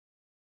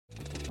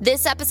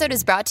This episode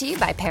is brought to you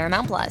by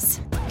Paramount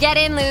Plus. Get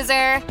in,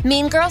 loser!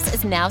 Mean Girls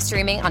is now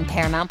streaming on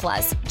Paramount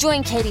Plus.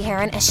 Join Katie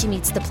Heron as she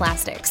meets the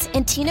plastics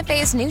in Tina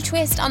Fey's new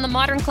twist on the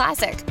modern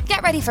classic.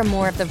 Get ready for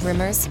more of the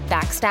rumors,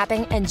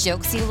 backstabbing, and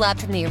jokes you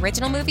loved from the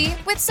original movie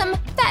with some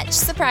fetch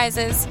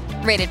surprises.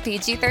 Rated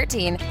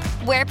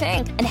PG-13. Wear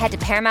pink and head to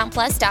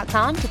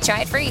ParamountPlus.com to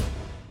try it free.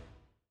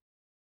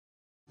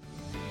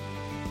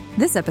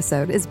 This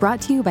episode is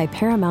brought to you by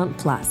Paramount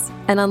Plus.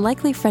 An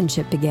unlikely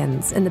friendship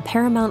begins in the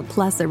Paramount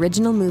Plus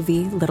original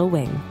movie Little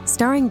Wing,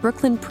 starring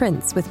Brooklyn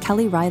Prince with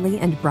Kelly Riley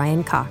and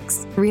Brian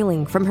Cox.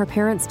 Reeling from her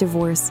parents'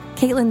 divorce,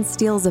 Caitlin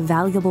steals a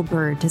valuable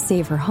bird to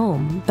save her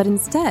home, but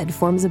instead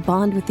forms a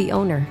bond with the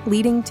owner,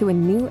 leading to a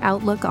new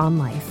outlook on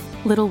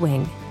life. Little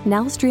Wing,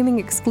 now streaming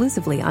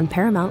exclusively on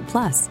Paramount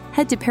Plus.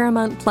 Head to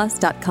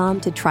ParamountPlus.com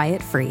to try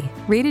it free.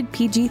 Rated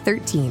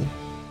PG-13.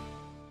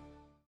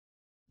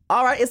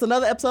 All right, it's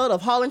another episode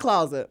of Hall and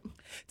Closet.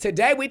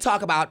 Today we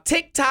talk about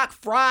TikTok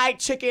fried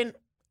chicken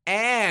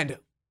and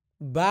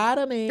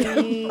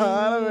bottoming.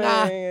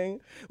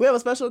 Bottoming. We have a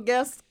special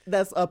guest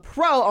that's a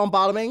pro on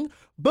bottoming,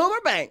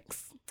 Boomer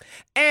Banks.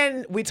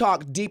 And we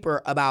talk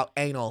deeper about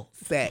anal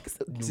sex.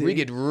 We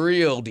get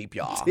real deep,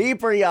 y'all.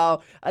 Deeper,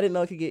 y'all. I didn't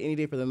know it could get any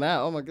deeper than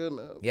that. Oh, my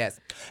goodness. Yes.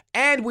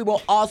 And we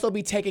will also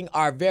be taking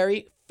our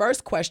very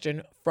first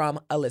question from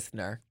a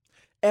listener.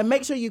 And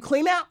make sure you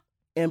clean out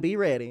and be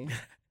ready.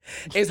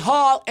 It's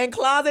Hall and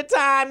Closet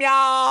time,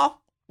 y'all.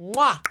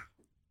 Mwah.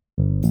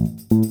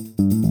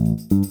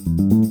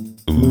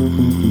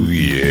 Ooh,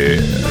 yeah.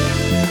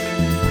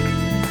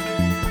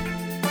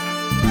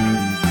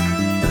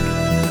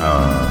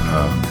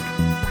 Uh-huh.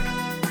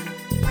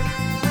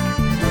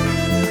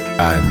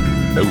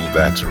 I know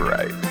that's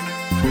right.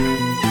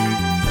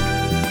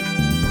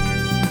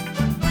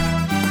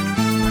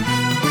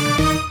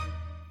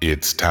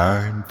 It's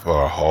time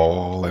for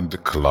Hall and the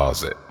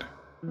Closet.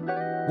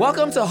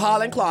 Welcome to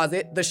Hall and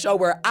Closet, the show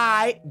where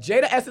I,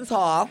 Jada Essence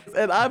Hall,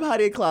 and I'm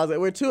Heidi Closet.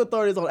 We're two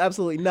authorities on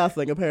absolutely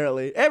nothing,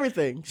 apparently.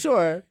 Everything,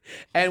 sure.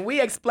 And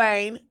we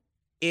explain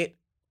it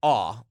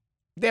all.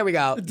 There we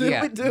go. Do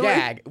we do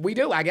it? We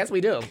do. I guess we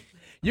do.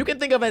 You can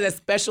think of us as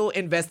special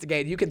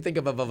investigators. You can think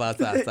of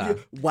us.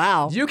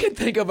 Wow. You can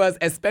think of us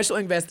as special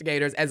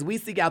investigators as we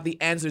seek out the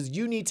answers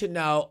you need to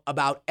know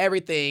about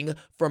everything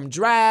from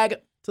drag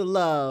to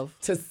love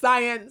to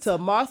science to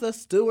Martha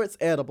Stewart's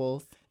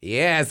edibles.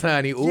 Yes,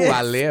 honey. Ooh, Yes,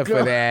 I live girl.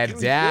 for that.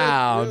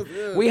 Down.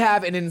 Yes. We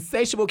have an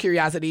insatiable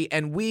curiosity,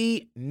 and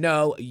we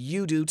know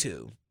you do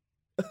too.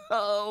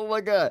 Oh,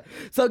 my God.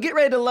 So get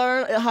ready to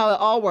learn how it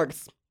all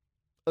works,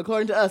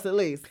 according to us at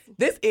least.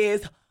 This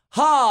is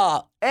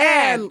Hall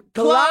and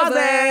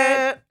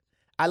Closet.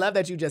 I love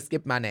that you just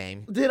skipped my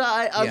name. Did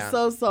I? I'm Yeah.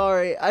 so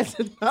sorry. I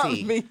did not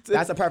See, mean to.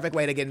 that's a perfect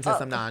way to get into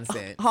some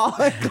nonsense. Hall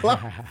and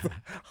Closet.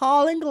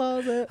 Hall and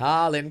Closet.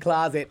 Hall and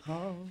Closet.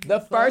 The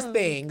first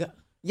thing,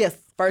 Yes.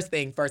 first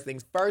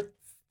things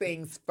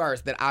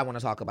first that I want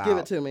to talk about. Give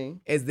it to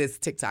me. Is this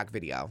TikTok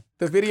video.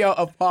 The video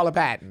of Paula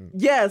Patton.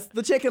 Yes,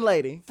 the chicken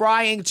lady.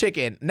 Frying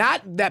chicken.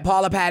 Not that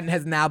Paula Patton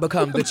has now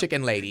become the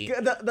chicken lady.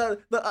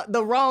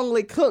 The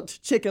wrongly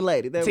cooked chicken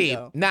lady. There we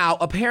go. Now,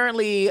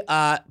 apparently,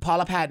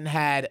 Paula Patton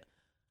had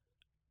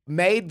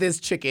made this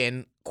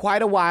chicken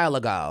quite a while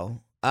ago.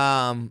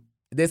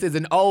 This is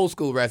an old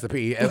school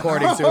recipe,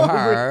 according to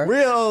her.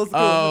 Real old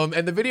school.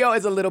 And the video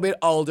is a little bit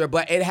older,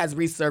 but it has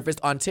resurfaced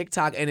on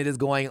TikTok and it is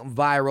going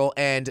viral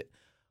and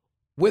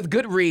with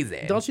good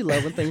reason. Don't you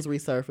love when things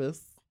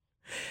resurface?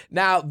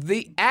 Now,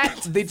 when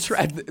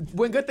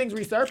good things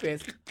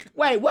resurface.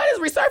 Wait, what is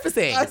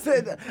resurfacing? I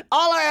said,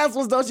 all I asked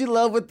was, don't you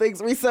love when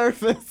things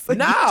resurface?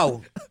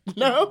 No.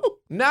 No?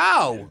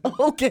 No.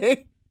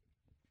 Okay.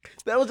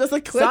 That was just a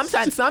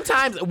question.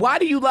 Sometimes, why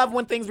do you love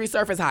when things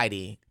resurface,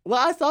 Heidi? Well,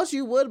 I thought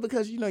you would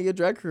because, you know, your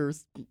drag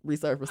career's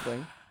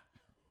resurfacing.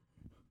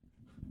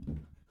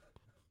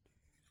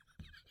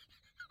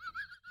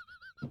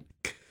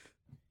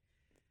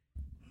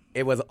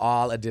 It was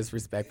all a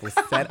disrespectful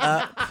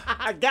setup.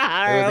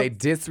 God. It was a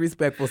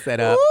disrespectful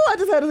setup. Ooh, I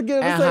just had to get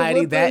it. And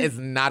Heidi, that is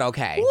not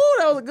okay. Ooh,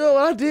 that was a good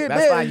one. I did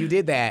That's that. fine, you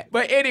did that.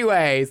 But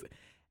anyways,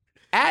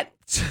 at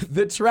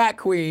the Track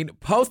Queen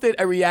posted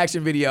a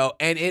reaction video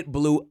and it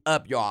blew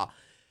up, y'all.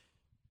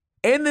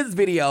 In this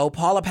video,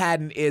 Paula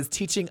Patton is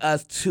teaching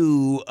us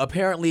to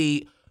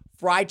apparently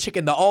fry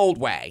chicken the old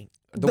way.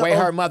 The way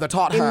her mother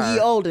taught her. In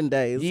the olden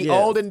days. Ye yes.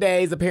 olden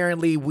days,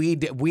 apparently we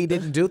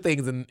didn't do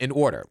things in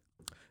order.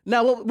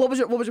 Now, what was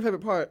your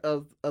favorite part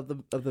of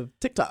the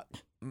TikTok?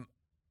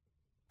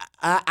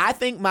 I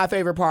think my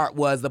favorite part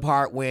was the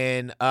part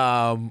when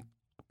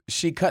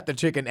she cut the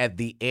chicken at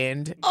the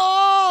end.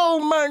 Oh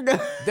my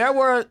God!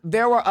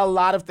 There were a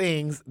lot of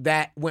things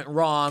that went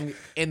wrong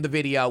in the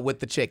video with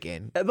the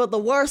chicken. But the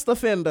worst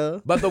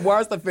offender.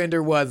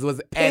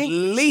 Was at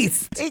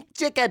least pink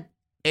chicken.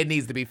 It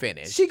needs to be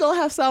finished. She gonna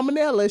have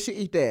salmonella if she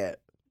eat that.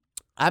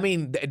 I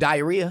mean,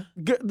 diarrhea.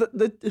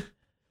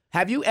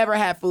 Have you ever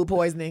had food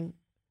poisoning?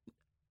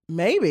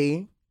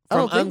 Maybe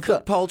From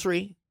uncooked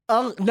poultry?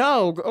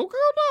 No. Oh, girl,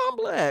 no, I'm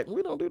black.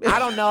 We don't do that. I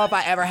don't know if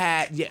I ever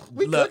had. Yeah,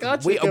 We look, cook our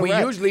we chicken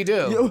right. usually do.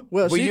 Yeah,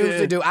 well, we she usually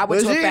did. do. I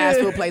went Well, to a she fast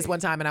did. food place one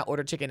time and I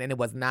ordered chicken and it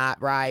was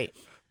not right.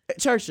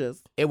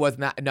 Churches. It was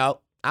not. No,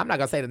 I'm not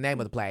gonna say the name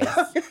of the place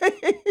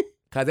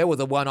because it was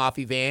a one-off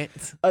event.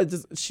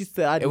 She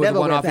said I It was never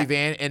a went one-off back.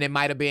 event and it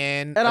might have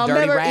been And a I'll dirty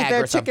never eat rag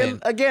that or chicken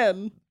something.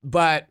 again.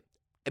 But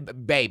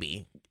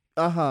baby,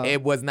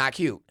 It was not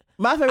cute.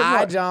 My favorite I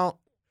part. don't.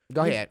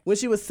 Go ahead. When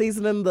she was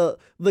seasoning the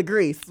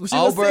grease. When she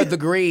Over was the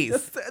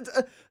grease.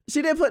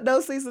 She didn't put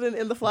no seasoning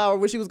in the flour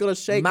when she was going to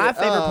shake it. My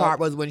favorite part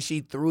was when she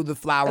threw the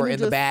flour And in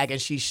the just- bag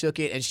and she shook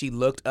it and she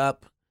looked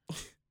up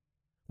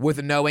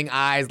with knowing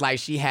eyes like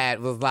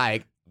was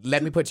like,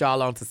 let me put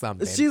y'all onto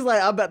something. She's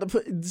like, I'm about to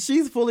put.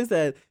 She's fully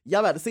said, y'all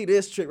about to see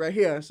this trick right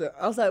here. So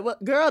I was like,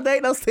 what, girl? There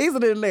ain't no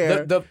seasoning in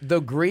there. the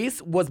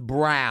grease was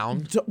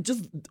brown.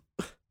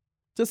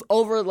 Just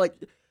over like,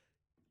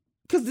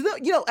 because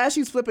as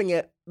she's flipping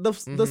it, the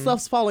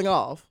stuff's falling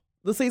off.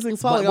 The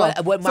seasoning's falling off.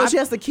 So she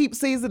has to keep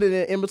seasoning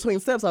it in between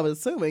steps. I'm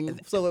assuming.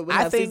 So it would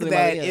have I think seasoning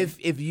by that the end.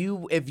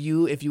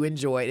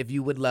 if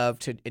you would love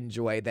to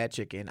enjoy that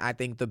chicken, I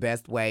think the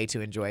best way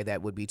to enjoy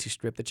that would be to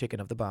strip the chicken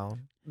of the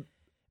bone,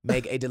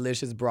 make a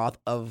delicious broth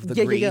of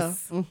the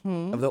grease,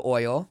 of the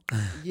oil,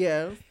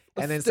 yeah.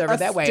 and then serve it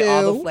that way.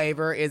 All the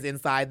flavor is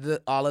inside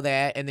all of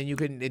that, and then you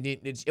can.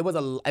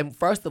 And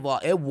first of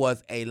all, it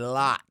was a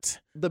lot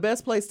The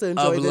best place to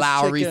enjoy of this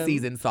Lowry chicken,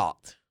 seasoned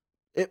salt.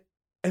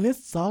 and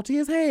it's salty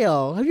as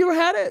hell. Have you ever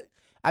had it?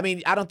 I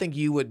mean, I don't think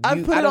you would.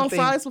 I've put it on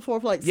fries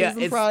before, for like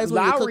seasoned fries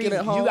when you're Lowry, cooking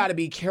at home. you got to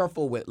be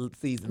careful with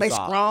seasoned They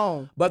salt.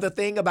 strong. But the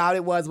thing about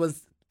it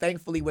was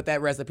thankfully with that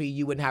recipe,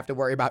 you wouldn't have to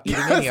worry about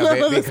eating any of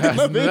it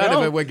because none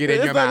of it would get in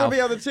your It's not mouth. gonna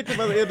be on the chicken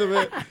by the end of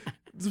it.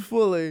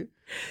 Fully.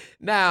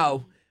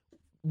 Now,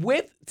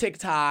 with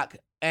TikTok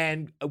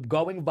and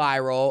going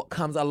viral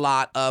comes a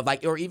lot of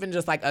or even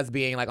just like us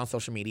being like on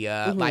social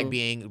media, like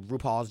being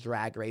RuPaul's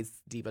Drag Race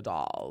Diva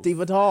Dolls.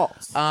 Diva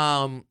Dolls.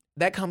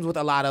 That comes with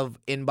a lot of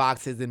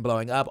inboxes and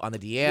blowing up on the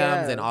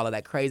DMs and all of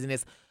that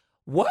craziness.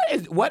 What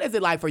is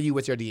it like for you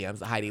with your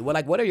DMs, Heidi?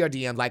 What are your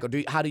DMs like? Or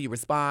how do you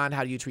respond?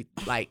 How do you treat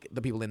like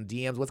the people in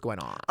the DMs? What's going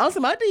on?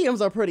 Honestly, my DMs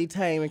are pretty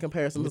tame in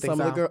comparison You to think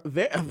some of the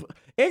girls.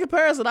 In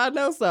comparison, I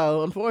know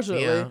so.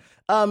 Unfortunately, Yeah.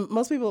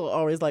 Most people are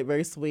always like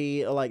very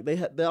sweet. Or, like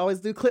they always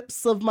do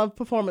clips of my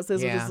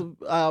performances. Yeah. Which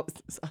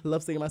is, I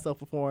love seeing myself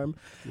perform.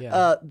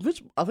 Yeah.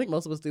 Which I think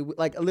most of us do.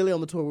 Like Lily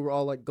on the tour, we were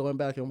all like going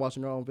back and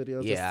watching our own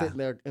videos, Yeah. just sitting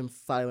there in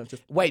silence.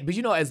 Just Wait, but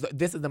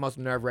this is the most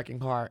nerve-wracking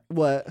part.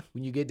 what?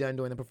 When you get done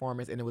doing the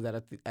performance and it was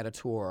at a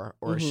tour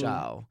or a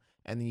show,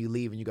 and then you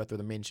leave and you go through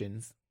the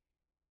mentions,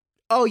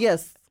 Oh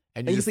yes,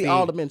 and you just see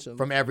all the mentions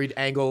from every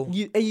angle.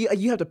 You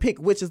have to pick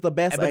which is the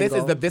best. But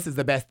angle. this is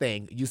the best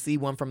thing. You see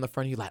one from the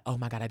front, you're like, oh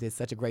my god, I did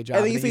such a great job.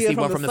 And then you see it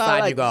one from the side,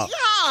 like, you go,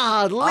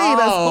 yeah, Lee,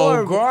 that's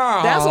horrible.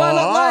 girl, That's what I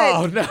look like.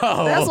 Oh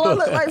no, That's what I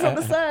look like from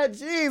the side.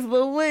 Jeez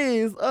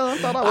Louise. Oh, I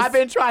thought I was I've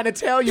been trying to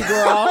tell you,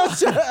 girl.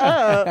 Shut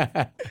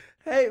up.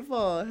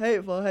 Hateful.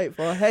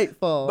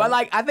 But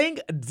like, I think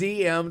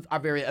DMs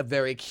are a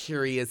very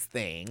curious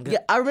thing. Yeah,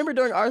 I remember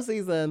during our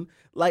season,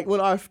 like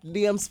when our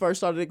DMs first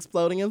started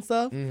exploding and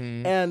stuff,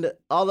 and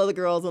all the other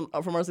girls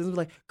from our season was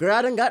like, "Girl,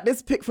 I done got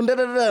this pic from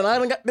da-da-da-da, and I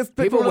done got this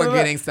pic People from were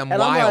da-da-da-da." getting some And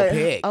wild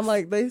pics. I'm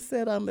like, they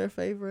said I'm their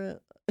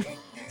favorite.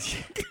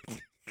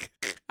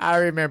 I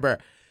remember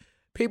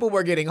people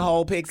were getting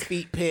whole pics,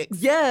 feet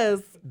pics, Yes,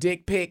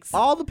 dick pics,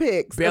 all the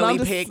pics. And belly I'm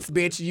just- pics,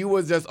 bitch. You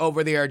was just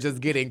over there just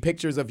getting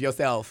pictures of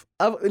yourself.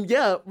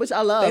 Yeah, which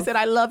I love. They said,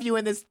 I love you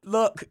in this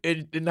look.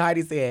 And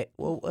Heidi said,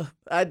 well,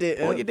 I did.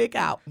 pull your dick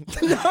out.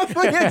 Never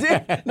put your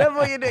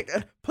dick.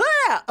 Pull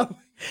it out.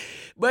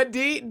 But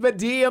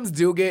DMs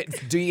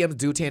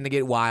do tend to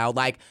get wild.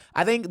 Like,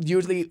 I think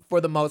usually for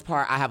the most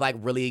part, I have like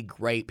really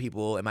great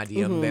people in my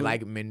DM.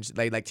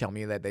 They like tell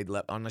me that they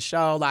love on the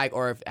show, like,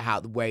 or how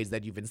the ways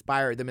that you've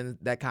inspired them and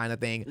that kind of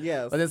thing.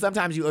 Yes. But then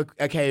sometimes you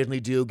occasionally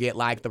do get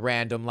like the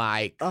random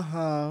like,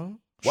 Uh-huh.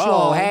 whoa,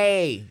 Sure.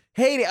 hey,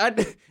 Hate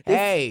it.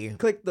 hey.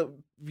 Click the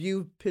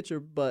view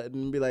picture button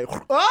and be like,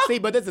 oh! See,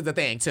 but this is the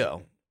thing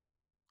too.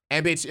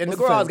 And bitch, and What's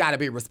the the girls thing? got to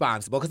be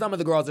responsible because some of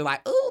the girls are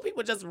like, ooh,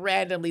 people just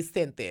randomly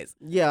sent this.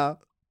 Yeah.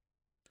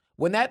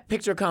 When that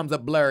picture comes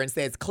up blur and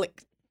says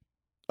click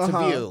to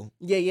view,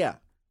 Yeah.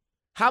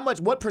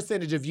 what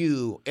percentage of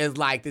you is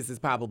like, this is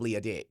probably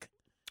a dick?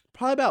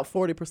 Probably about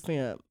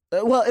 40%.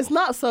 Well, it's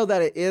not so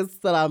that it is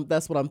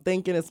that's what I'm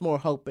thinking. It's more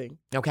hoping.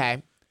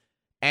 Okay.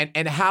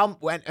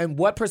 And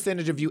what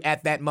percentage of you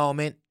at that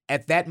moment, in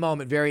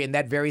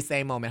that very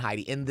same moment,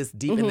 Heidi, in this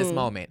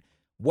moment,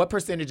 what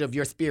percentage of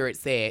your spirit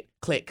said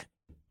click?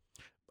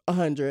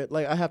 100.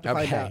 Like I have to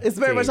find Okay. out. It's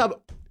very much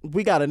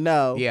we gotta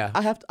know. Yeah.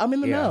 I'm in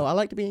the Yeah. know. I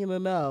like to be in the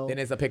know. Then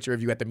it's a picture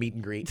of you at the meet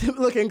and greet.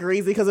 Looking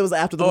greasy because it was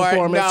after the Or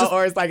performance. Just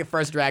or it's like a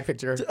first drag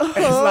picture. It's like,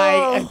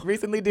 I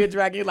recently did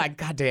drag, you're like,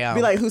 goddamn.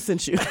 be like, who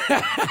sent you?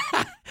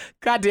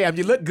 Goddamn,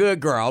 you look good,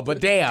 girl, but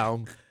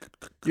damn,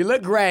 you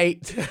look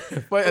great,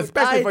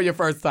 especially for your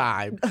first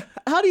time.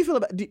 How do you feel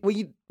about when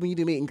you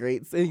do meet and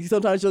greets? And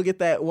sometimes you'll get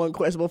that one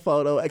questionable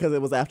photo because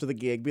it was after the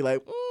gig. Be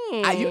like,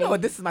 You know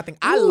what? This is my thing.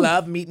 I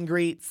love meet and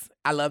greets.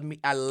 I love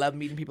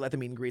meeting people at the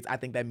meet and greets. I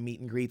think that meet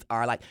and greets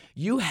are like,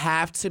 you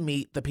have to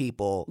meet the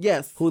people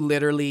who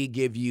literally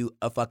give you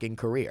a fucking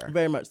career.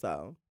 Very much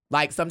so.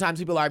 Like, sometimes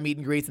people are meet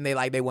and greets and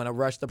they want to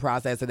rush the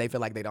process or they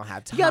feel like they don't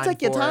have time you gotta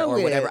take your time or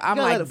with whatever. it. I'm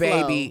like,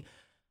 baby,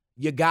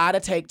 you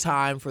gotta take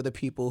time for the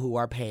people who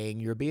are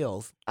paying your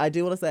bills. I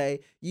do want to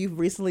say, you've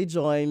recently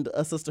joined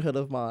a sisterhood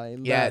of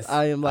mine. Yes. That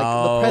I am like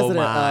the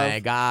president of. Oh my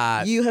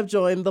God. You have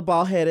joined the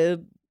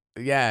bald-headed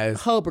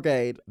Hoe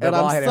Brigade. And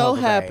I'm so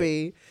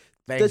happy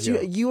that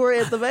you were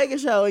at the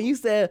Vegas show and you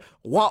said,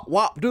 wop,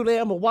 wop, do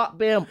them, wop,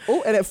 bam.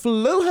 Oh, and it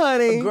flew,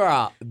 honey.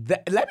 Girl,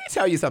 let me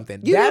tell you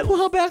something. You didn't put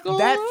her back on?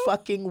 That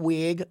fucking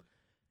wig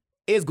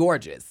is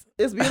gorgeous.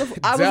 It's beautiful.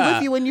 I was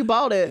with you when you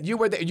bought it. You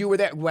were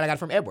there when I got it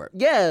from Edward.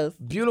 Yes.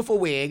 Beautiful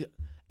wig.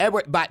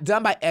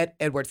 Done by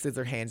Edward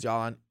Scissorhands,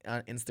 y'all,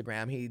 on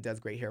Instagram. He does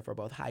great hair for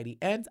both Heidi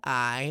and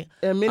I.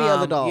 And many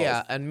other dolls.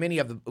 Yeah, and many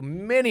of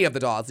the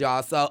dolls,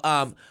 y'all. So,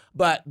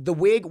 but the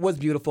wig was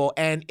beautiful,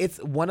 and it's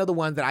one of the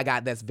ones that I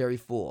got that's very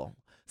full.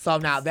 So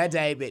now that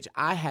day, bitch,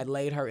 I had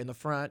laid her in the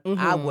front.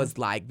 Mm-hmm. I was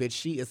like, bitch,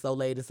 she is so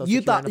laid and so secure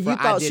in the front. You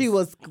thought she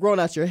was growing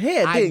out your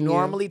head, didn't you? I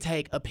normally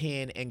take a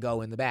pin and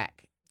go in the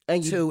back.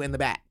 And two in the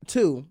back.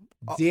 Two.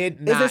 Did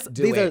not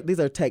do it.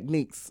 These are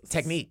techniques.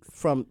 Techniques.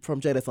 From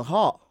Jada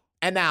Hall.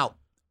 And now,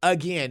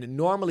 again,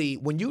 normally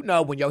when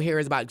your hair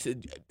is about,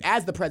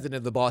 as the president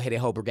of the Bald-Headed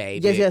Hoe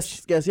Brigade,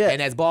 yes,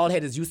 and as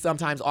bald-headed as you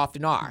sometimes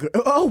often are.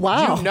 Oh,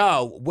 wow. You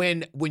know,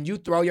 when you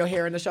throw your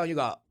hair in the show, you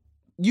go,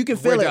 you can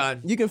feel we're it.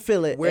 Done. You can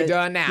feel it. We're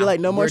done now. You're like,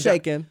 no more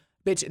shaking.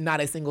 Bitch,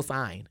 not a single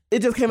sign.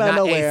 It just came out of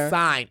nowhere. Not a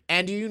sign.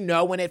 And do you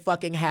know when it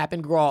fucking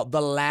happened, girl?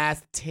 The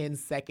last 10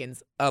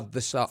 seconds of the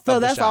show. So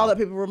that's all that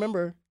people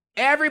remember.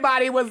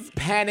 Everybody was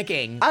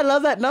panicking. I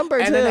love that number,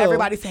 too. And then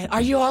everybody said,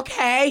 are you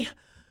okay?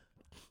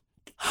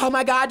 Oh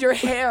my God, your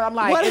hair. I'm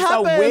like, what it's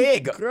happened? A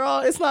wig. Girl,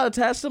 it's not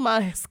attached to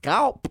my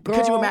scalp, girl.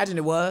 Could you imagine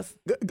it was?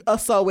 A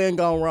sew-in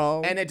gone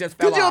wrong. And it just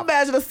fell off. Could you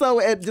imagine a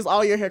sew-in, just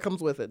all your hair comes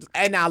with it?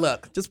 And now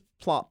look. Just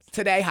plops.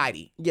 Today,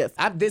 Heidi. Yes.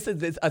 This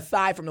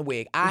aside from the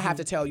wig, I have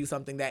to tell you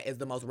something that is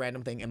the most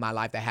random thing in my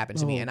life that happened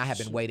to me. And I have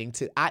been waiting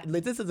to,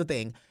 this is the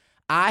thing.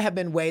 I have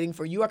been waiting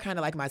for, you are kind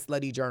of like my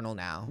slutty journal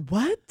now.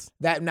 What?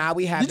 That now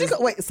we have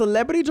wait,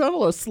 celebrity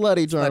journal or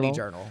slutty journal? Slutty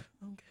journal.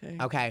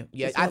 Okay.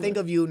 Yeah. I think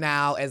of you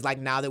now as like,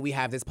 now that we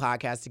have this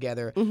podcast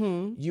together,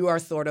 you are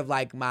sort of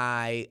like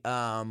my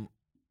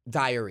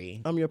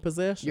diary. I'm your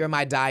possession. You're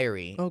my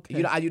diary. Okay.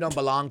 You don't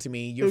belong to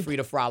me. You're free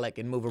to frolic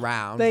and move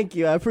around. Thank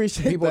you. I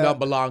appreciate people that. Don't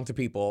belong to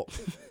people.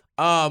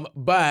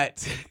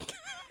 But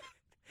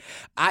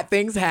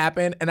things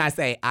happen and I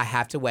say, I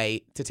have to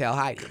wait to tell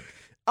Heidi.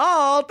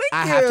 Oh, thank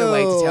you. I have to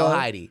wait to tell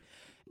Heidi.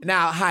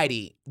 Now,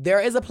 Heidi, there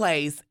is a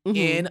place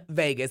in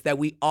Vegas that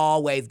we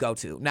always go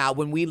to. Now,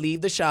 when we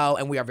leave the show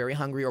and we are very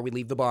hungry or we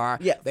leave the bar,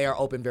 they are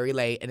open very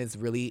late and it's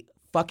really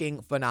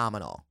fucking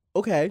phenomenal.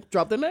 Okay,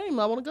 drop the name.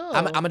 I want to go.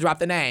 I'm going to drop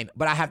the name,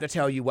 but I have to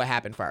tell you what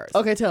happened first.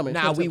 Okay, tell me.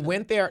 Now, we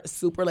went there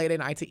super late at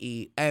night to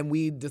eat and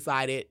we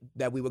decided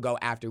that we would go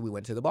after we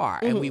went to the bar.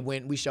 And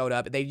we showed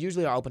up. They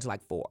usually are open till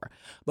like 4,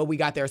 but we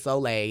got there so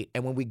late.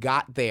 And when we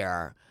got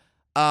there,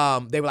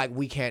 they were like,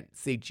 we can't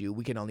seat you.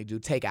 We can only do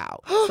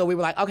takeout. So we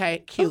were like,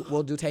 okay, cute.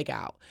 We'll do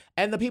takeout.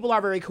 And the people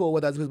are very cool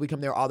with us because we come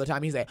there all the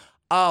time. He said,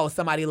 oh,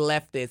 somebody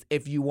left this.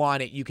 If you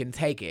want it, you can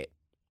take it.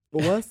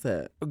 What was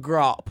that?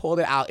 Girl, pulled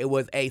it out. It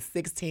was a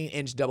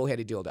 16-inch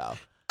double-headed dildo.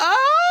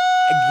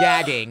 Oh!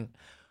 Gagging.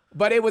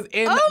 But it was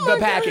in the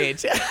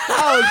package.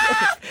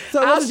 Oh,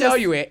 so I'll show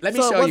you it. Let me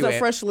show you it. So it wasn't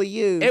freshly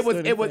used.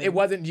 It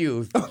wasn't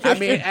used. Okay. I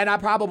mean, and I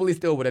probably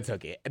still would have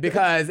took it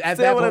because at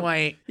that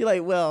point, you're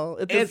like, well,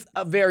 it's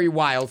a very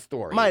wild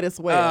story. Might as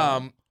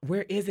well.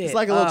 Where is it? It's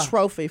like a little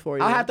trophy for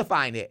you. I'll have to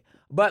find it.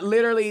 But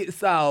literally,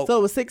 so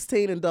it was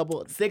 16 and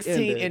double.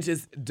 16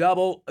 inches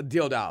double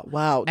dildo.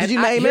 Wow. Did you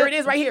name it? Here it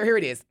is, right here. Here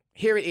it is.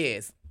 Here it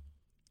is.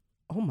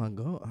 Oh my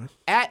God.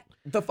 At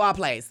the Pho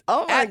Place.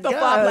 Oh my God. At the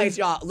Pho Place,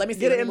 y'all. Let me see.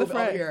 Get it in the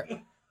front. Over here.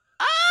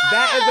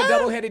 That is the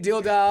double-headed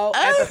dildo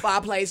at the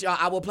Pho Place, y'all.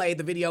 I will play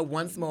the video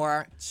once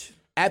more.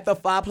 At the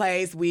Pho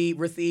Place, we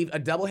received a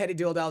double-headed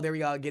dildo. There we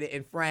go. Get it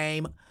in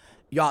frame.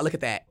 Y'all, look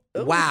at that.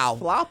 It wow.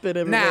 Flopping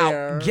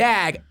everywhere. Now,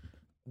 gag.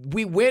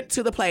 We went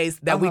to the place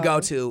that we go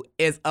to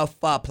is a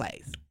pho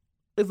place.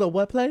 Is a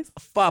what place?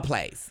 Pho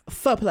place.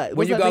 Pho place.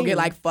 When you go get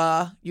like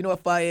pho, you know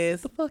what pho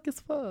is? The fuck is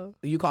pho?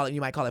 You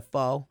might call it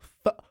pho.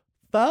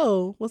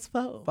 Pho? What's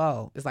pho?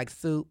 Pho. It's like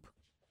soup.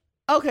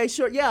 Okay,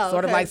 sure, yeah.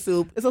 Sort of like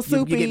soup. It's a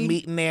soupy. You get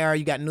meat in there.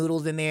 You got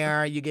noodles in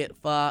there. You get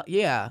pho.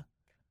 Yeah.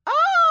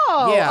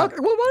 Oh. Yeah. Okay.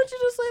 Well, why don't you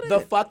just say that?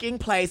 The fucking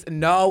place,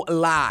 no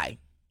lie.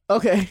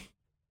 Okay.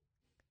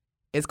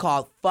 It's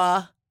called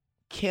Pho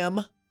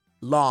Kim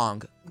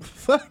Long.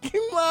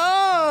 Fucking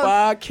Long.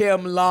 Pho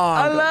Kim Long.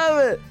 I love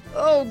it.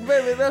 Oh,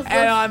 baby, that's.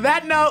 And on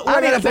that note, we're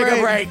gonna take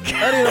a break.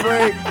 I need a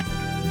break.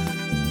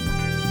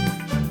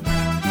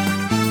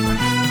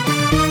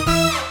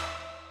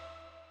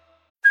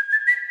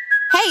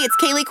 Hey, it's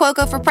Kaylee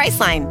Cuoco for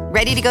Priceline.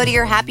 Ready to go to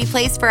your happy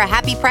place for a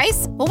happy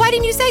price? Well, why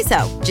didn't you say so?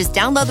 Just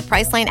download the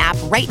Priceline app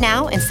right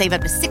now and save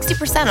up to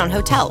 60% on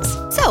hotels.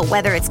 So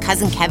whether it's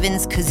Cousin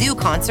Kevin's Kazoo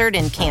Concert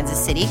in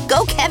Kansas City,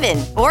 go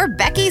Kevin, or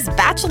Becky's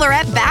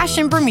Bachelorette Bash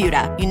in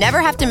Bermuda, you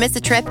never have to miss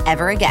a trip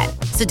ever again.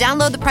 So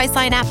download the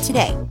Priceline app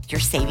today. Your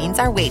savings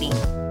are waiting.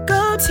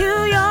 Go to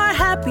your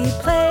happy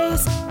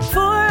place for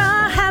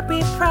a happy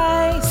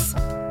price.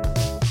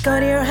 Go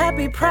to your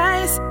happy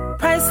price,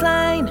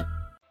 Priceline.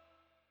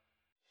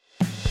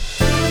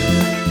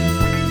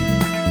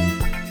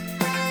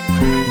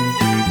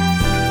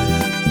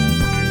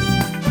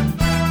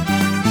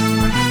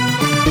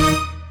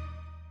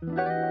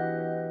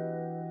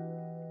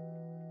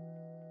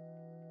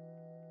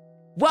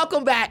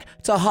 Welcome back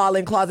to Hall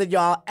and Closet,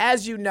 y'all.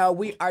 As you know,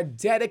 we are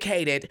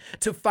dedicated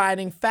to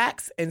finding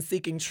facts and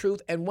seeking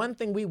truth. And one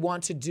thing we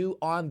want to do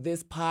on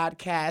this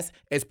podcast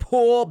is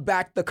pull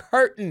back the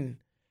curtain.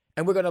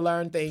 And we're going to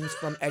learn things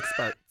from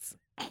experts.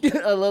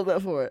 I love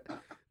that for it.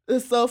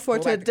 So for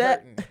today,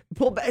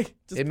 pull back.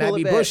 It might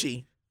be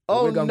bushy.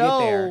 Oh, we're gonna no.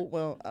 get there.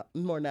 Well,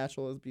 more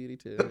natural is beauty,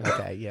 too.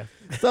 Okay, yeah.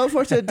 So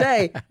for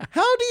today,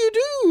 how do you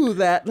do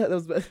that?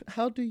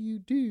 How do you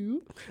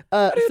do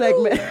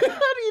segment? How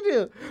do you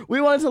do? We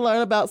wanted to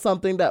learn about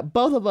something that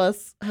both of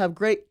us have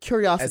great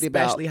curiosity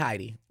Especially about.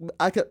 Heidi.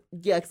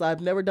 Because I've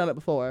never done it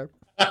before.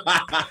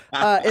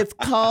 It's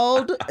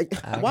called.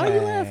 Why are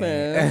you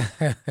laughing?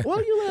 Why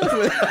are you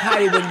laughing?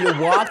 Heidi, when you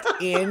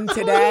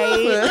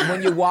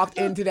walked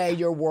in today,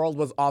 your world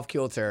was off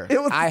kilter.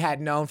 I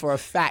had known for a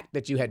fact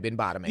that you had been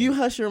bottoming. You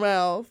hush your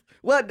mouth.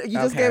 What? You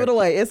just gave it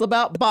away. It's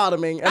about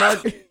bottoming.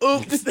 And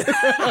Oops.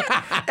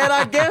 And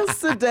our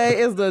guest today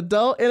is the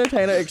adult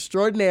entertainer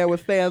extraordinaire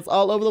with fans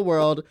all over the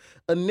world,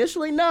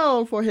 initially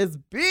known for his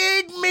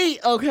big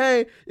meat.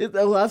 Okay,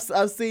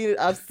 I've seen it,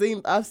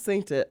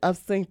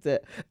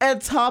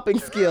 and topping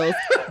skills.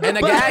 And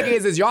the gag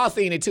is y'all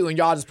seen it too, and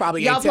y'all just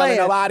probably ain't telling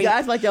nobody. Yeah,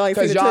 I feel like y'all ain't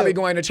seen it too. Because y'all be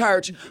going to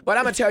church. But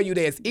I'm gonna tell you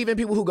this: even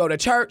people who go to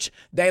church,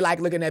 they like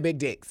looking at big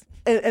dicks,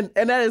 and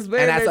that is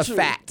very, and that's very a true.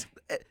 fact.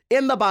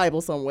 In the Bible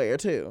somewhere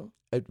too.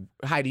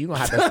 Heidi, you're going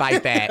to have to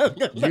cite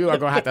that. You are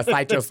going to have to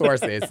cite your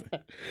sources.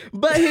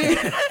 But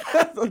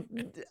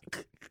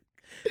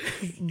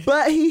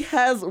he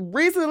has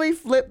recently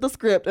flipped the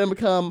script and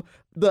become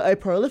a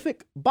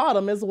prolific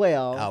bottom as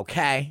well.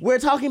 Okay. We're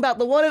talking about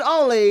the one and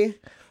only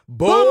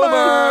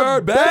Boomer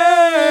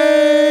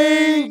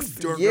Banks.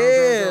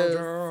 Yes.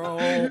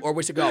 Or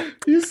we should go.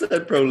 You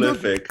said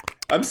prolific.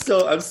 I'm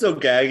still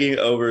gagging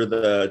over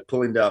the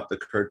pulling down the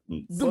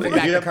curtains.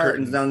 If you have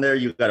curtains down there,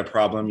 you've got a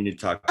problem. You need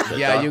to talk to the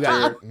doctor. You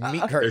got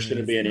meat curtains. There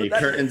shouldn't be any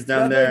curtains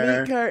down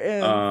there.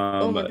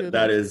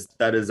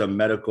 That is a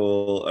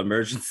medical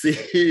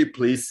emergency.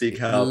 Please seek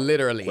help.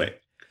 Literally. Wait.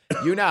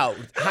 You know,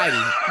 Heidi,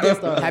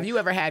 have you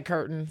ever had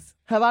curtains?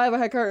 Have I ever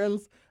had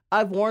curtains?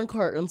 I've worn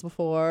curtains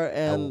before,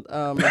 and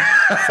so would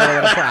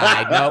have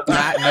cried.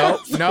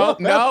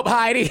 Nope,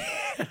 Heidi.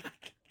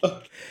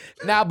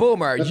 Now,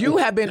 Boomer, you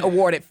have been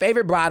awarded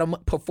favorite bottom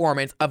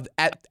performance at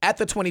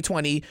the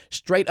 2020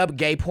 Straight Up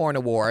Gay Porn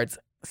Awards.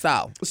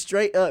 So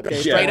straight up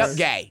gay. Straight up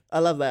gay. I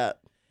love that.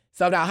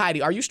 So now,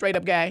 Heidi, are you straight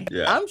up gay?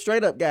 Yeah. I'm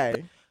straight up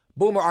gay.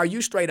 Boomer, are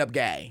you straight up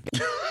gay?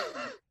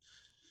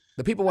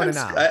 The people want to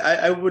know.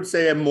 I would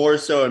say I'm more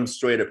so I'm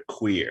straight up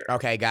queer.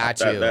 Okay, got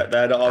you.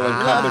 That all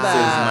encompasses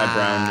my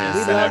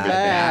brownness and everything.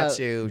 Got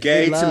you.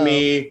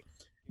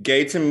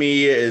 Gay to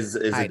me is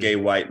a gay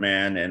white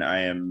man, and I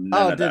am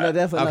none of that.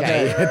 Definitely.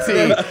 Okay. He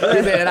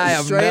said, I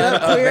am straight none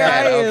up of queer.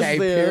 that. Okay,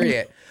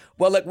 period.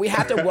 Well, look, we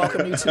have to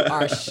welcome you to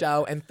our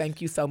show, and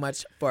thank you so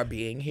much for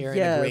being here and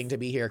agreeing to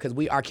be here, because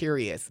we are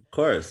curious. Of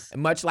course.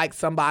 And much like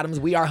some bottoms,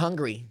 we are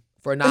hungry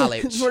for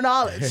knowledge. For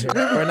knowledge.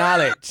 For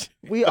knowledge.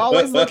 We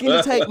always looking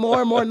to take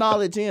more and more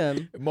knowledge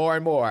in. More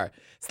and more.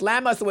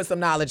 Slam us with some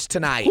knowledge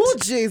tonight. Oh,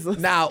 Jesus.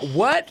 Now,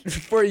 what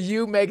for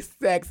you makes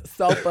sex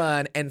so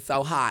fun and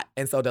so hot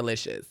and so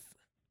delicious?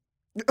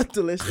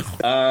 Delicious.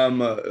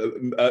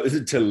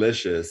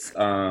 Delicious.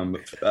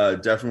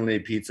 Definitely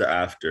pizza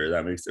after.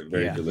 That makes it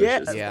very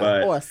delicious. Yeah.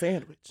 But or a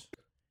sandwich.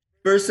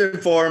 First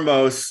and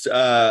foremost,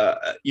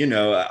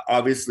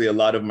 obviously a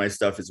lot of my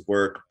stuff is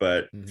work,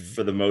 but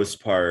for the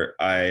most part,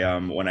 I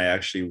when I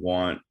actually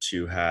want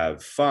to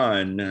have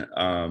fun,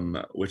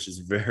 which is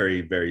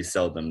very, very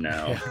seldom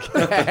now.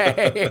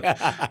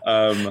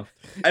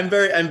 I'm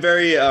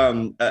very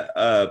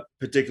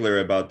particular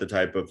about the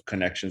type of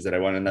connections that I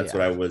want, and that's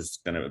what I was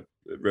gonna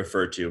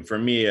refer to. For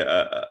me,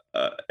 there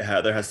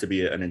has to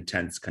be an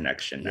intense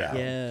connection now.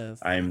 Yes.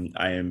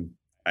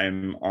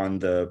 I'm on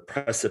the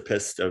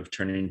precipice of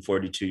turning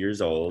 42 years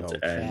old,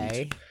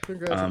 and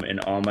in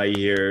all my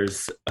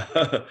years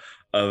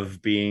of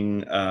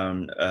being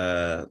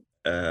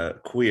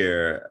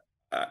queer,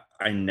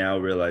 I now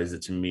realize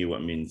that to me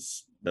what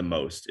means the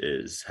most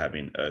is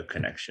having a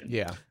connection.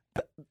 Yeah.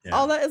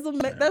 Oh, that's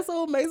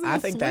so amazing. I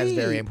think that's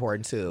very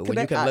important too. When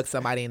you can look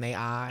somebody in the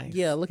eye.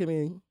 Yeah, look at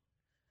me.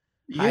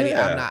 Heidi,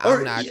 I'm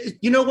not.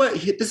 You know what?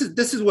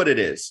 This is what it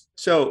is.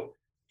 So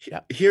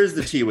here's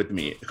the tea with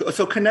me.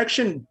 So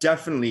connection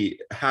definitely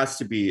has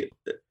to be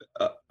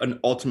an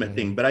ultimate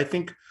thing. But I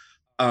think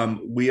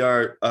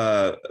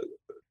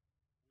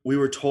we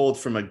were told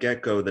from a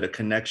get-go that a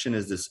connection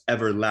is this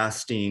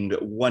everlasting,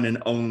 one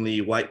and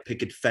only white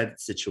picket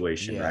fence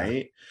situation,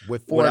 right?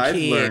 With 4 kids. I've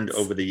learned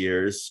over the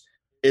years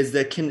is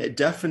that can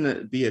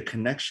definitely be a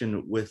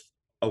connection with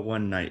a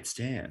one-night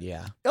stand.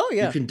 Yeah. Oh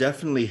yeah. You can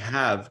definitely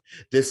have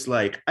this,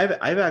 like,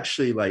 I've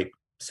actually like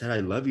said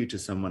I love you to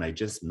someone I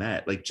just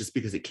met, like just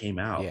because it came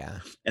out. Yeah.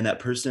 And that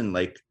person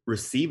like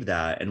received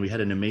that and we had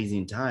an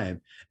amazing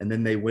time. And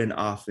then they went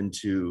off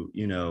into,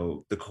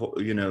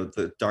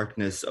 the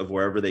darkness of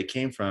wherever they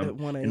came from,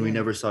 and we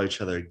never saw each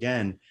other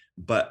again.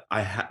 But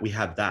we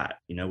have that,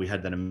 we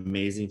had that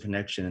amazing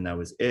connection, and that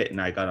was it.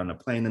 And I got on a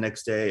plane the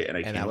next day and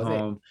I came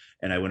home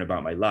and I went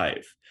about my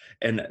life.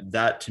 And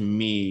that to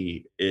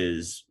me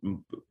is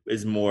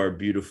more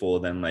beautiful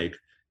than like,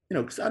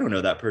 because I don't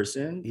know that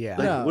person. Yeah.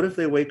 Like, what if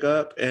they wake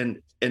up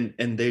and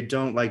they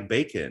don't like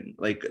bacon?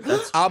 Like,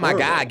 that's oh my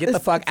God, get the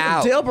fuck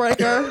out. Deal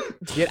breaker.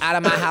 Get out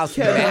of my house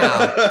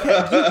now.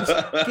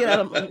 Get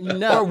out of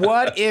no. Or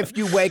what if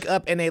you wake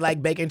up and they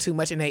like bacon too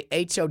much and they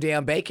ate your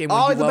damn bacon when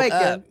all you woke bacon.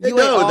 up? You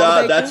ate all the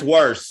bacon? That's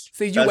worse.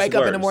 See, you wake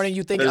up in the morning,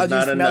 you think, There's you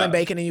smelling enough.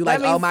 bacon, and you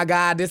like, oh my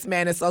God, this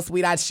man is so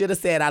sweet. I should have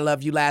said I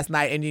love you last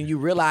night. And then you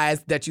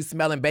realize that you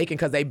smelling bacon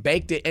because they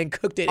baked it and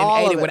cooked it and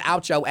All ate of it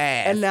without your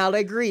ass. And now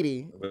they're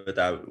greedy.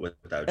 Without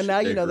And now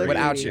you know they're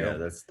without greedy. you.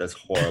 Yeah, that's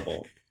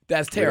horrible.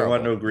 That's We don't terrible.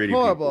 want no greedy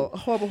Horrible,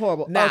 people.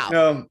 horrible. Now,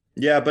 No,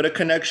 yeah, but a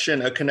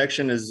connection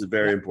is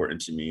very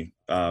important to me.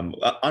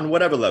 On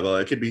whatever level,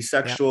 it could be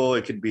sexual,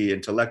 it could be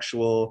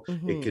intellectual,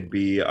 it could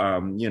be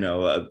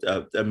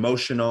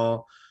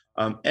emotional.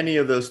 Any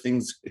of those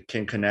things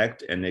can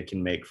connect, and it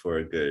can make for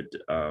a good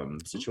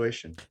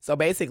situation. So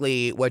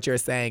basically, what you're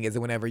saying is that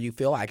whenever you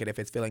feel like it, if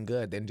it's feeling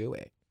good, then do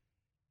it.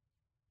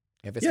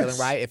 If it's feeling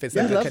right, if it's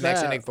a good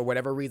connection, and for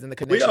whatever reason the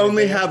connection. We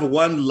only is there, have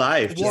one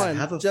life. Just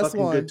have a fucking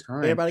one. good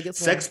time. Everybody gets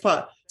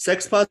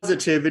Sex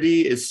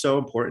positivity is so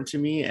important to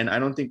me, and I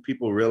don't think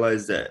people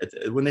realize that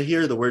when they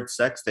hear the word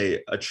sex,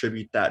 they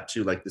attribute that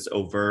to like this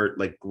overt,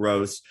 like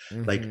gross,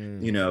 like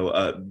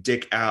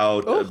dick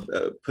out,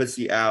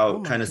 pussy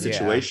out kind of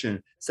situation. Yeah.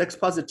 Sex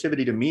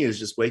positivity to me is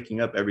just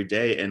waking up every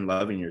day and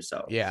loving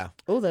yourself. Yeah.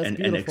 Oh, that's and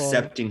beautiful. And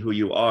accepting who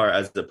you are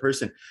as a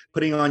person,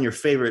 putting on your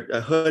favorite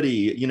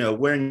hoodie,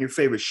 wearing your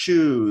favorite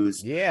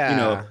shoes.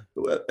 Yeah.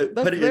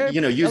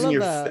 Using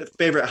your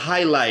favorite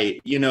highlight,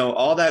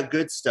 all that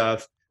good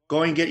stuff.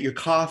 Go and get your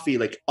coffee,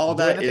 like all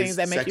doing that is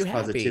that make sex you happy.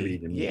 positivity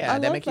to me. Yeah,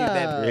 that make you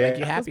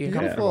happy and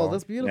comfortable.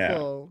 That's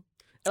beautiful.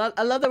 Yeah. And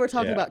I love that we're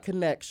talking about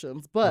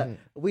connections, but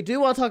we do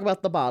want to talk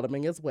about the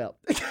bottoming as well.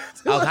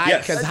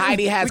 Because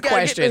Heidi has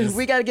questions.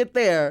 We got to get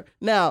there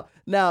now.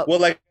 Well,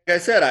 like I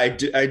said, I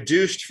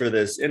douched for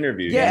this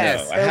interview.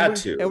 Yes, I had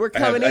to, and we're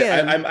coming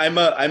in. I'm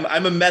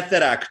a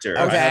method actor.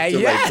 Okay, I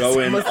have to go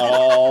in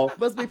all.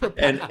 Must be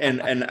prepared.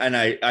 And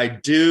I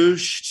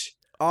douched.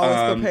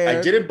 Prepared.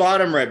 I didn't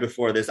bottom right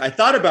before this. I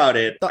thought about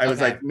it. I was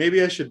like,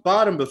 maybe I should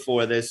bottom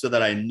before this so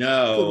that I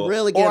know.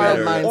 Really get our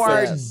mindset.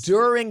 Or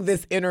during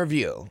this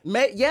interview.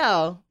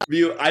 Yeah.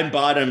 I'm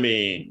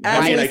bottoming.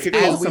 I could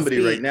call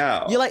somebody right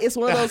now. You're like, it's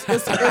one of those.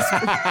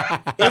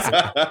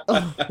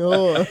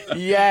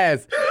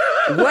 Yes.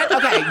 What?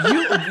 Okay.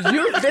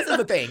 You. This is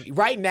the thing.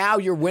 Right now,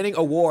 you're winning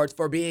awards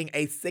for being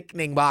a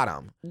sickening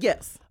bottom.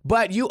 Yes.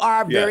 But you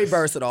are very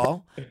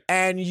versatile,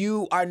 and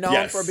you are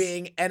known for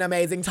being an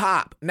amazing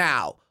top.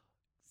 Now,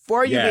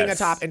 for you being a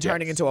top and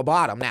turning into a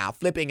bottom, now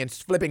flipping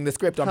the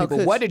script on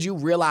people, what did you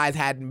realize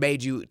had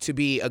made you to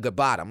be a good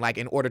bottom? Like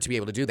in order to be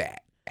able to do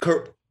that?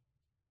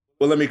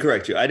 Well, let me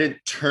correct you. I didn't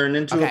turn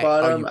into a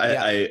bottom.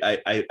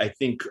 I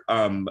think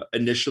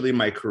initially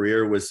my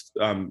career was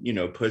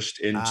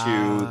pushed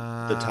into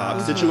the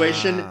top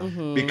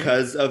situation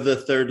because of the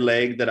third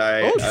leg that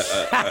I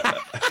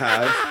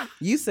have.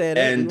 You said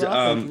it.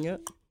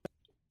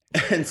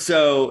 And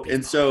so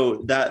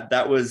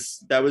that was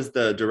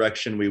the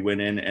direction we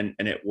went in,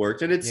 and it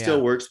worked, and it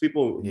still works.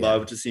 People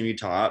love to see me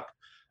top.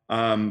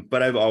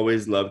 But I've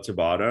always loved to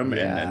bottom,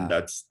 and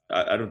that's,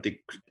 I don't think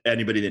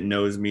anybody that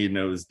knows me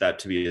knows that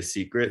to be a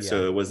secret.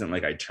 So it wasn't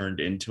like I turned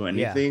into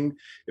anything.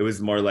 It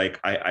was more like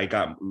I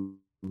got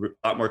a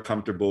lot more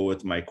comfortable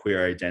with my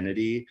queer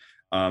identity.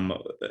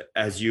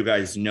 As you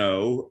guys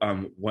know,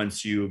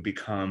 once you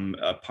become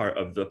a part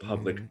of the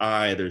public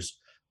eye, there's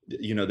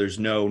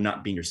no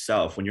not being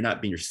yourself. When you're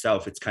not being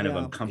yourself, it's kind of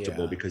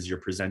uncomfortable because you're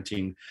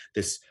presenting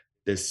this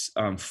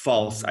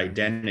false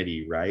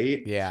identity,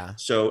 right? Yeah.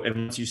 So, and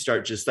once you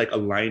start just like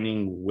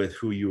aligning with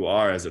who you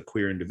are as a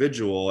queer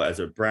individual, as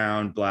a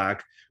brown,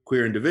 Black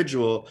queer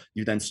individual,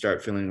 you then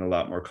start feeling a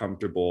lot more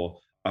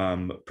comfortable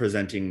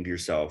presenting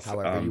yourself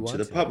to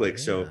the public.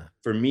 Yeah. So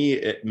for me,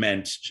 it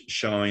meant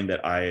showing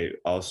that I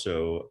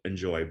also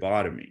enjoy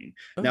bottoming.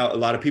 Now, a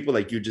lot of people,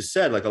 like you just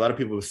said, like a lot of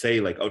people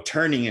say like, oh,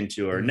 turning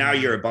into, or now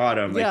you're a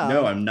bottom. Like,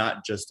 no, I'm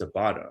not just a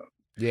bottom.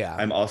 Yeah,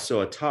 I'm also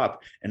a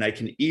top, and I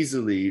can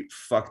easily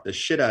fuck the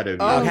shit out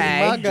of you,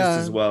 okay, just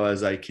as well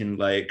as I can,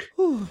 like,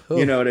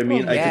 you know what I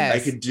mean. I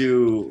could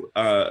do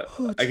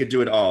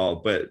it all,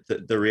 but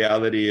the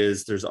reality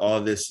is, there's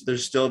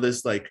still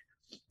this like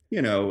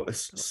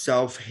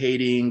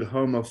self-hating,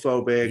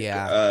 homophobic.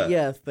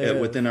 Yes,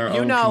 within our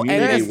own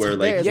community, where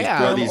like you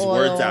throw these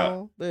words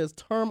out. There's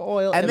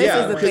turmoil, and this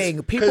is the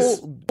thing.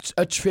 People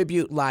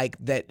attribute like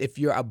that if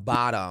you're a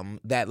bottom,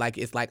 that like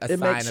it's like a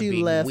sign of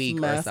being weak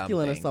or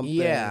something.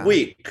 Yeah,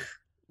 weak.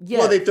 Yeah.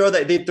 Well, they throw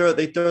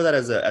that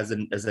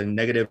as a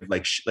negative,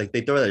 like they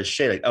throw that as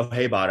shade, like, oh,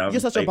 hey, bottom, you're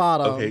such a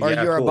bottom, okay, or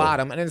you're a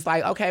bottom, and it's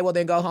like, okay, well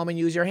then go home and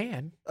use your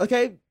hand.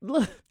 Okay,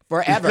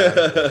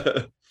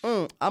 forever.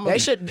 They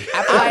should.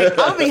 I'm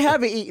gonna be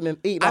heavy eating.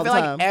 I feel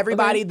like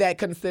everybody that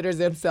considers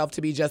themselves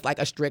to be just like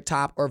a strict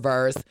top or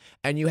verse,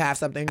 and you have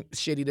something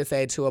shitty to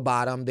say to a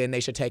bottom, then they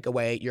should take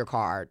away your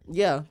card.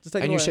 Yeah, just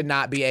take it away. And you should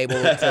not be able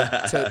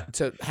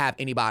to have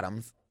any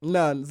bottoms.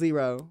 None,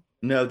 zero.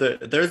 No,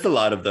 there's a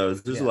lot of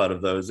those. There's a lot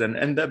of those,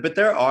 but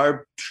there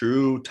are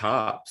true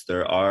tops.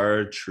 There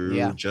are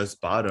true just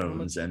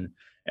bottoms, but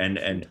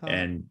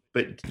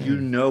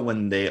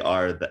when they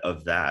are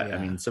of that. Yeah. I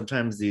mean,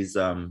 sometimes these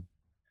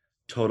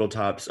total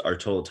tops are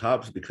total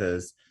tops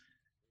because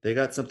they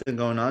got something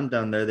going on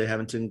down there they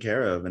haven't taken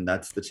care of, and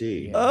that's the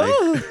tea.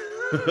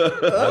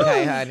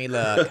 Okay, honey,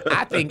 look.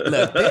 I think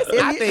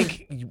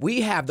we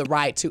have the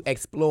right to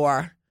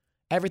explore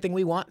everything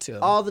we want to.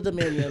 All the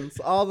dominions,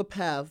 all the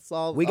paths,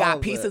 we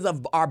got pieces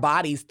of our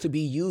bodies to be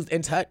used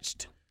and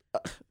touched.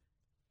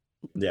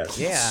 Yes.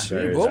 Yeah.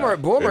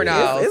 Boomer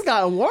knows. It's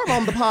gotten warm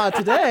on the pod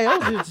today.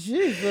 Oh,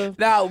 Jesus.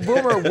 Now,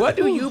 Boomer, what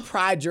do you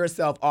pride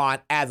yourself on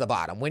as a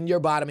bottom? When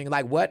you're bottoming,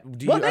 like what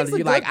do you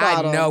like?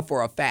 Bottom? I know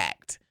for a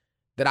fact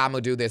that I'm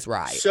gonna do this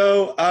right.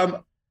 So,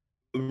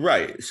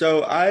 right.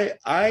 So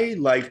I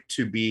like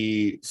to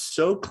be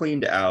so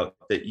cleaned out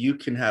that you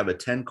can have a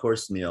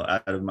 10-course meal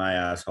out of my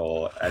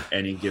asshole at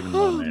any given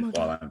moment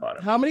while I'm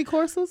bottom. How many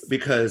courses?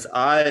 Because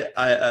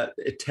I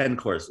 10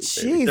 courses,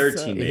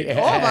 13 maybe.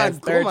 Yes,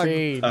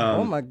 13.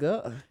 Oh my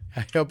God.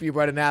 I hope you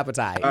brought an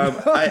appetite.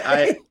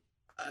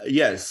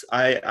 Yes,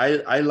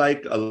 I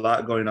like a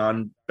lot going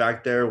on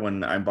back there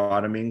when I'm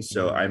bottoming,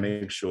 so I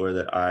make sure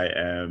that I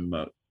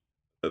am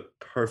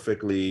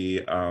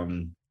perfectly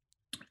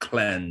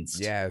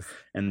cleansed. Yes.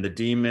 And the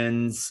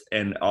demons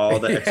and all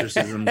the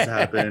exorcisms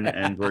happen,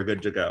 and we're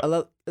good to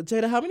go.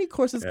 Jada, how many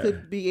courses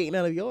could be eaten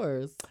out of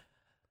yours?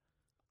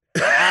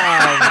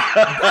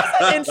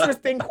 That's an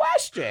interesting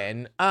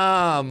question.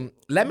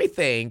 Let me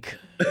think.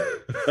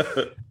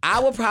 I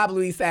will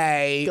probably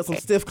say got some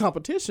stiff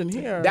competition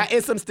here. That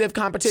is some stiff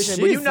competition.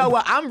 Jeez. But you know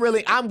what? I'm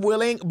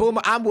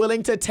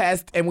willing to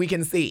test, and we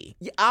can see.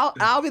 Yeah,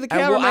 I'll be the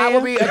cameraman. I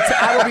will be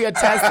a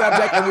test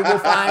subject, and we will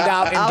find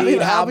out indeed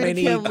how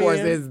many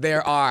courses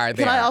there are.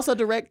 Can I also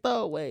direct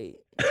though? Wait.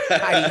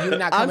 Heidi, you're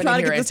not coming in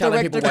here and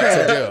telling people what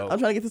to do. I'm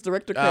trying to get this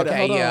director credit.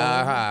 Okay, hold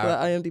on. The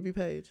IMDb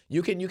page.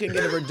 You can get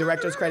a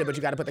director's credit, but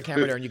you got to put the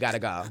camera there and you got to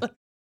go.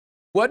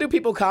 What do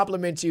people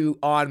compliment you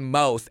on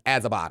most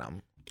as a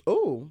bottom?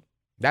 Ooh,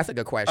 that's a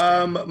good question.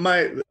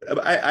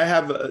 I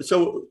have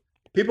so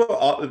people.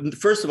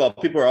 First of all,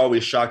 people are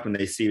always shocked when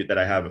they see that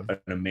I have an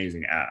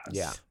amazing ass.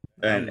 Yeah.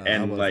 And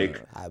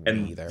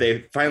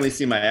they finally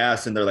see my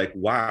ass and they're like,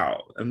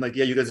 wow. I'm like,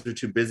 yeah, you guys are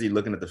too busy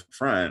looking at the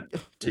front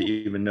to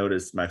even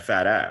notice my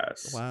fat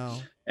ass. Wow.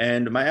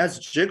 And my ass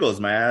jiggles.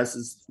 My ass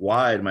is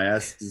wide. My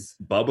ass is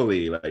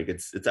bubbly. Like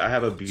it's I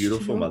have a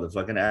beautiful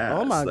motherfucking ass.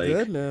 Oh my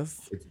goodness.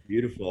 It's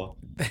beautiful.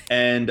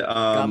 And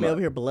got me over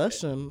here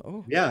blushing.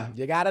 Oh. Yeah.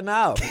 You gotta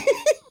know.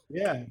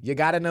 Yeah. You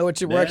gotta know what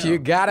your work. You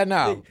gotta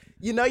know.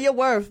 You know your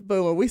worth,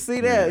 Boomer. We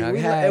see that.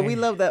 Okay. And we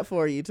love that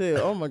for you too.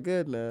 Oh my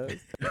goodness.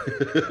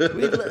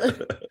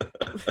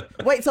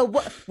 Wait, so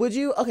what would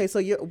you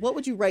what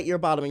would you rate your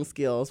bottoming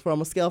skills from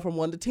a scale from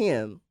 1 to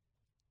 10?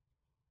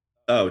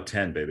 Oh,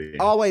 10, baby.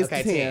 Always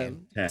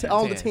 10.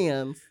 All the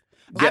 10s.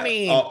 Yeah, I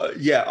mean,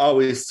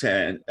 always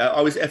 10.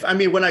 Always.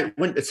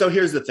 So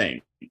here's the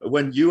thing.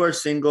 When you are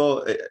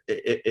single,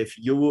 if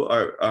you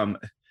are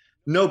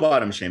no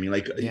bottom shaming,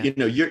 like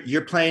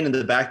you're playing in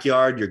the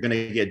backyard, you're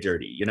gonna get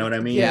dirty. You know what I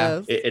mean?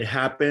 Yeah. It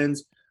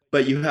happens,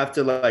 but you have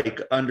to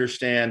like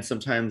understand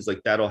sometimes like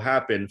that'll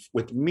happen.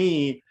 With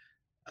me,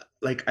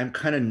 like I'm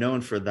kind of known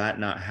for that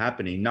not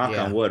happening. Knock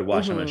on wood.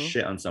 Watch I'm gonna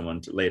shit on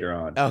someone later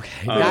on.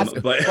 Okay,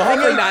 but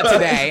hopefully not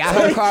today.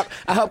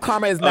 I hope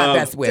karma is not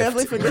that swift.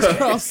 Definitely fingers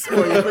crossed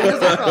for you.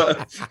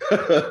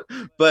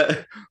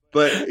 But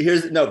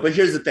here's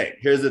the thing.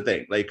 Here's the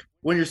thing. Like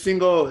when you're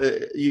single,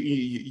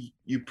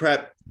 you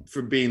prep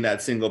for being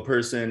that single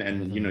person,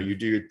 and you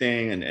do your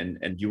thing,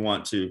 and you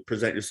want to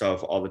present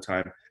yourself all the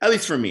time. At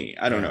least for me,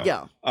 I don't know.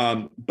 Yeah.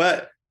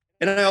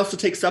 And I also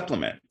take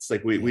supplements.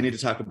 Like we need to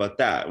talk about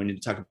that. We need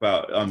to talk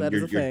about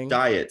your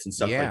diets and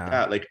stuff like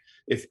that. Like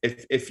if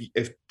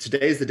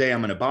today's the day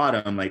I'm gonna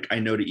bottom, like I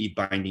know to eat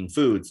binding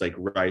foods like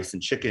rice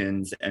and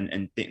chickens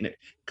and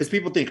because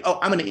people think, oh,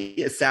 I'm gonna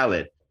eat a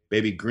salad.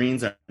 Baby,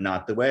 greens are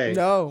not the way.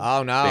 No.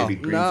 Oh no. Baby,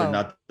 greens are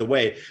not the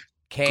way.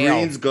 Kale.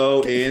 Greens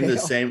go in the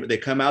same. They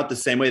come out the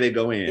same way they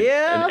go in.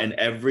 Yeah. And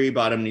every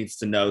bottom needs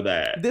to know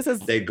that.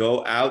 They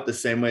go out the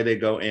same way they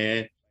go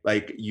in.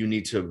 like you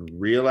need to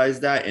realize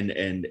that,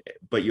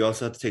 but you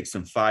also have to take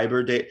some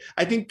fiber.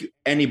 I think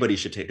anybody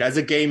should take, as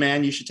a gay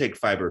man, you should take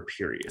fiber,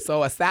 period.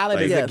 So a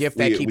salad is a gift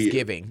that keeps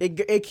giving.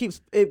 It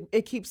keeps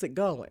it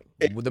going.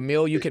 With the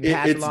meal you can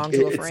pass along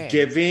to a friend. It's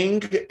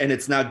giving, and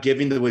it's not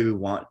giving the way we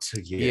want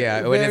to give.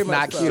 Yeah, when it's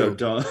not cute. So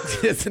don't.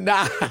 It's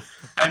not.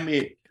 I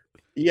mean,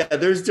 yeah,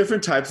 there's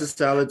different types of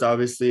salads,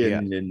 obviously,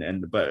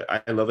 but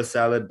I love a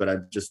salad,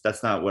 but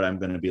that's not what I'm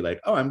gonna be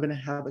like. Oh, I'm gonna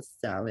have a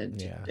salad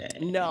today.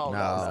 No.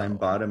 I'm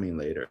bottoming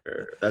later.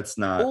 That's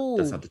not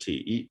the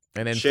tea. Eat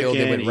and then chicken, filled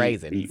it with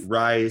raisins. Eat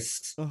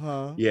rice.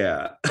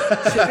 Yeah.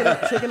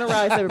 chicken and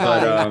rice,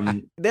 everybody. But,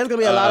 there's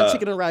gonna be a lot of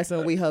chicken and rice in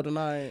WeHo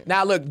tonight.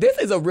 Now, look, this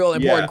is a real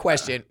important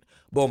question,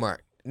 Boomer.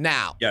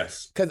 Now,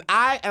 yes, because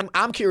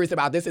I'm curious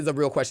about this. Is a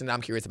real question that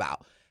I'm curious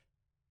about.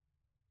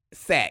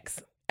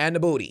 Sex and the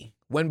booty.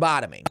 When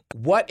bottoming,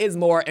 what is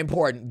more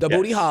important, the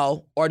booty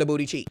hole or the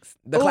booty cheeks?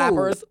 The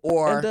clappers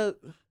or... do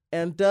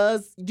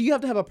you have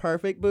to have a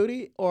perfect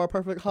booty or a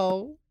perfect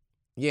hole?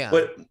 Yeah.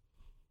 But,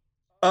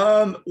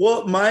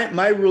 well,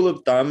 my rule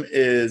of thumb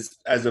is,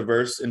 as a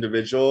verse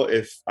individual,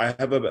 if I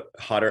have a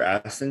hotter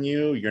ass than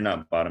you, you're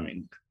not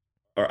bottoming,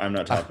 or I'm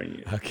not topping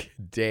you. Okay,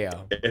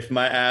 damn. If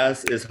my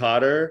ass is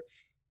hotter,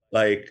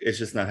 like, it's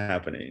just not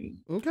happening.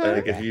 Okay.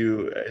 Like, if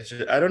you,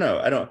 I don't know.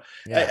 I don't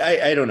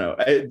know.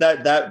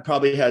 That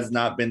probably has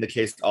not been the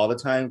case all the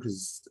time,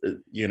 because,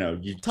 you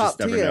Top just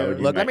never tier. know.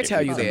 Look, let me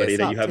tell you this.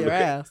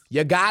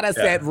 You gotta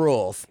set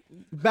rules.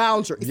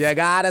 Boundaries. You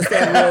gotta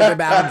set rules and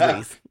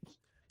boundaries.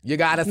 You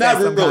gotta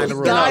set some kind of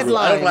rules. Guidelines.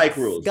 I don't like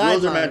rules.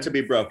 Rules are meant to be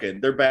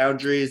broken. They're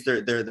boundaries.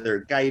 They're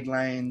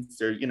guidelines.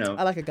 They're,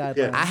 I like a guideline.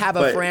 Yeah. I have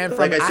a friend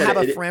from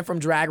friend from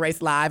Drag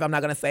Race Live. I'm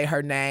not gonna say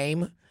her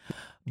name.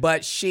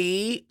 But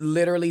she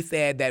literally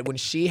said that when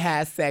she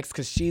has sex,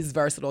 because she's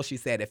versatile, she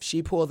said if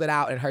she pulls it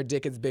out and her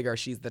dick is bigger,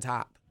 she's the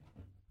top.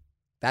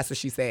 That's what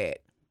she said.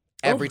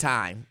 Every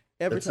time.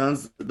 That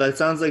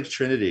sounds like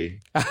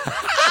Trinity. Was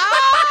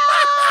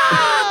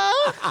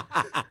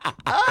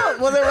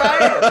it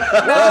right?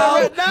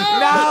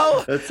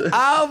 No.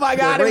 Oh my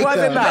God, it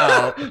wasn't.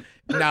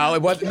 No,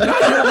 it wasn't. No,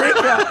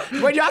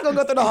 were y'all gonna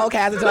go through the whole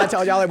cast until I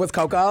told y'all it was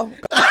Coco?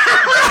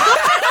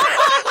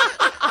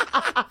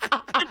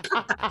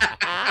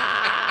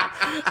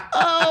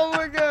 Oh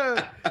my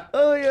God.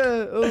 Oh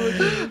yeah.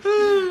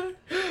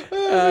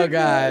 Oh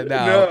God.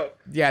 No.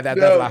 Yeah, that's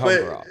my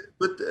homegirl.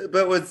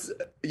 But what's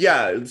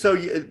so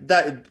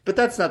but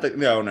that's not the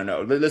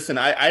no. Listen,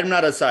 I'm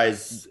not a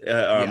size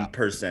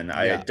person.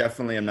 I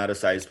definitely am not a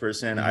size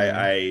person.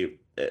 Mm-hmm.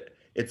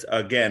 It's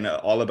again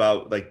all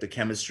about like the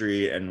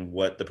chemistry and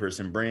what the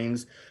person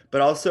brings,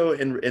 but also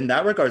in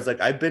that regards,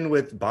 like I've been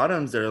with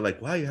bottoms that are like,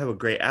 wow, you have a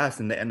great ass,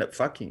 and they end up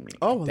fucking me.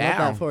 Oh, love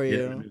that for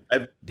you.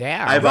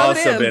 I've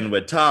also been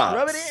with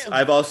tops.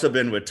 I've also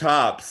been with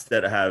tops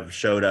that have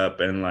showed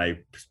up and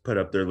like put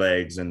up their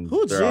legs and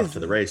they're off to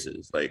the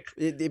races. Like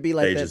it'd be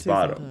like they that just too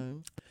bottom.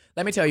 sometimes.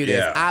 Let me tell you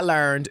this. I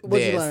learned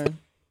What'd this. You learn?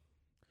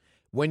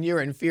 When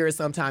you're in fear,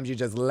 sometimes you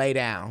just lay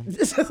down.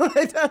 Just lay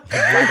down.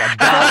 Like a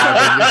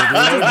dog.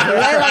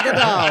 Lay like a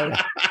dog.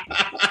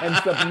 And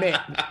submit,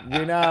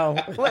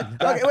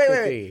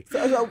 Wait.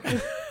 So,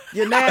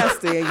 you're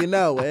nasty and you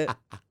know it.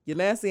 You're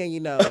nasty and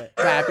you know it.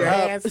 Clap your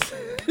hands.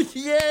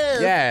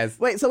 Yes.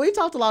 Wait, so we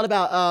talked a lot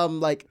about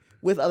like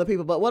with other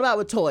people, but what about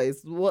with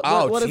toys?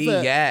 What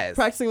is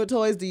practicing with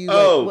toys? Do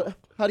you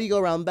how do you go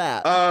around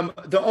that?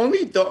 The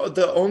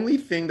only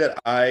thing that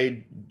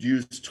I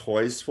use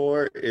toys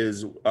for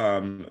is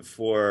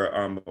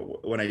for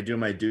when I do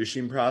my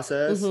douching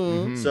process.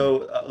 Mm-hmm.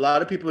 So a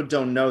lot of people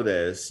don't know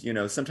this.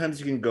 Sometimes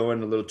you can go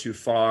in a little too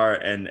far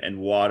and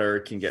water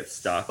can get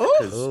stuck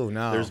because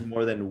there's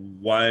more than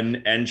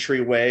one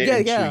entryway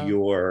into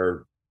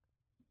your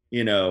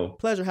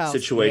pleasure house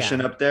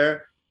situation up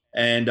there.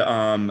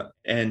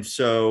 And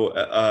so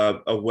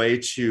a way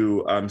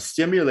to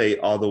stimulate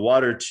all the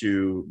water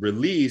to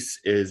release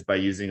is by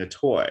using a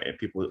toy.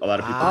 A lot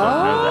of people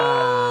don't know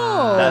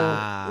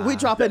that. We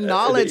dropping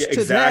knowledge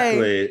today.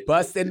 Exactly.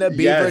 Busting the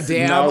beaver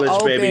dam knowledge,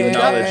 open. Baby,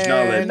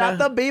 knowledge. Not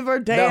the beaver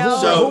dam.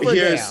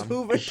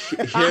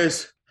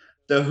 Here's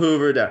the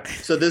Hoover dam.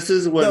 So this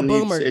is what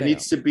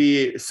needs to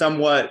be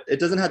somewhat.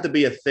 It doesn't have to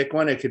be a thick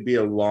one. It could be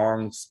a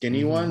long,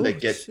 skinny one that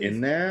gets in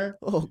there.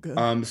 Oh,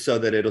 good. So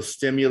that it'll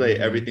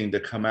stimulate everything to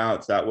come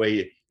out. So that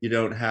way you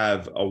don't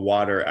have a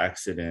water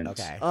accident.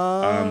 Okay.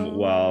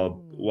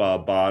 While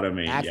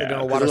bottoming.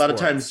 Accidental water. A lot of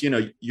times,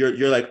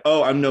 you're like,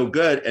 oh, I'm no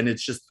good, and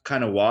it's just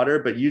kind of water,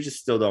 but you just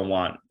still don't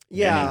want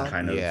any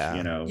kind of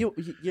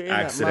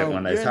accident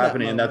when that's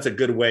happening, and that's a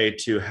good way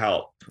to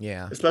help.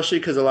 Yeah, especially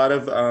because a lot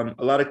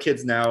of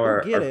kids now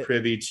are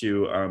privy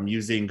to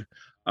using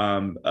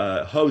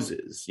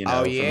hoses,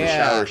 from the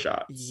shower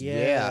shots.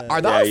 Yeah,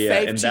 are those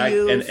safe to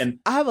use? And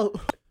I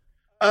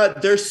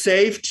have they're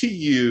safe to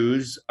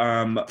use.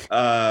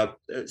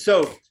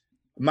 So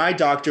My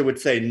doctor would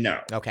say no.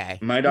 Okay.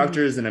 My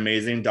doctor is an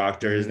amazing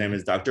doctor. His name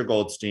is Dr.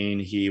 Goldstein.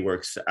 He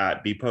works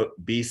at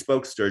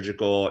Bespoke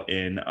Surgical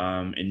in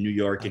New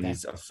York, and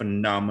he's a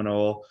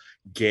phenomenal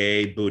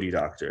gay booty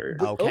doctor.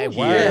 Okay,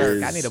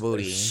 word. I need a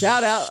booty.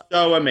 Shout out.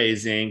 So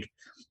amazing.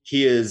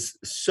 He is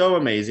so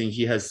amazing.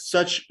 He has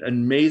such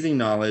amazing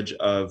knowledge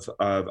of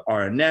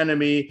our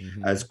anatomy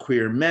as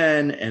queer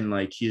men, and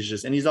like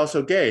he's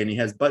also gay, and he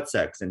has butt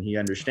sex, and he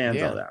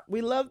understands all that.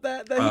 We love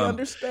that he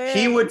understands.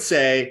 He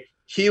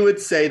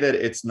would say that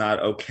it's not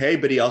okay,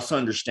 but he also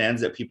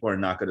understands that people are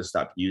not going to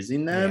stop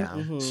using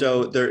them.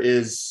 So there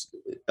is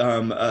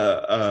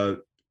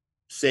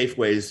safe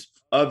ways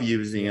of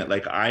using it.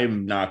 Like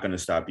I'm not going to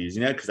stop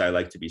using it because I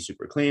like to be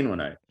super clean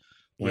when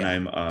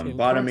I'm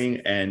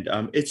bottoming, and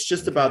it's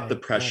just about the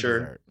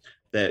pressure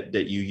that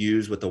you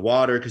use with the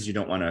water because you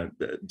don't want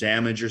to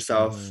damage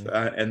yourself,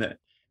 and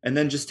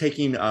then just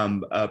taking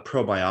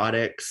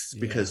probiotics,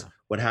 because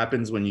what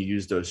happens when you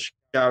use those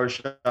shower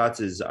shots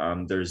is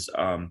there's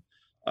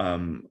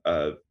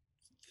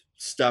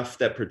stuff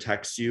that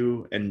protects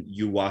you, and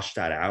you wash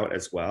that out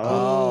as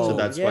well. So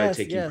that's why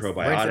taking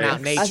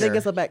probiotics, I think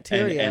it's a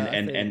bacteria,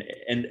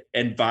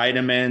 and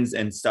vitamins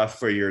and stuff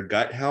for your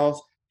gut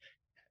health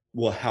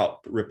will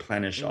help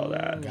replenish all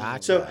that.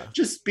 Gotcha. So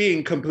just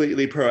being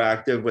completely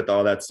proactive with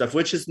all that stuff,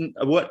 which is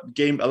what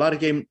a lot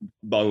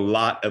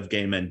of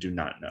gay men do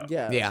not know.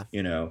 Yeah.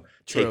 You know,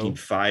 True. taking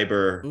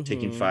fiber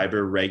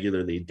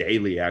regularly,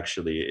 daily,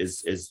 actually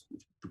is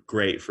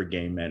great for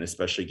gay men,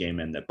 especially gay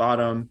men that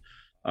bottom.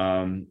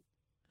 You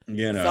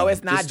know, so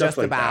it's not just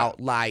like about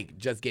that. like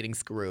just getting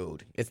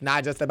screwed. It's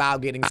not just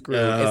about getting screwed.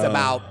 It's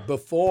about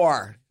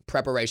before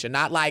preparation,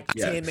 not like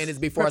 10 minutes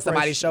before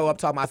somebody show up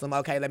talking about some,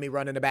 okay, let me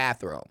run in the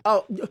bathroom.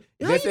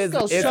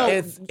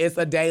 It's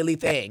a daily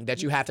thing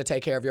that you have to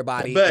take care of your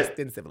body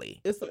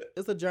extensively.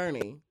 It's a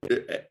journey.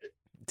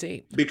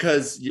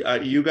 Because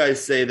you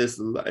guys say this,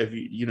 if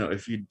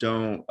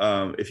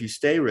you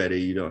stay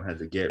ready, you don't have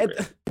to get ready.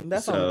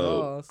 That's on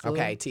God.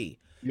 Okay, T.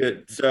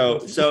 Good. So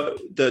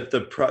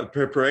the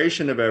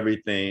preparation of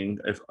everything,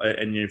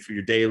 if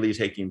you're daily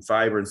taking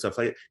fiber and stuff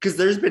like that, because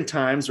there's been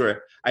times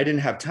where I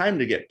didn't have time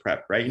to get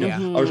prepped, right? You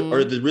know,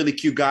 or the really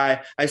cute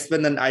guy.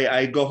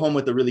 I go home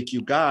with a really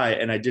cute guy,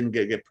 and I didn't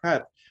get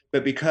prepped,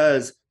 but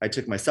because I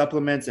took my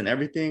supplements and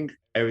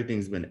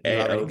everything's been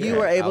A-okay. You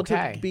were able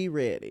to be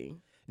ready.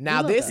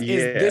 Now this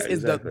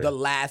is the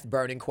last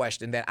burning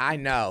question that I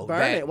know.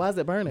 Burn it. Why is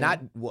it burning?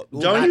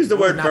 Don't use the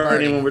word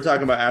burning when we're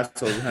talking about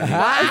assholes.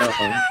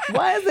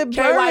 Why is it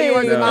burning? KY,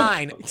 yours and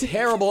mine.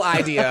 Terrible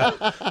idea,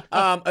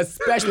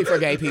 especially for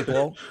gay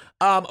people.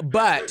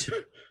 But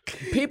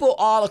people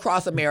all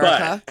across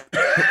America,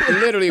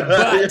 literally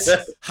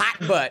hot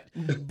butt.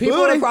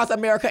 People across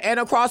America and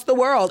across the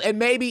world, and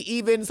maybe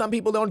even some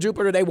people on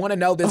Jupiter, they want to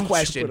know this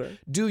question. Jupiter.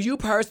 Do you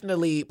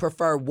personally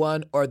prefer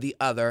one or the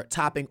other,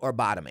 topping or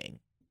bottoming?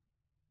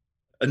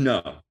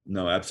 No,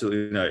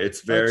 absolutely no.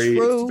 It's very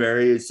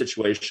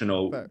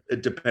situational.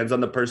 It depends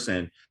on the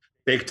person,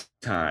 big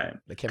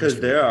time. Because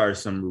there are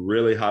some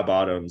really hot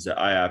bottoms that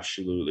I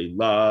absolutely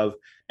love,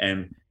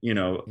 and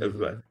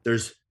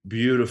there's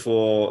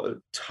beautiful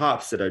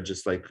tops that are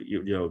just like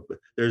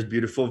there's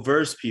beautiful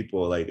verse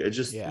people, like it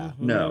just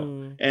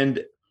no.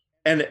 And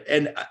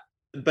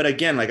but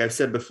again, like I've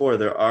said before,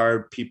 there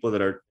are people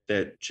that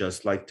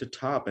just like to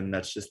top, and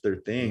that's just their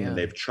thing, and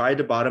they've tried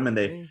to bottom and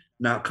they're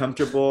not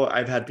comfortable.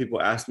 I've had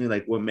people ask me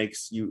like,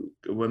 because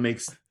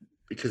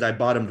I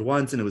bottomed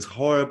once and it was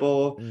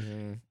horrible.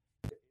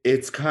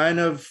 It's kind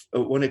of,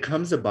 when it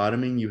comes to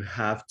bottoming, you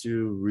have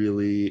to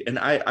really, and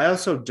I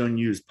also don't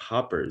use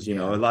poppers. A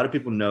lot of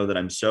people know that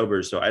I'm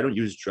sober, so I don't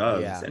use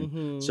drugs.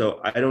 And so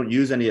I don't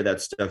use any of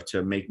that stuff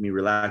to make me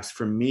relax.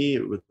 For me,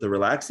 the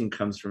relaxing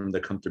comes from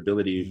the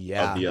comfortability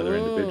of the other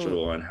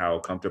individual and how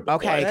comfortable.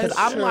 Okay, because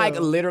I'm like,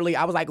 literally,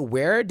 I was like,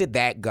 where did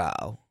that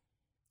go?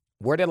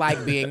 Where did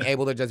like being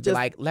able to just be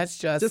like, let's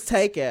just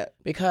take it,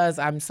 because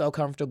I'm so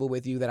comfortable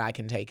with you that I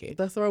can take it.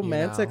 That's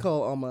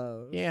romantical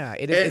almost. Yeah,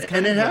 it is. It's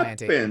kind of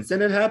romantic.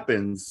 It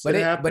happens. But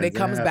it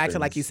comes back to,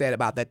 like you said,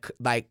 about the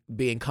like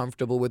being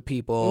comfortable with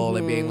people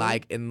and being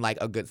like in like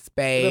a good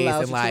space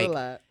and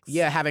like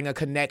having a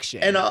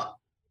connection. And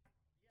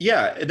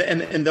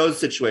in those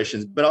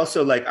situations, but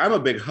also like I'm a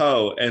big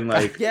hoe, and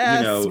like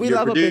we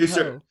love producer.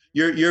 A big hoe.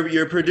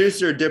 Your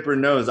producer Dipper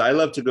knows I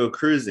love to go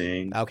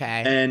cruising.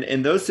 Okay. And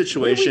in those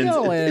situations,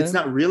 it's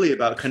not really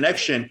about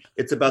connection.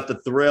 It's about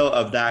the thrill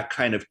of that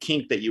kind of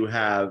kink that you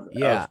have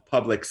of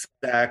public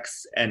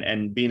sex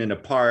and being in a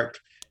park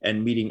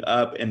and meeting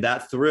up. And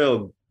that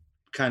thrill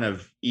kind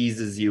of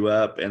eases you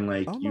up, and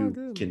like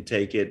you can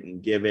take it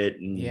and give it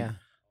and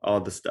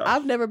all the stuff.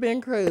 I've never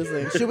been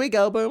cruising. Should we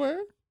go, Boomer?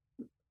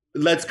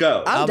 Let's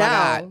go. I'm down.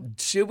 My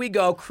God. Should we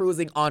go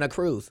cruising on a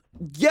cruise?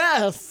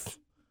 Yes.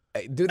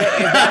 Do they? Is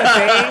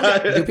that a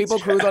thing? Do people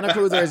cruise on a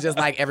cruise, or is just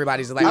like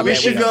everybody's just like? We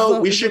should go.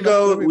 We should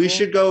go. people. We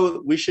should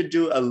go. We should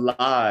do a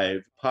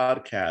live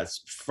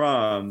podcast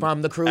from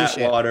the cruise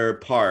ship, Atwater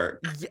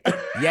Park.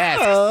 Yes,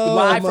 Oh,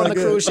 live my from the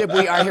cruise ship.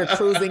 We are here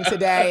cruising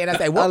today, and I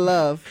say, I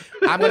love.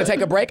 I'm going to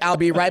take a break. I'll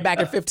be right back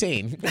at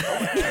 15.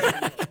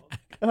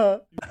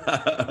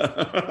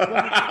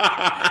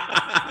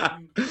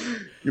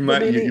 You might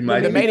the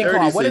be mating 30,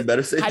 call. so What you is,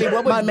 better say Heidi,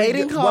 what My would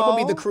mating be, what would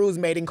be call? the cruise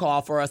mating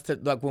call for us to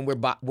like when we're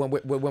bottoming?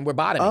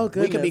 Oh, We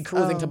could be goodness.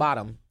 cruising to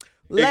bottom.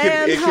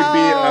 It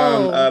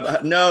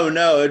could be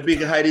no, it'd be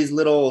Heidi's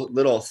little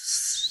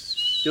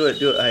do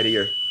it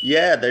Heidi.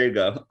 Yeah, there you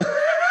go.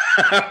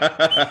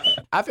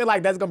 I feel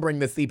like that's gonna bring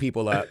the sea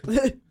people up,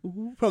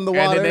 From the and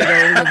water. then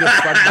they're gonna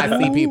get fucked by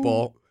sea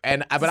people.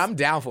 But I'm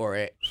down for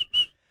it.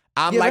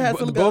 I'm You ever like had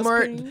some ghost Boomer.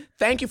 cream?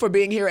 Thank you for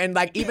being here, and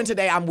like even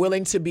today, I'm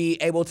willing to be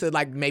able to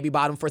like maybe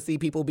bottom for sea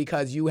people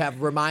because you have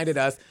reminded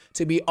us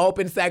to be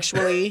open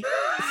sexually,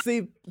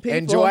 See, people.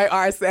 enjoy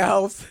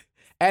ourselves,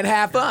 and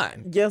have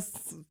fun.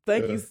 Yes,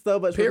 thank you so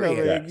much Period.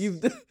 for coming. Yes.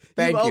 You've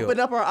Thank you. opened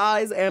up our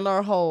eyes and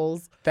our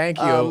holes. Thank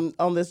you.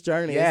 On this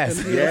journey. Yes.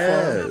 It's been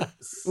beautiful.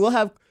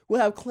 Yes. We'll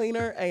have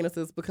cleaner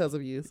anuses because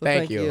of you. So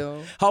Thank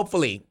you.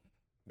 Hopefully.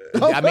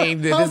 I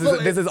mean,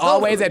 this is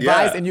always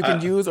advice, Yeah. and you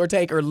can use or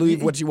take or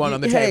leave what you want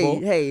on the table.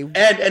 Hey,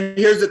 And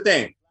here's the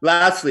thing.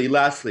 Lastly,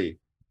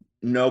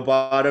 no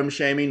bottom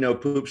shaming, no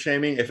poop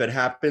shaming. If it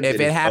happens, If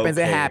it happens,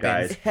 it okay,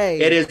 happens. guys. hey.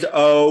 It is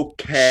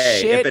okay.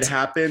 Shit if it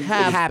happens,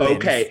 happens. it's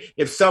okay.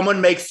 If someone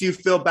makes you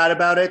feel bad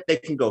about it, they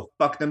can go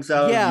fuck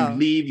themselves. Yeah. You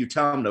leave, you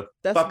tell them to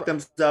That's fuck right.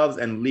 themselves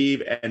and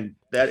leave. And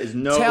that is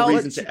no Tell-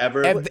 reason to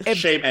ever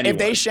shame anyone. If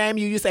they shame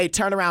you, you say,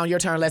 turn around, your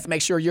turn. Let's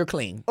make sure you're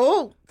clean.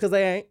 Oh, because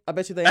they ain't. I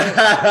bet you they ain't.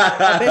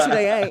 I bet you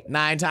they ain't.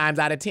 9 times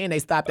out of 10, they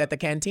stopped at the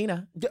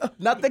cantina.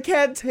 Not the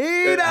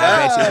cantina.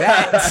 I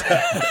bet you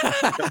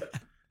that.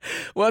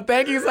 Well,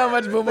 thank you so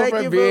much, Boomer, Thank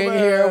for you, being Boomer.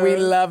 here. We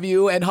love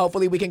you, and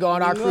hopefully we can go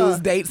on our cruise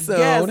date soon.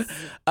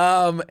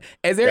 Yes.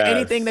 Is there Yes.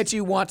 anything that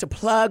you want to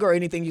plug or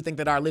anything you think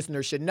that our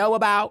listeners should know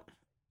about?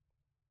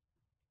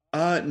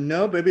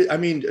 No, baby. I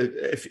mean,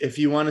 if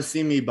you want to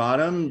see me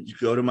bottom, you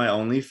go to my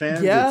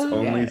OnlyFans. Yeah. It's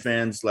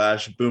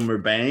OnlyFans/Boomer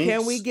Banks.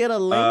 Can we get a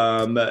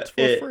link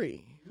for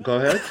free? Go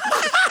ahead.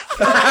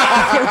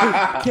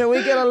 Can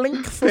we get a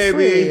link for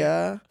Baby.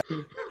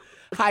 free?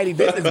 Heidi,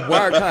 this is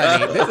work,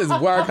 honey. This is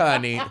work,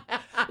 honey.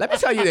 Let me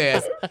tell you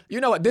this.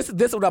 You know what? This is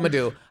what I'm gonna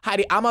do,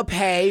 Heidi. I'm gonna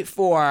pay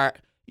for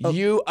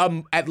you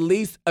at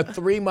least a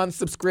 3-month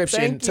subscription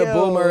Thank to you.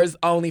 Boomer's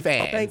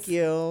OnlyFans. Thank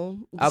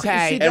you.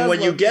 Okay. She And does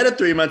when you love- get a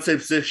 3-month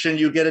subscription,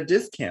 you get a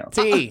discount.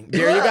 See,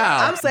 there you go.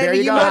 I'm saving there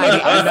you you go, money.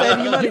 Heidi. I'm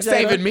saving you money, You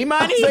saving Jada. me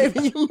money? I'm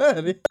saving you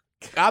money.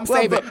 I'm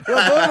saving.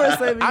 Boomer's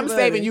saving you I'm money.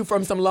 saving you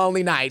from some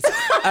lonely nights.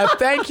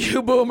 Thank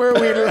you, Boomer.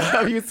 We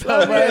love you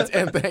so much,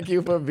 and thank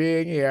you for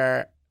being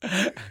here.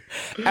 And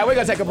we're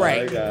gonna take a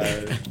break. Bye,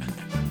 guys.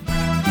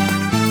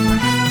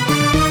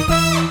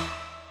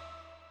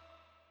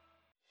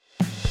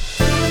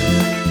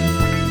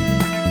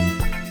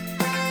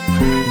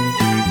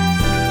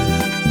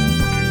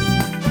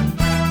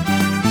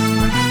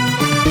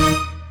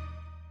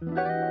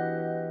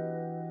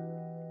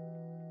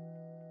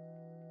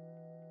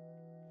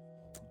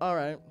 All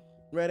right.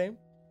 Ready?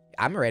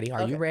 I'm ready.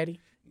 Are you Okay. ready?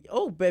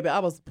 Oh, baby, I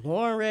was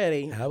born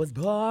ready. I was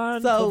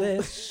born So- for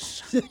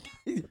this.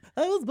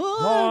 I was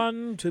born.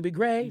 Born to be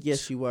great.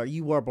 Yes, you were.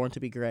 You were born to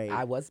be great.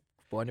 I was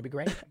born to be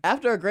great.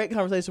 After a great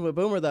conversation with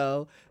Boomer,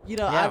 though, you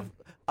know, Yeah.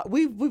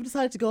 we've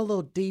decided to go a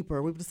little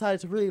deeper. We've decided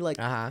to really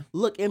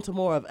look into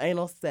more of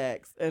anal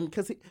sex, and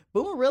because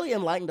Boomer really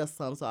enlightened us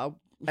some. So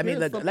I mean,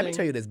 let me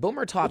tell you this.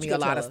 Boomer taught What me you a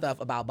gonna lot tell of us?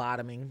 stuff about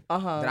bottoming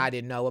Uh-huh. that I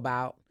didn't know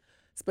about.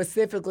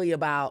 Specifically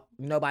about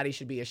nobody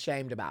should be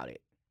ashamed about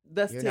it.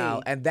 That's You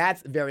know, and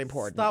that's very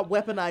important. Stop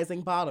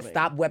weaponizing bottoming.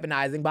 Stop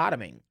weaponizing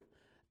bottoming.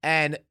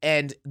 And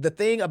the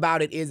thing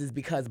about it is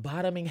because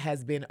bottoming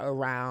has been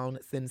around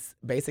since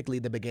basically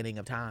the beginning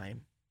of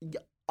time.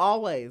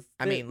 Always.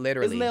 I mean,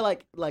 literally. Isn't there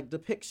like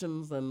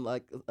depictions and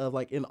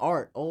like in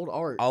art, old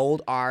art,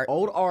 Old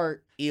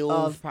art. Eels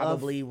of-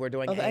 probably were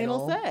doing of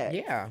anal sex.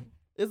 Yeah.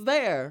 It's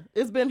there.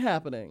 It's been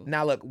happening.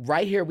 Now look,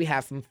 right here we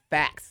have some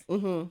facts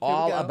Mm-hmm.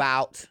 all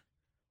about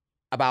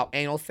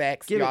anal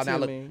sex. Give it Y'all to now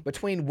look, me.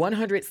 between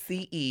 100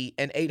 CE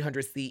and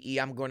 800 CE,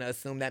 I'm going to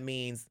assume that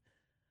means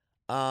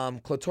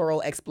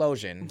clitoral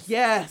explosion.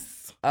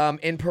 Yes.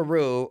 In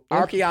Peru,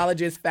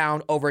 archaeologists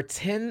found over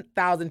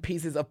 10,000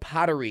 pieces of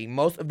pottery.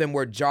 Most of them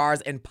were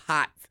jars and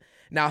pots.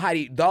 Now,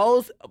 Heidi,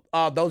 those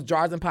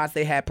jars and pots,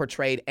 they had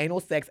portrayed anal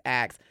sex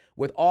acts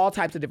with all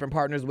types of different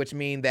partners, which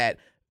mean that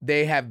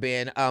they have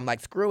been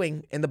like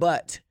screwing in the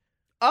butt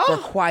for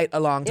quite a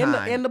long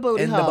time. In the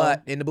booty hole.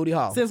 butt, in the booty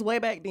hole. Since way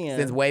back then.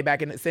 Since way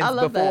back since I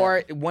love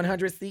before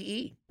 100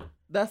 CE.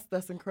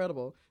 That's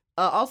incredible.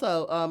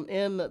 Also,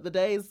 in the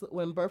days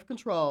when birth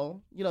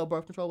control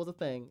was a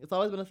thing. It's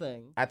always been a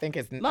thing. I think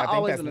Not that's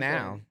always been a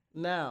now. thing.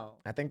 Now.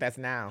 I think that's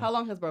now. How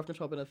long has birth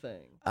control been a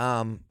thing?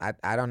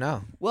 I don't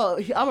know. Well,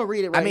 I'm gonna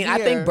read it right I mean, here. I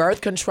think birth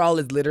control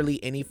is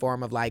literally any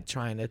form of like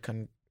trying to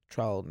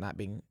control not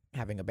being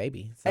having a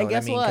baby. So and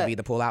guess what? Could be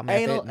the pull-out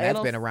method. That's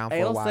been around for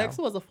a while. Anal sex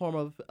was a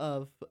form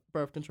of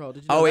birth control.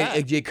 Did you know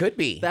that? It could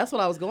be. That's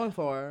what I was going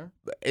for.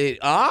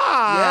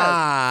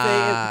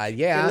 Yeah.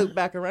 They loop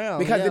back around.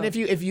 Because then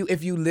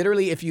if you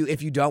literally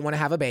don't want to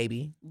have a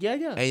baby,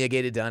 and you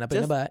get it done up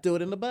in the butt, do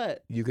it in the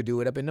butt. You could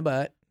do it up in the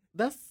butt.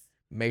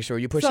 Make sure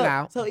you push it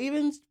out. So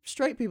even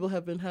straight people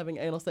have been having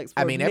anal sex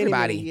for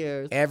many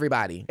years.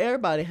 Everybody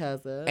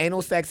has it.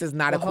 Anal sex is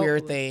not a queer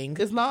thing.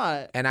 It's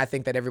not. And I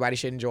think that everybody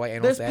should enjoy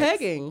anal sex.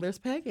 There's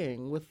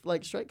pegging with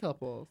like straight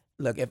couples.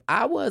 Look, if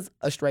I was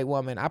a straight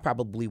woman, I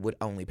probably would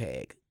only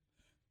peg.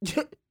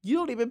 You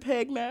don't even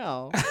peg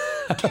now.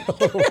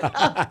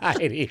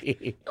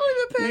 Heidi.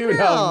 You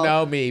don't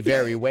know me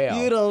very well.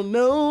 You don't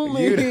know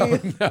me. You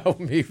don't know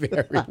me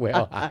very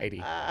well,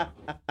 Heidi.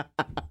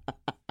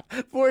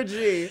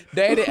 4G.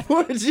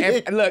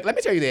 4G. Look, let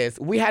me tell you this.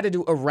 We had to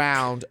do a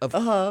round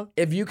of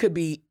if you could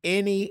be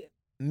any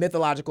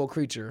mythological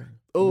creature,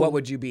 what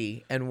would you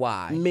be and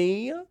why?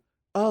 Me?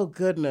 Oh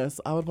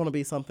goodness. I would want to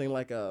be something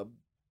like a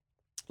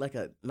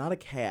not a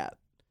cat.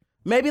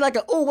 Maybe like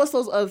what's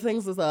those other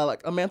things? Is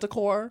like a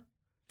manticore?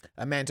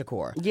 A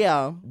manticore.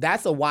 Yeah.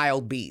 That's a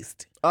wild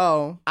beast.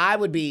 Oh. I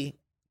would be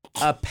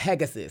a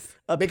Pegasus.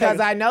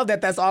 Because I know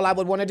that that's all I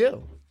would want to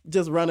do.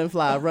 Just run and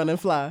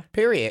fly.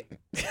 Period.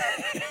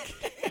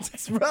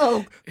 Just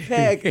roll.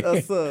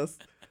 Pegasus.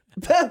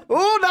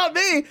 Not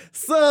me.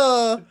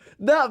 Sir.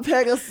 Not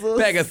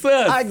Pegasus. Pegasus.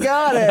 I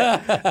got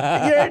it.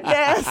 You're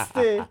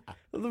nasty.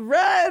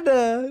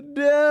 Run.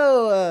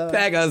 No.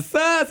 Pegasus,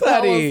 That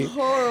honey. was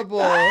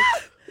horrible.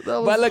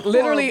 But look,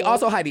 literally,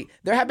 also, Heidi,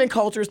 there have been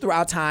cultures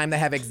throughout time that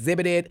have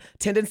exhibited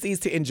tendencies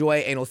to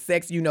enjoy anal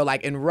sex,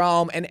 like in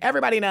Rome. And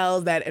everybody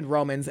knows that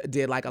Romans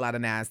did like a lot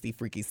of nasty,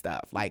 freaky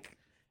stuff. Like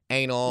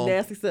anal.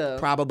 Nasty stuff.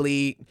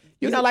 Probably,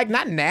 like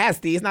not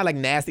nasty. It's not like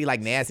nasty,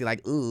 like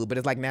ooh, but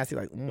it's like nasty,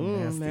 like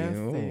nasty.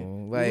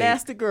 Ooh, like,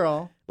 nasty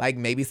girl. Like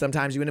maybe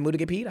sometimes you're in the mood to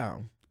get peed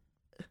on.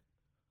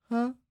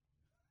 Huh?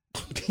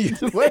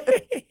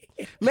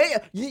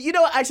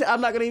 Actually,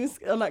 I'm not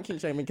kink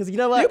shaming because you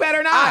know what? You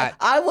better not.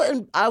 I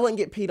wouldn't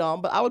get peed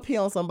on, but I would pee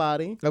on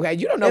somebody. Okay,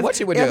 you don't know what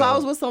you would do. If I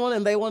was with someone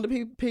and they wanted to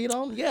be peed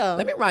on, yeah.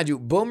 Let me remind you,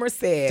 Boomer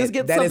said just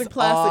get that something it's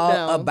plastic all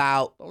down.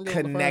 about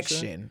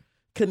connection.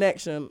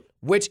 Connection.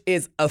 Which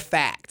is a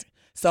fact.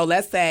 So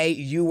let's say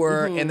you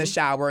were in the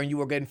shower and you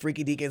were getting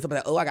freaky deaky and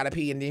somebody like, I gotta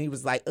pee, and then he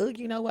was like,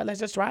 you know what? Let's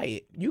just try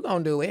it. You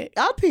gonna do it?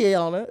 I'll pee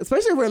on it,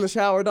 especially if we're in the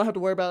shower. Don't have to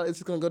worry about it. It's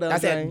just gonna go down. I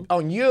said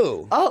on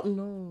you. Oh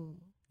no.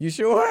 You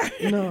sure?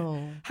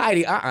 No.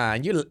 Heidi,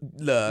 you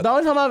look. The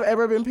only time I've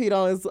ever been peed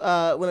on is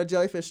when a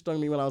jellyfish stung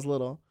me when I was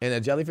little. And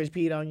a jellyfish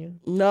peed on you?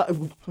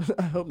 No,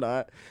 I hope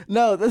not.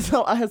 No,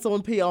 I had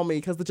someone pee on me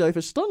because the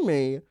jellyfish stung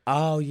me.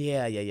 Oh,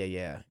 yeah.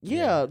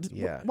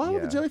 Why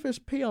would the jellyfish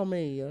pee on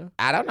me?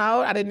 I don't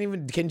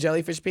know. Can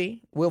jellyfish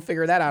pee? We'll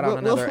figure that out on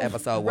another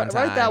episode one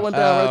time. Write that one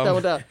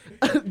down.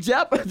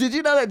 Did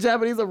you know that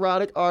Japanese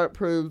erotic art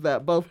proves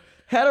that both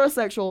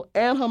heterosexual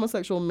and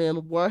homosexual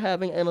men were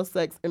having anal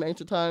sex in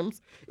ancient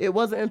times? It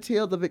wasn't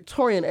until the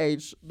Victorian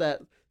age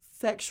that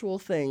sexual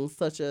things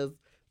such as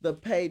the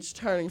page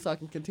turning so I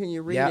can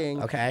continue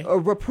reading or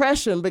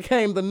repression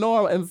became the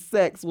norm, and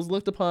sex was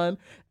looked upon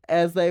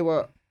as they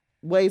were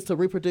ways to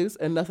reproduce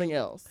and nothing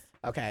else.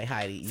 Okay,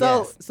 Heidi.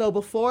 So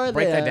before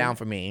break that down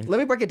for me. Let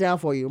me break it down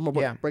for you. I'm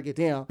gonna break it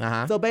down.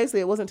 Uh-huh. So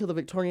basically, it wasn't until the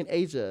Victorian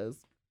ages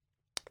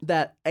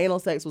that anal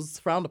sex was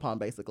frowned upon,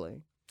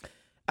 basically.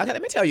 Okay,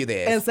 let me tell you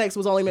this. And sex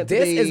was only meant to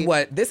be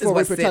This is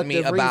what sent me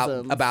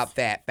about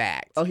that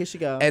fact. Oh, here she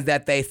goes. Is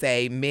that they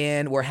say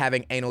men were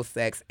having anal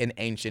sex in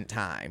ancient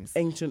times.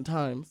 Ancient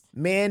times.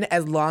 Men,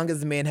 as long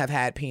as men have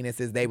had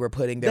penises, they were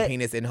putting their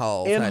penis in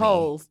holes.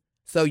 Holes.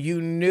 So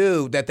you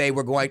knew that they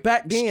were going,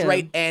 back then,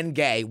 straight and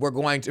gay, were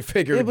going to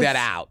figure that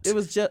out. It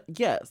was just,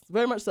 yes,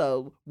 very much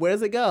so. Where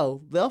does it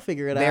go? They'll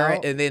figure it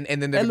out. And then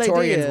the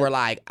Victorians were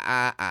like,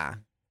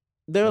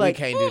 They were like,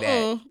 can't do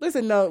that. They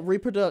said no,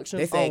 reproduction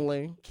they said,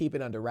 only. Keep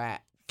it under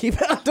wraps.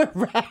 Keep it under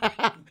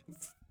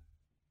wraps.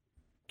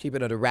 Keep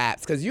it under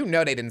wraps, because you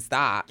know they didn't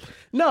stop.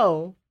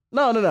 No.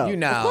 You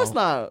know. Of course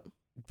not.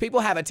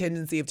 People have a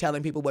tendency of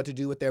telling people what to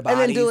do with their bodies.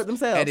 And then do it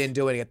themselves. And then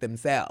doing it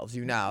themselves,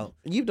 you know.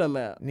 You've done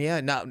that. Yeah,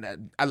 no.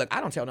 Look,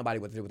 I don't tell nobody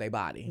what to do with their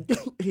body.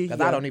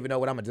 Because I don't even know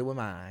what I'm going to do with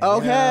mine.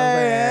 Okay. You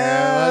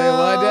know,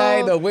 one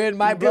day the wind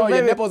might blow,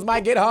 your nipples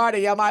might get hard,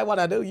 and you might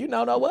want to do, you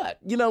know what?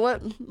 You know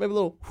what? Maybe a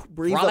little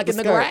breeze frolic in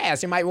the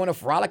grass. You might want to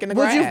frolic in the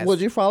grass. Would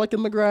you frolic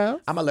in the grass?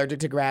 I'm allergic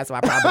to grass, so I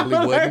probably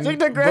wouldn't. Allergic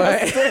to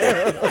grass.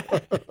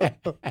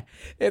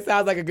 It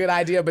sounds like a good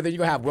idea, but then you're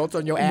going to have welts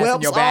on your ass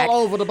and your back.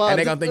 All over the body. And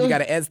they're going to think you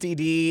got an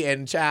STD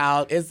and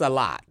child. It's a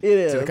lot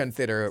to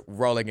consider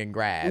rolling in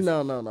grass.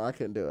 No, I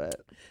couldn't do it.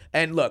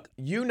 And look,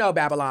 you know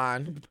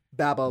Babylon.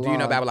 Do you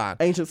know Babylon?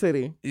 Ancient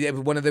city. Yeah,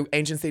 one of the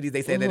ancient cities,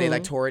 they said that they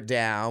tore it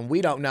down.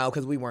 We don't know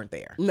because we weren't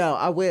there. No,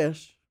 I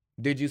wish.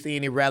 Did you see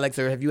any relics,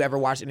 or have you ever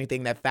watched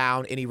anything that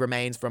found any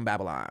remains from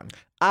Babylon?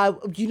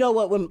 You know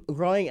what? When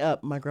growing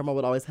up, my grandma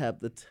would always have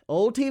the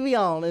old TV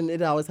on, and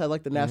it always had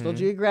like the National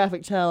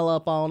Geographic channel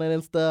up on it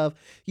and stuff.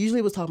 Usually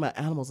it was talking about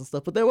animals and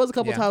stuff, but there was a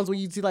couple times when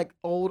you'd see like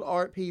old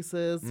art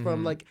pieces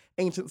from like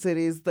ancient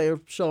cities they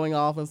were showing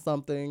off and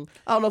something.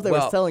 I don't know if they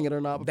were selling it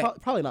or not,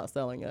 but probably not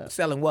selling it.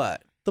 Selling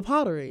what? The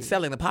pottery.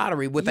 Selling the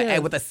pottery with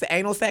the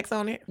anal sex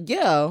on it?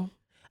 Yeah.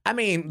 I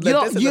mean,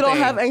 look, you don't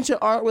have ancient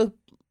art with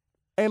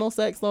anal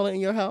sex on it in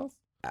your house?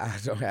 I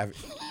don't have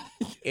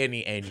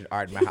any ancient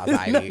art in my house,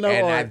 Ivy. No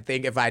and art. I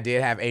think if I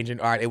did have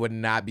ancient art, it would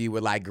not be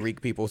with like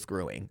Greek people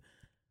screwing.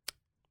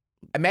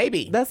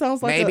 Maybe. That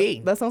sounds like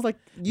maybe. That sounds like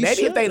you maybe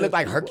should. if they look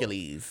like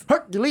Hercules.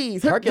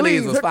 Hercules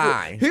was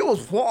fine. He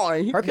was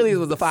fine. Hercules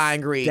was a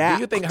fine Greek. Do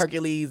you think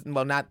Hercules?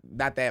 Well, not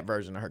that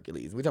version of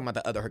Hercules. We're talking about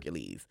the other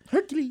Hercules.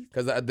 Hercules.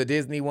 Because the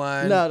Disney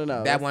one.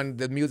 No. That one,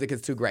 the music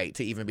is too great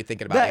to even be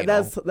thinking about.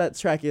 That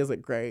track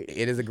isn't great.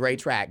 It is a great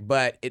track,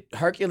 but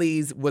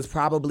Hercules was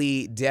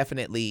probably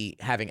definitely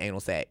having anal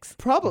sex.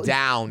 Probably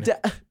down,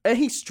 and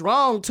he's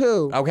strong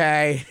too.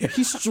 Okay,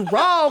 he's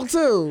strong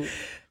too.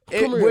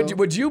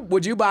 Would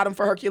you bottom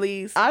for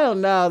Hercules? I don't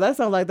know. That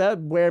sounds like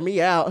that'd wear me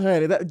out,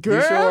 honey.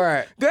 Girl,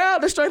 sure? Girl,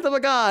 the strength of a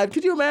god.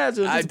 Could you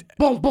imagine?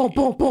 Boom, boom,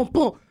 boom, boom,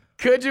 boom.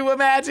 Could you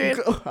imagine?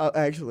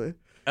 Actually.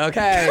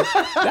 Okay.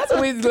 That's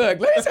what we look.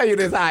 Let me tell you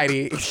this,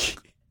 Heidi.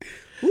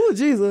 Ooh,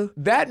 Jesus.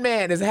 That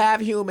man is half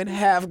human,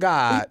 half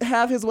God.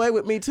 Have his way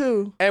with me,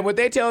 too. And what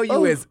they tell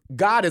you is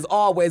God is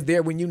always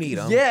there when you need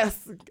him.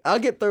 Yes. I'll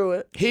get through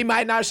it. He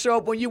might not show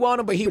up when you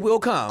want him, but he will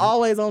come.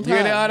 Always on time.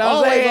 You know what I'm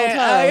always saying? On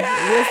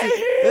time.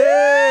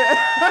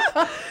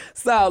 Yeah.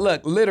 So,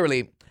 look,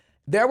 literally,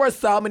 there were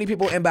so many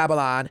people in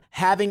Babylon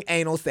having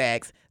anal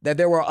sex that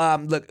there were,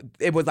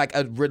 it was like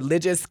a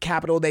religious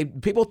capital.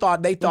 People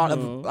thought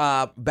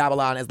of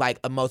Babylon as like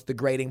a most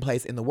degrading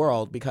place in the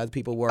world because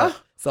people were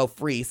so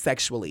free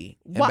sexually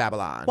in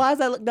Babylon. Why is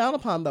that looked down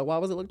upon, though? Why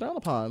was it looked down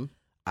upon?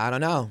 I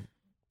don't know.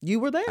 You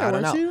were there, I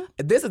don't know. You?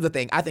 This is the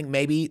thing. I think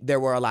maybe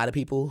there were a lot of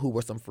people who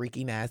were some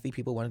freaky, nasty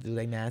people wanted to do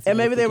their nasty. And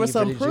maybe there were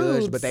some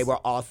prudes. But they were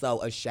also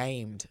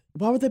ashamed.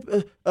 Why were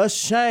they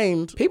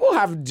ashamed? People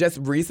have just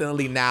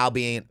recently now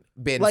been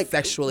like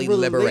sexually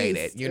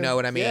liberated. You know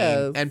what I mean?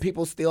 Yes. And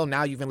people still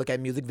now you can look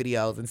at music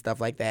videos and stuff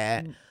like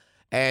that.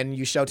 And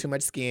you show too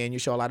much skin, you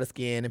show a lot of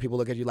skin, and people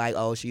look at you like,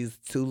 oh, she's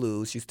too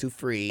loose, she's too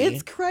free.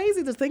 It's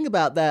crazy to think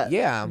about that.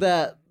 Yeah.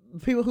 That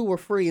people who were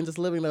free and just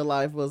living their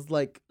life was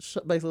like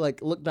basically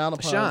like looked down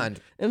upon. Shunned.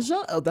 And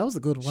shunned. Oh, that was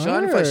a good word.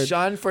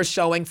 Shunned for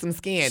showing some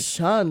skin.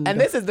 Shunned. And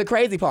this is the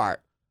crazy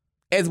part,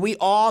 is we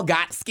all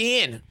got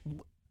skin.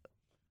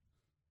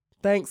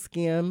 Thanks,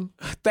 skin.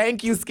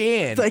 Thank you,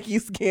 skin. Thank you,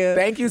 skin.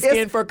 Thank you,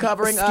 skin, for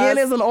covering us. Skin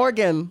is an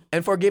organ.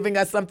 And for giving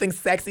us something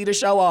sexy to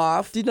show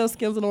off. Do you know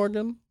skin's an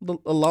organ?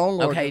 A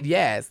long organ. Okay,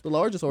 yes. The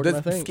largest organ,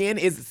 I think.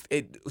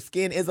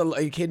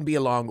 It can be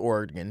a long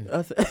organ.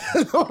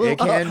 It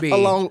can be. A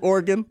long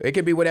organ? It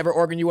can be whatever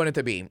organ you want it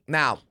to be.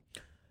 Now,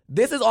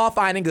 this is all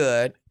fine and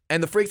good,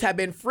 and the freaks have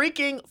been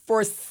freaking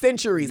for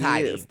centuries,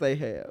 Heidi. Yes, they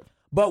have.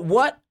 But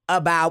what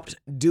about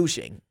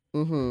douching?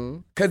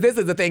 Because this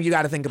is the thing you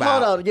got to think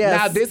about. Hold on, yes.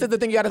 Now, this is the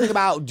thing you got to think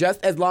about.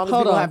 Just as long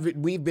as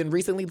we've been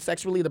recently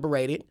sexually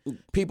liberated,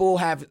 people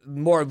have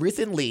more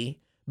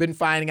recently been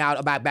finding out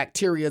about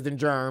bacteria and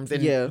germs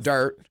and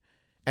dirt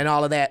and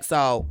all of that.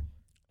 So,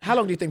 how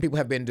long do you think people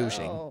have been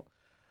douching?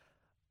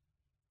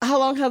 How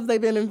long have they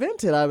been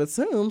invented? I would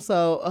assume.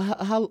 So,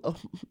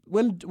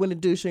 when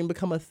did douching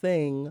become a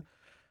thing?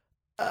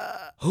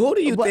 Who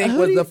do you think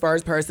was the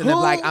first person to be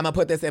like, I'm going to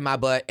put this in my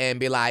butt and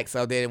be like,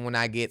 so then when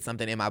I get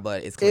something in my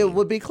butt, it's clean? It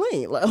would be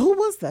clean. Like, who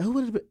was that? Who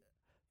would it be?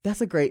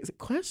 That's a great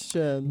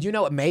question. You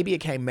know what? Maybe it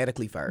came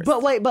medically first.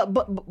 But wait, but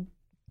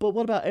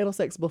what about anal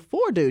sex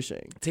before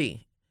douching?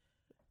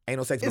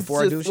 Anal sex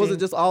before douching? Was it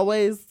just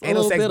always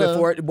anal sex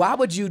before? Why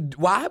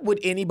would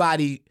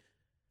anybody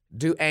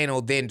do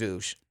anal then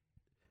douche?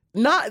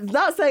 Not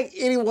saying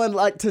anyone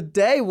like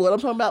today would. I'm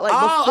talking about like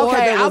before.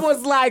 Okay. I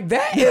was like,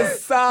 that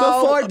is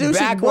so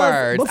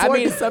backwards. I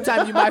mean,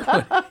 sometimes you might.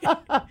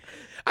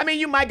 I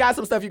mean, you might got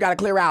some stuff you got to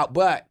clear out,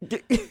 but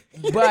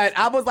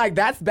I was like,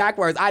 that's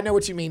backwards. I know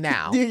what you mean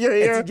now. You're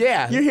here.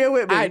 You're here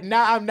with me.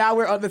 Now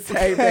we're on the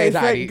same page,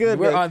 Heidi.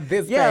 We're on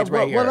this page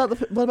right here.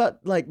 What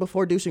about like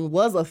before douching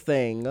was a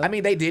thing? I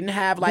mean, they didn't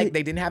have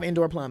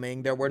indoor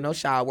plumbing. There were no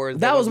showers.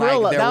 That was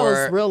real love. That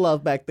was real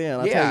love back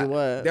then. I'll tell you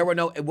what. There were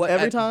no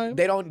every time.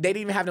 They didn't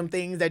even have them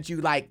things that you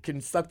like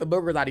can suck the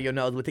boogers out of your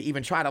nose with to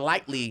even try to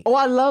lightly. Oh,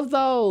 I love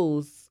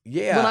those.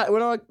 Yeah.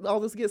 When all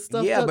this gets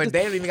stuffed up. Yeah, but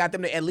they didn't even got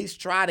them to at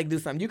least try to do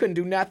something. You couldn't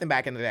do nothing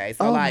back in the day.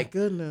 So my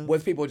goodness.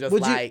 Was people just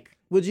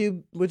would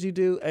you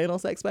do anal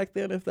sex back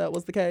then if that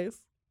was the case?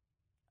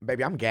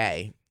 Baby, I'm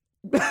gay.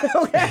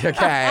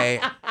 Okay.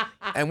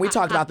 And we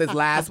talked about this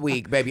last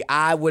week, baby.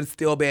 I would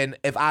still been,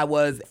 if I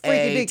was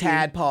Freaky a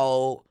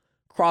tadpole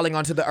crawling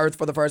onto the earth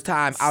for the first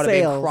time, I would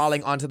have been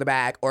crawling onto the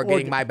back or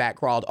getting my back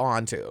crawled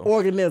onto.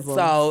 Organisms.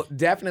 So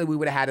definitely we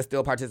would have had to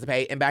still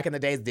participate. And back in the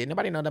days, didn't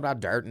nobody know about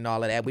dirt and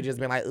all of that. We just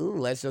been like, ooh,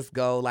 let's just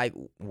go like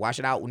wash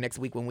it out next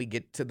week when we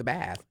get to the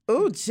bath.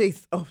 Oh,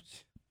 jeez. Oh,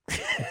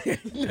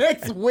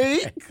 next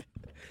week?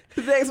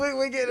 Next week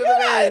we get to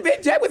the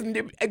bath. Jack was,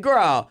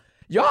 girl,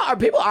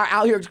 people are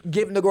out here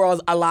giving the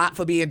girls a lot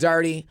for being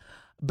dirty.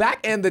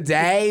 Back in the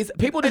days,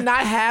 people did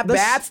not have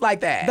baths like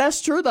that.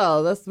 That's true,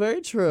 though. That's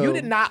very true. You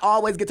did not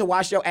always get to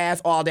wash your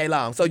ass all day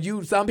long. So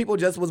some people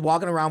just was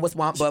walking around with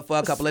swamp butt for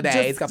a couple of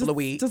days, couple of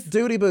weeks. Just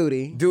duty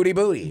booty. Duty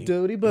booty.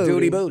 Duty booty.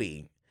 Duty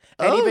booty.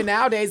 And even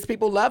nowadays,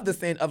 people love the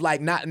scent of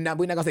like, we're not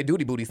gonna say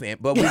duty booty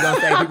scent, but we're gonna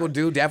say people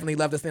do definitely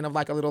love the scent of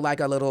like a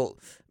little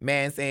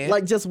man scent.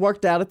 Like just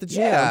worked out at the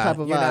gym type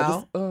of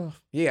vibe. Know?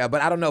 Yeah,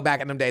 but I don't know,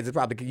 back in them days, you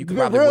probably wouldn't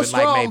like maybe real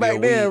strong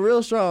back then,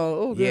 real strong.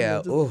 Oh,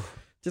 yeah.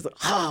 Just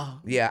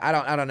yeah,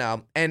 I don't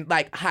know. And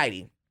like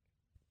Heidi,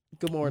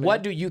 good morning.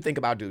 What do you think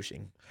about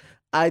douching?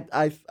 I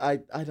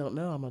don't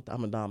know.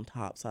 I'm a dom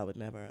top, so I would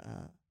never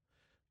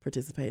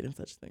participate in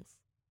such things.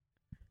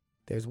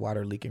 There's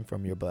water leaking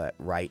from your butt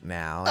right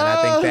now, and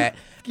I think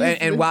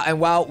that.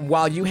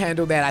 While you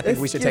handle that, I think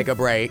we should take a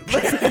break.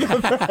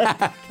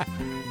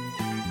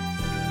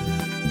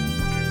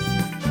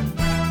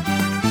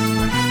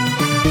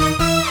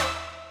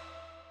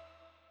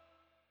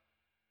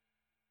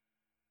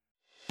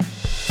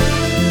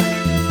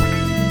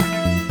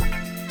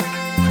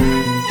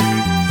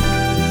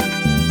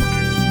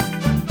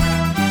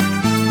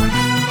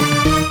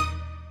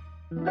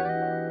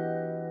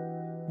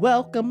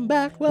 Welcome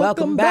back.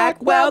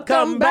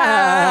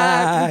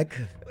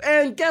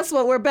 And guess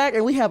what? We're back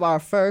and we have our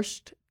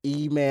first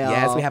email.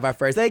 Yes, we have our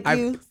first. Thank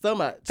you so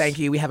much. Thank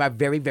you. We have our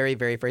very, very,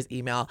 very first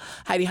email.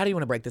 Heidi, how do you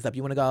want to break this up?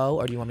 You want to go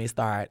or do you want me to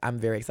start? I'm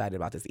very excited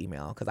about this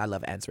email because I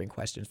love answering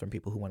questions from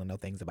people who want to know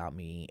things about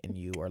me and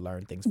you or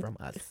learn things from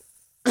us.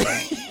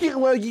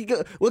 Well,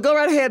 go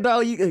right ahead,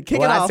 dog. You kick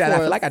it off. I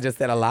feel like I just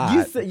said a lot.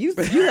 You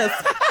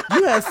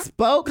have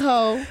spoke,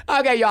 ho.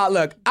 Okay, y'all.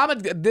 Look,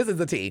 this is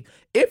the tea.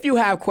 If you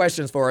have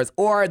questions for us,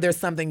 or there's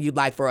something you'd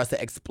like for us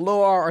to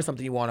explore, or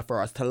something you want for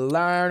us to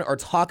learn or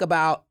talk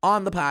about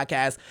on the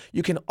podcast,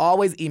 you can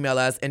always email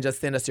us and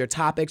just send us your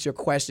topics, your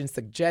questions,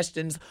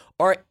 suggestions,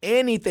 or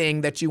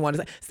anything that you want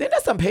to say. Send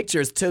us some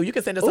pictures too. You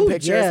can send us some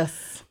pictures.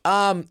 Yes.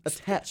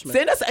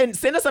 Attachment.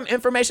 Send us some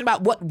information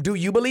about what do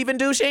you believe in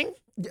douching?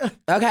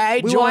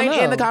 Okay, join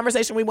in the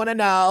conversation. We want to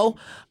know.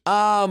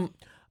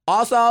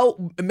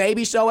 Also,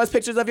 maybe show us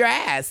pictures of your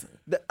ass.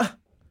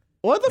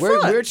 Or the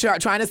front. We're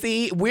trying to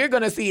see. We're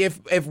gonna see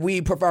if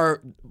we prefer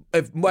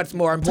what's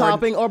more important,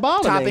 topping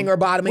or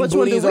bottoming. Which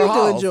one do we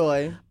halls.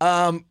 enjoy?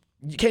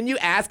 Can you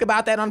ask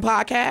about that on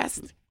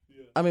podcast?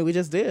 I mean, we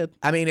just did.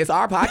 I mean, it's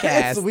our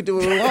podcast. So we do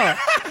what we want.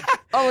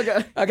 Oh my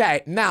God.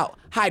 Okay, now,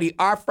 Heidi,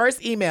 our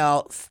first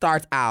email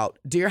starts out,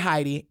 Dear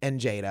Heidi and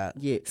Jada.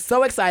 Yes.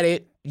 So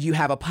excited you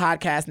have a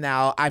podcast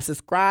now. I've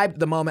subscribed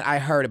the moment I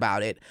heard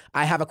about it.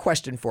 I have a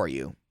question for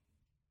you.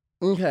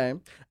 Okay.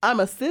 I'm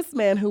a cis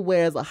man who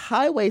wears a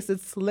high-waisted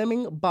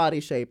slimming body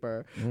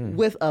shaper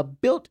with a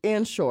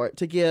built-in short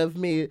to give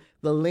me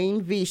the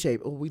lean V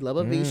shape. Oh, we love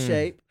a V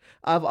shape.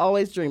 I've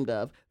always dreamed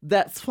of.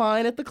 That's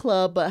fine at the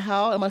club, but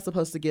how am I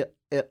supposed to get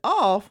it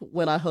off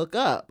when I hook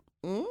up?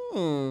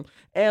 And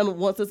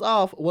once it's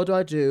off, what do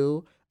I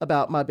do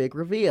about my big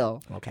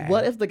reveal? Okay.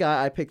 What if the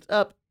guy I picked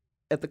up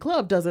at the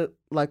club doesn't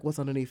like what's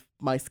underneath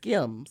my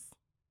skims?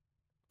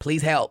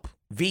 Please help.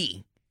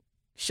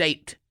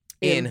 V-shaped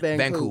in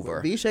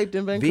Vancouver. V-shaped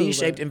in Vancouver.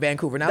 V-shaped in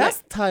Vancouver. Now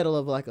that's the title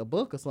of like a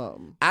book or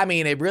something. I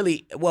mean, it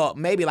really, well,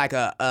 maybe like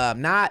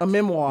not a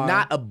memoir.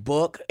 Not a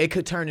book. It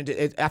could turn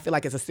into, I feel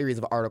like it's a series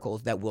of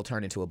articles that will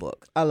turn into a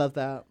book. I love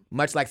that.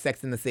 Much like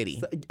Sex in the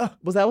City.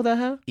 Was that what that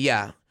had?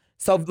 Yeah.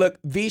 So look,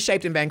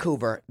 V-shaped in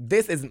Vancouver.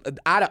 This is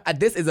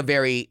a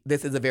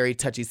very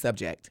touchy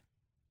subject.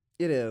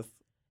 It is.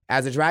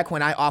 As a drag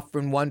queen, I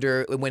often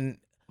wonder when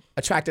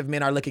attractive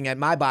men are looking at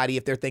my body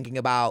if they're thinking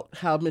about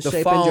how the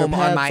foam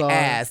on my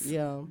ass,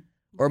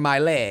 or my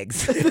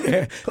legs,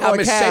 how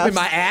misshapen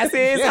my ass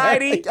is,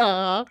 Heidi.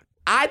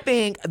 I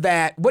think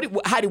that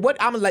Heidi,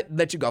 I'm gonna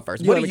let you go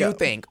first. What do you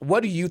think?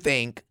 What do you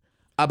think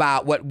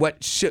about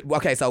what should?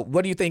 Okay, so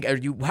what do you think?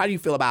 How do you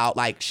feel about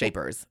like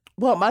shapers?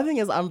 Well, my thing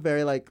is I'm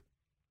very like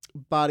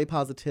body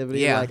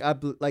positivity. Yeah.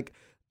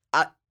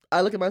 I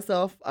look at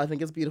myself. I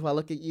think it's beautiful. I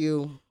look at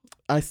you.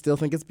 I still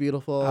think it's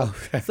beautiful. Oh,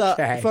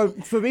 okay. So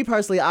for me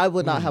personally, I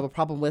would not have a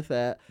problem with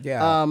it.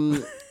 Yeah.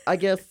 I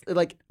guess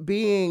like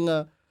being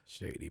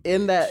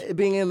in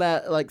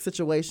that like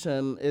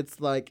situation, it's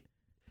like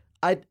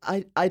I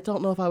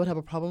don't know if I would have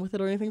a problem with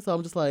it or anything. So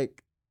I'm just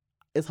like,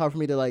 it's hard for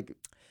me to like.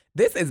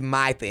 This is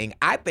my thing.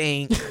 I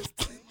think.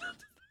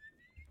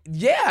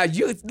 Yeah,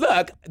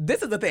 look,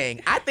 this is the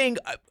thing. I think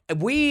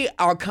we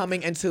are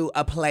coming into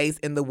a place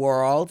in the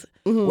world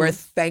where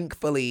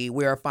thankfully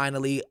we are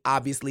finally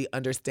obviously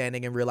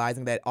understanding and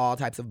realizing that all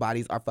types of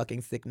bodies are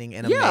fucking sickening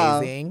and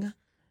amazing.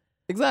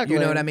 Exactly.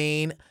 You know what I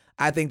mean?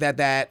 I think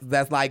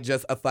that's like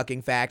just a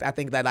fucking fact. I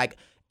think that like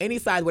any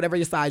size, whatever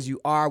your size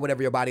you are,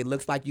 whatever your body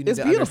looks like, you need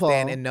to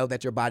understand and know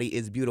that your body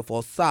is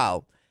beautiful.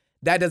 So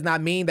that does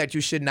not mean that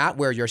you should not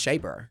wear your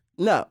shaper.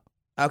 No.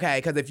 Okay,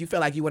 because if you feel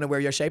like you want to wear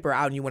your shaper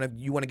out and you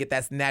want to get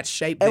that snatched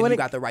shape, then you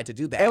got the right to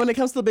do that. And when it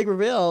comes to the big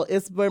reveal,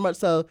 it's very much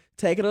so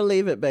take it or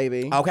leave it,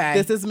 baby. Okay.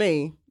 This is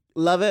me.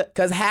 Love it.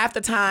 Because half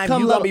the time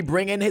you're going to be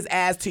bringing his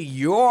ass to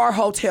your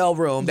hotel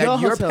room that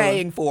you're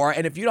paying for.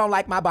 And if you don't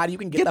like my body, you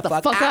can get the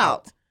fuck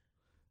out.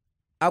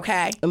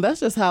 Okay. And that's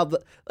just how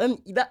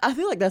I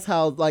feel like that's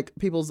how like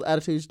people's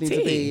attitudes need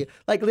to be.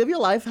 Like live your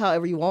life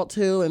however you want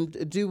to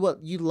and do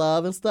what you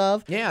love and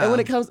stuff. Yeah. And when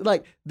it comes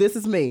like, this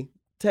is me.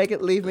 Take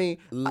it, leave me.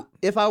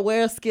 If I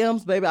wear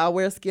Skims, baby, I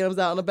wear Skims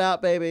out and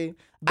about, baby.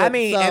 But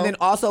and then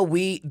also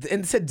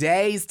in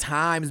today's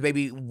times,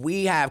 baby,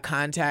 we have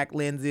contact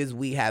lenses,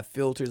 we have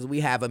filters, we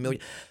have a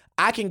million.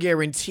 I can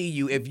guarantee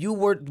you, if you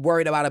were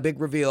worried about a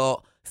big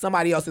reveal,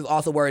 somebody else is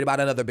also worried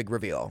about another big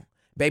reveal.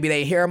 Baby,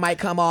 their hair might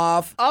come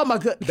off. Oh my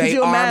God!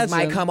 Their arms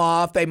might come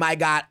off. They might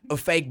got a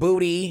fake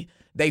booty.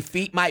 Their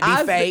feet might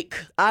be fake.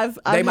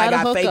 They might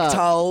got fake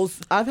toes.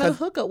 I've had a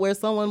hookup where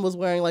someone was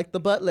wearing like the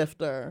butt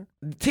lifter.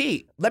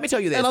 Let me tell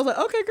you this. And I was like,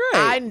 okay,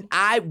 great.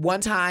 I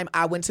one time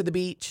I went to the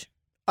beach.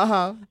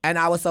 Uh-huh. And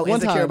I was so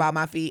insecure about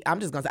my feet. I'm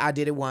just going to say I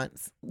did it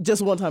once.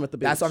 Just one time at the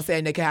beach. That's what I'm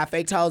saying. They can have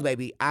fake toes,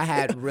 baby. I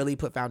had really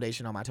put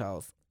foundation on my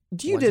toes.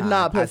 You did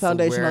not put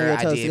foundation on your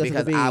toes. I did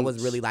because I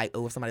was really like,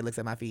 oh, if somebody looks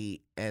at my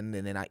feet, and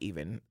then I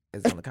even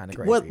is on the kind of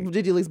crazy. What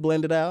did you at least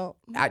blend it out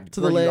to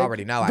the leg? You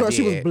already know. Girl, I did.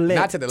 She was blend.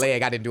 Not to the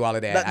leg. I didn't do all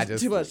of that. I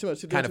just too much.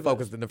 Kind of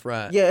focused in the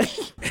front. Yeah.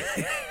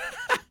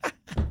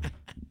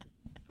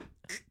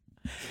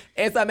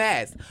 It's a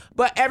mess.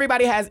 But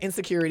everybody has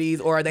insecurities,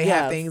 or they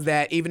have things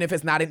that, even if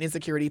it's not an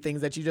insecurity,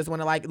 things that you just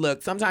want to like,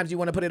 look, sometimes you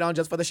want to put it on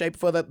just for the shape,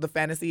 for the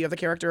fantasy of the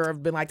character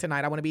of being like,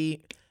 tonight I want to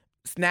be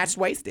snatched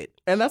wasted.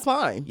 And that's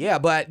fine. Yeah,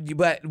 but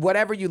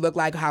whatever you look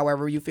like,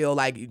 however you feel,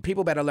 like,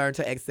 people better learn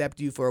to accept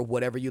you for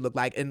whatever you look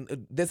like.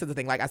 And this is the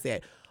thing, like I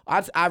said,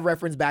 I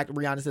reference back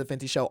Rihanna to the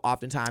Fenty show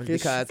oftentimes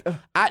because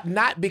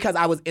not because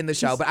I was in the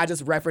show, but I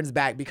just reference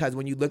back because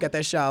when you look at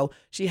that show,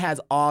 she has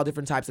all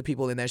different types of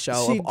people in that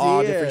show of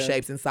all different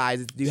shapes and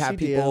sizes. You have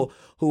people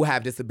who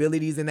have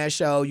disabilities in that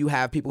show. You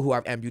have people who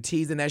are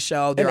amputees in that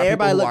show. There are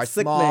people who are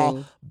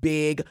small,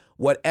 big,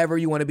 whatever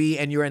you want to be,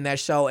 and you're in that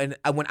show. And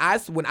when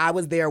I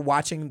was there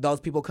watching those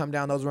people come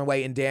down those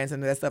runway and dance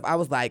and that stuff, I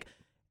was like,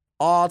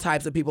 all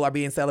types of people are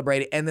being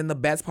celebrated. And then the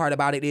best part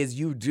about it is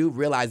you do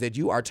realize that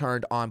you are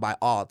turned on by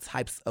all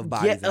types of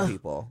bodies and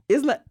people.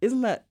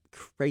 Isn't that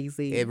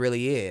crazy? It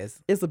really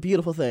is. It's a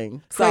beautiful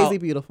thing. Crazy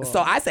beautiful.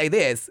 So I say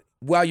this.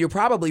 Well, you're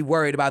probably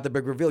worried about the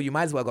big reveal. You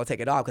might as well go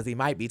take it off because he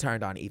might be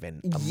turned on even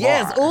more.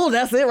 Yes. Oh,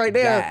 that's it right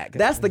there. Gag.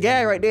 That's the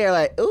gag right there.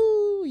 Like,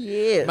 ooh,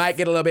 yes. Might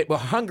get a little bit more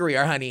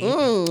hungrier, honey.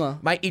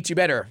 Might eat you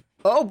better.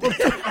 Oh,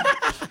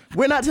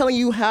 we're not telling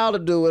you how to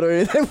do it or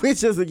anything. We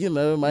just,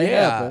 it might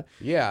happen.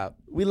 Yeah.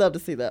 We love to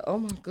see that. Oh,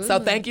 my goodness. So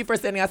thank you for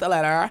sending us a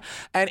letter.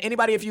 And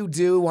anybody, if you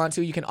do want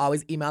to, you can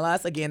always email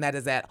us. Again, that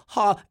is at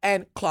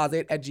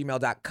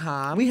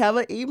hallandcloset@gmail.com. We have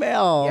an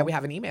email. Yeah, we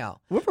have an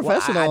email. We're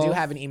professional. Well, I do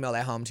have an email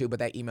at home, too, but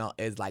that email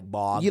is like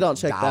bogged You don't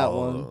check down. that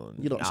one.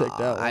 You don't check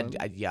that one.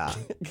 Yeah.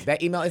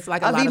 That email, it's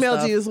like a I've lot of emailed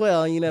stuff. you as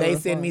well. They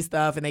send me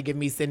stuff and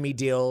they send me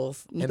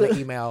deals in the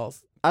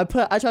emails. I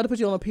tried to put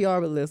you on a PR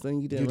list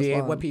and you didn't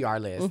respond. What PR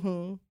list?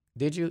 Mm-hmm.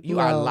 Did you? You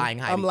are lying,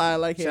 Heidi. I'm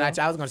lying like hell. I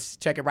was going to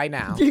check it right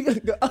now.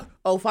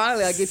 Oh,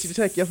 finally I get you to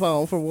check your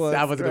phone for once.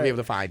 I wasn't going to be able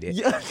to find it.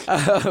 Yeah.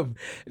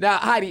 Now,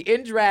 Heidi,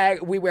 in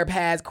drag, we wear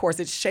pads,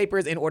 corsets,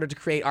 shapers in order to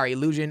create our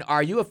illusion.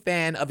 Are you a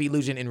fan of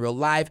illusion in real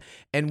life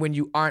and when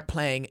you aren't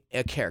playing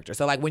a character?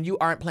 So, like, when you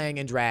aren't playing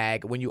in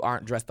drag, when you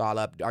aren't dressed all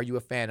up, are you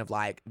a fan of,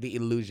 like, the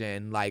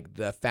illusion, like,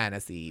 the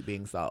fantasy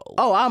being sold?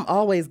 Oh, I'm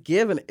always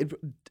giving it.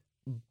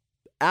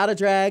 Out of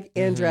drag,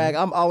 in drag,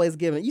 I'm always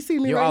giving. You see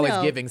me You're right now. You're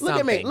always giving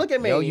something. Look at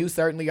me. Yo, you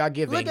certainly are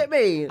giving. Look at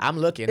me. I'm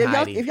looking,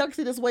 Heidi. If y'all can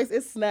see this waist,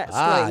 it's snatched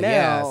straight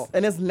now.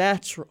 And it's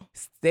natural.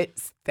 Stay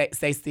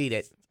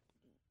seated.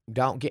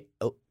 Don't get...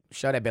 Oh,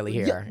 show that belly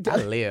hair. Yeah,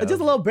 I live.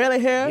 Just a little belly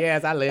hair.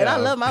 Yes, I live. And I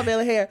love my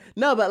belly hair.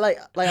 No, but like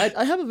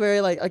I have a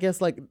very, like, I guess,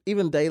 like,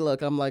 even day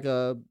look, I'm like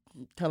a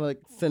kind of like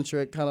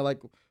centric, kind of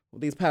like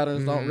these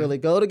patterns don't really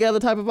go together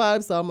type of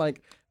vibe. So I'm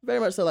like... very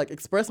much so, like,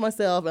 express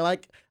myself, and,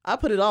 like, I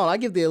put it on. I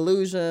give the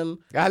illusion.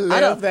 I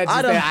love that you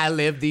said, I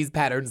live, these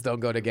patterns don't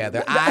go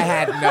together.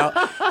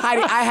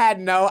 Heidi, I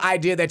had no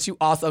idea that you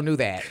also knew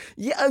that.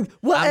 Yeah,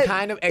 well, I'm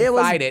kind of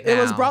excited now.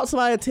 It was brought to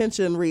my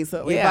attention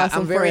recently by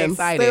some I'm very friends.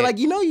 excited. They're like,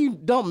 you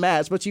don't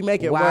match, but you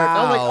make it work.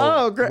 I'm like,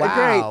 oh, great,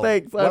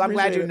 thanks. Well, I'm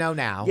glad you know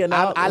now.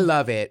 Yeah, I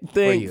love it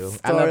for you.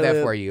 I love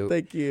that for you.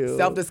 Thank you.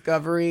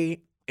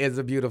 Self-discovery is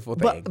a beautiful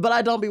thing. But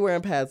I don't be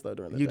wearing pads though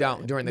during the day. You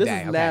don't during the day.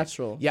 This is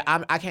natural. Yeah,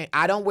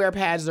 I don't wear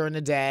pads during the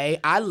day.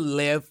 I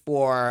live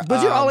for.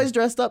 But you're always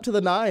dressed up to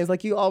the nines.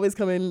 Like you always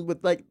come in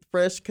with like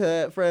fresh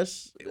cut,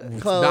 fresh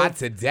clothes. Not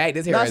today.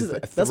 This hair is.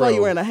 That's why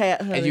you're wearing a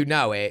hat, honey. And you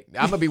know it.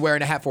 I'm gonna be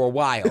wearing a hat for a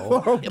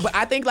while. But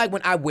I think like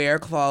when I wear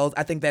clothes,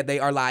 I think that they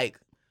are like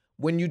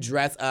when you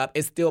dress up,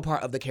 it's still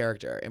part of the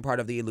character and part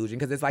of the illusion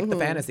because it's like the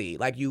fantasy.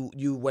 Like you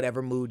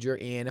whatever mood you're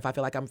in. If I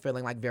feel like I'm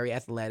feeling like very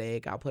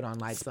athletic, I'll put on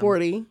like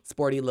some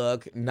sporty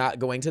look. Not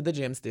going to the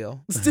gym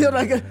still. Still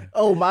not good.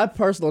 Oh, my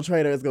personal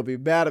trainer is gonna be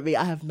mad at me.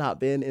 I have not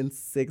been in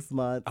 6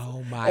 months.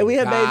 Oh my god! And we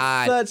have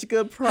made such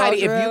good progress.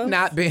 Heidi, if you've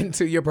not been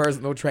to your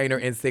personal trainer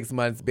in 6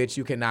 months, bitch,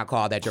 you cannot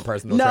call that your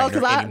personal trainer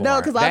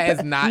anymore.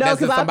 That's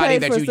just somebody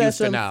that you used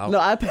to know. No,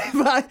 I pay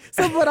by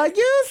someone I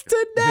used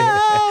to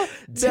know.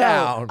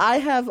 Down.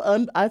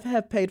 No, I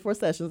have paid for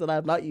sessions that I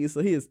have not used,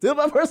 so he is still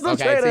my personal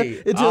trainer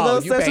until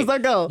those sessions I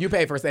go. You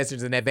pay for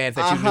sessions in advance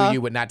that you knew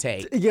you would not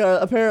take. Yeah,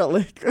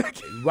 apparently.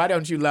 Why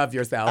don't you love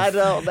yourself? I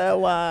don't know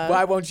why.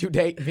 Why won't you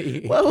date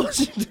me? Why won't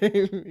you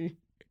date me?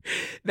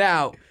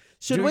 Now,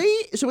 should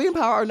we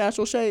empower our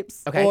natural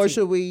shapes, or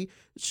should we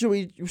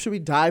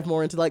dive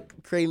more into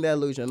like creating that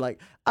illusion?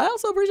 Like, I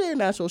also appreciate a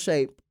natural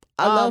shape.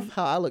 I love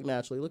how I look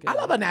naturally. I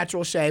love a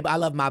natural shape. I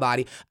love my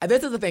body.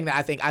 This is the thing that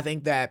I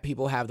think that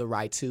people have the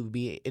right to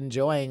be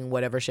enjoying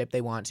whatever shape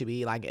they want to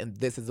be. Like, and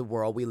this is the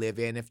world we live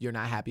in. If you're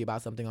not happy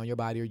about something on your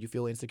body, or you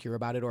feel insecure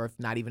about it, or if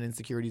not even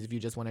insecurities, if you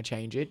just want to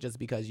change it just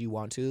because you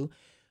want to,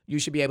 you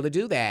should be able to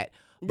do that.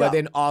 But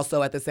then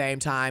also at the same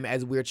time,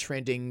 as we're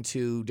trending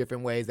to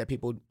different ways that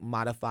people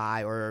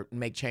modify or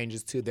make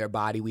changes to their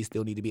body, we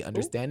still need to be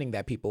understanding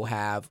that people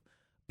have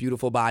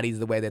beautiful bodies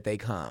the way that they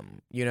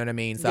come. You know what I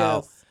mean? So.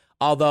 Yes.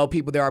 Although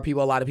there are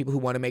a lot of people who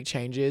want to make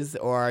changes,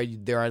 or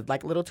there are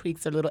like little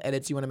tweaks or little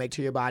edits you want to make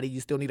to your body,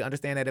 you still need to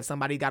understand that if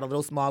somebody got a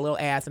little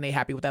ass and they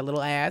happy with that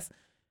little ass.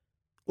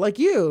 Like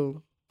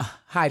you.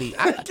 Heidi.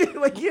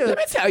 Like you. Let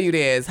me tell you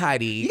this,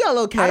 Heidi. You got a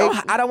little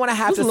cake. I don't want to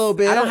have to. A little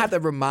bit. I don't have to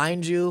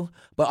remind you,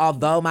 but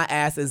although my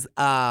ass is,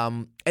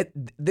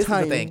 this is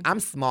the thing. I'm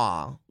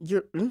small.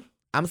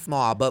 I'm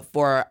small, but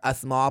for a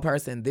small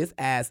person, this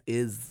ass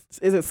is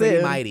it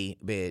pretty mighty,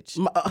 bitch.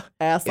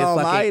 Ass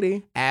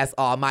almighty. Ass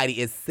almighty.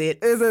 It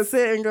sits. Is it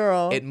sitting,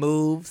 girl? It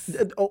moves.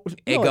 It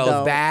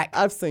goes back.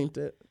 I've seen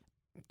it.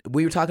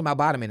 We were talking about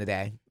bottoming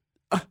today.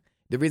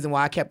 The reason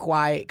why I kept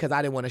quiet, because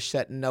I didn't want to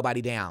shut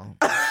nobody down.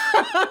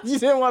 You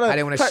didn't want to. I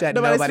didn't want to shut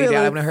nobody down. I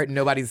didn't want to hurt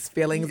nobody's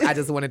feelings. I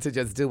just wanted to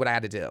just do what I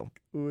had to do.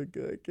 Oh,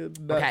 good.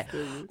 Okay.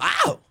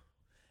 Ow!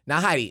 Now,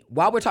 Heidi,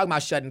 while we're talking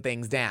about shutting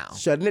things down.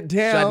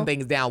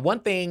 One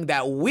thing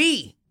that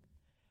we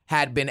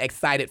had been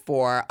excited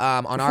for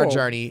on our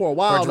journey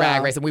for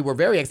Drag Race, and we were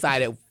very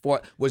excited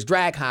for, was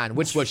DragCon,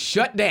 which was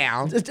shut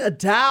down.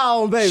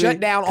 Down, baby. Shut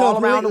down all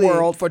around the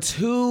world for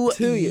 2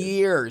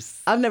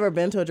 years. I've never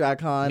been to a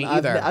DragCon. Me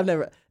either. I've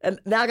never, and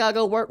now I gotta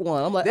go work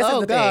one. I'm like, this is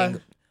the God.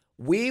 Thing.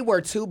 We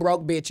were 2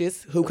 broke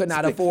bitches who could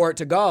not afford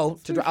to go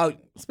to.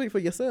 Speak for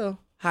yourself.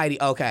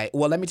 Heidi, okay.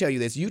 Well, let me tell you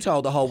this. You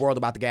told the whole world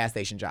about the gas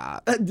station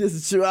job. This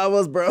is true. I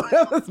was broke.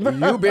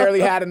 You barely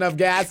had enough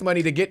gas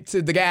money to get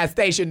to the gas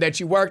station that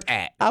you worked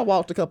at. I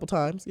walked a couple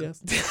times,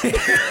 yes.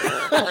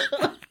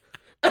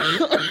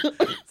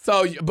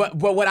 So, but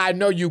what I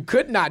know you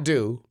could not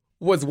do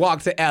was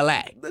walk to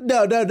L.A.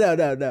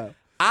 No.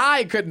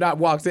 I could not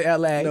walk to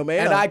L.A. No,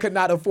 ma'am. And I could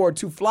not afford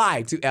to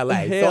fly to L.A.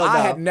 Hell I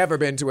no. had never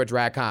been to a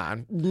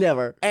DragCon.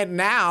 Never. And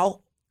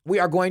now we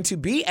are going to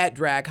be at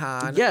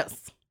DragCon. Yes.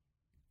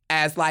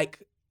 As like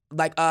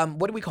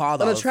what do we call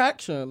those? An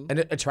attraction. An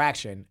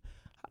attraction.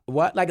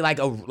 What? Like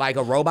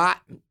a robot?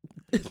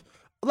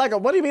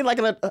 What do you mean?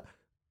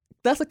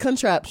 That's a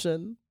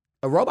contraption.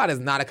 A robot is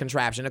not a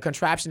contraption. A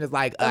contraption is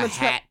like a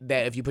hat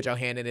that if you put your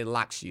hand in it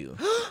locks you.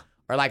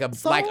 Or like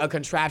a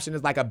contraption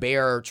is like a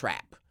bear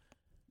trap.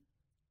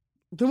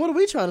 Then what are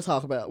we trying to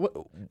talk about?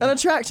 An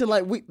attraction,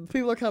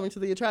 people are coming to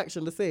the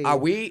attraction to see. Are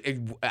we?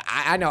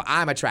 I know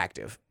I'm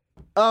attractive.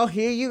 Oh,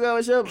 here you go.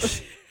 It's your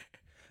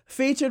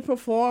featured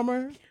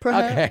performer,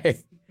 perhaps. Okay.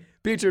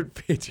 Featured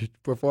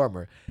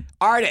performer.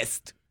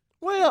 Artist.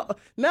 Well,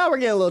 now we're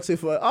getting a little too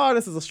far.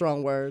 Artist is a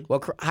strong word.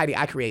 Well, Heidi,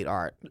 I create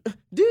art.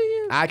 Do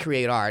you? I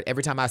create art.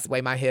 Every time I sway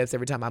my hips,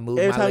 every time I move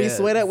my lips. Every time you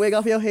sway that wig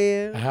off your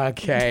head.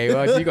 Okay,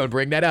 well, you're going to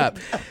bring that up.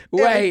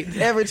 Wait.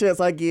 Every chance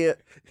I get.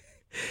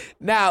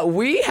 Now,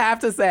 we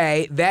have to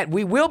say that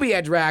we will be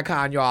at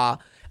DragCon,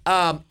 y'all.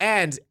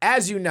 And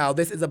as you know,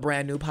 this is a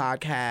brand new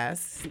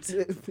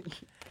podcast.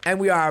 And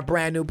we are a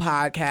brand new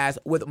podcast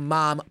with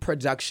Mom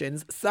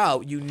Productions.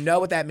 So you know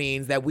what that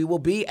means, that we will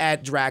be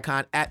at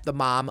DragCon at the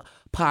Mom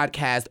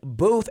Podcast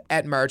booth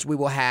at merch. We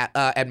will have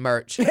at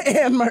merch.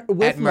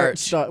 With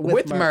merch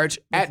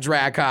at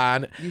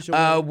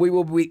DragCon. We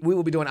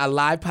will be doing a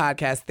live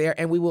podcast there,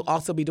 and we will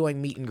also be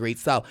doing meet and greet.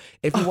 So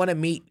if you want to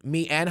meet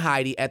me and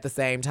Heidi at the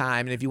same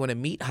time, and if you want to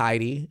meet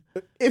Heidi,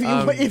 if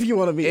you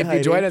want to meet Heidi, if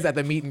you join us at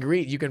the meet and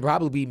greet, you can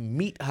probably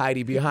meet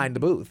Heidi behind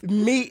the booth.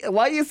 Meet?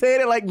 Why are you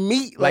saying it like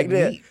meat? Like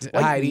that? Meet,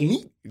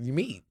 Heidi.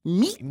 Meet.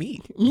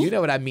 You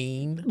know what I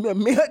mean? I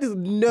just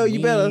know you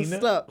better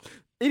stop.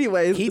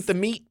 Anyways, keep the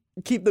meat.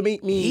 Keep the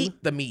meat mean.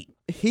 Heat the meat.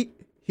 Heat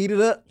it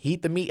up.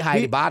 Heat the meat,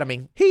 Heidi.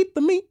 Bottoming. Heat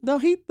the meat.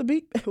 Don't heat the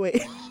meat.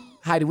 Wait.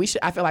 Heidi,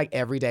 I feel like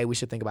every day we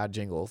should think about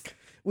jingles.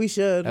 We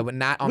should. But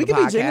not on the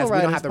podcast.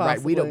 We don't have to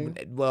write. We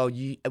don't. Well,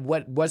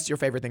 what's your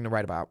favorite thing to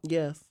write about?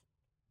 Yes.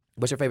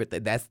 What's your favorite?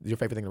 That's your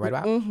favorite thing to write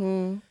about?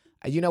 Mm-hmm.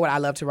 You know what I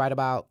love to write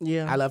about?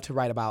 Yeah. I love to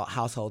write about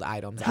household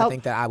items. I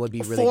think that I would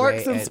be really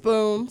forks great and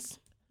spoons,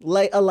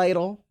 a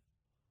ladle.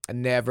 I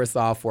never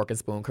saw a fork and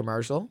spoon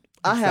commercial.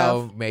 I have.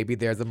 So maybe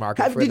there's a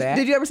market for that.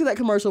 Did you ever see that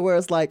commercial where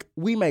it's like,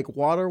 we make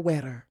water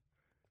wetter?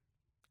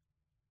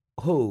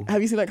 Who?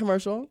 Have you seen that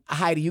commercial?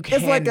 Heidi, you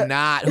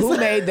cannot. Who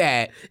made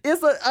that?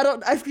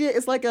 I forget,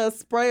 it's like a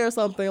spray or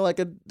something, like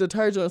a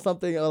detergent or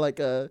something, or like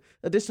a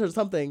dish or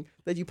something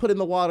that you put in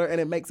the water and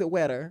it makes it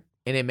wetter.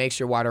 And it makes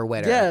your water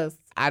wetter. Yes.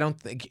 I don't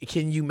think.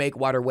 Can you make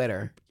water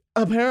wetter?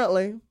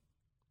 Apparently.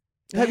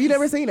 Have you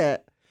never seen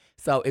it?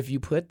 So if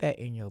you put that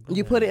in your booty.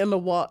 You put it in the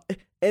water,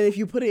 and if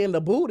you put it in the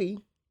booty,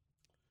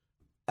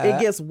 it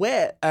gets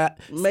wet.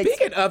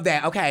 Speaking of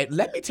that, okay,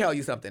 let me tell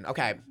you something.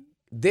 Okay,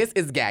 this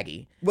is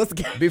gaggy. What's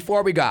gaggy?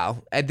 Before we go,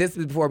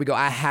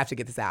 I have to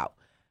get this out.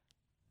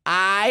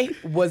 I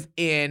was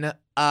in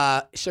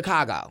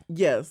Chicago.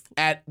 Yes.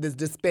 At this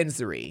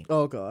dispensary.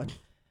 Oh, God.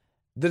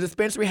 The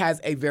dispensary has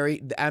a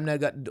very, I'm not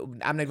going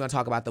to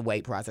talk about the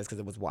wait process because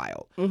it was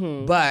wild.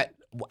 Mm-hmm. But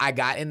I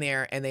got in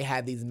there and they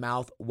had these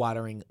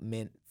mouth-watering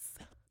mints.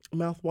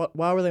 Why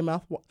were they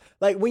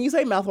like, when you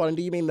say mouth-watering,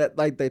 do you mean that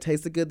like they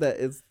tasted good?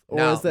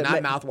 No,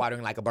 not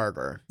mouth-watering like a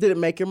burger. Did it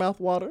make your mouth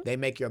water? They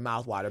make your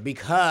mouth water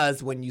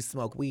because when you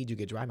smoke weed, you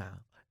get dry mouth.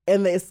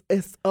 And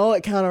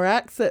it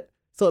counteracts it.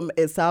 So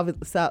it salivate.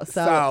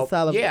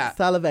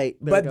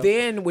 But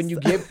then when you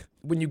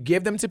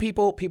give them to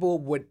people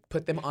would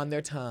put them on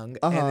their tongue,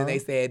 and then they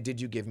said,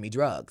 "Did you give me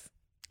drugs?"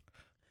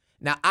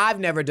 Now I've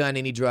never done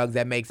any drugs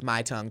that makes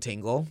my tongue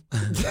tingle.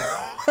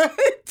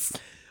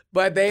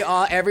 But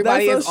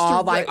everybody is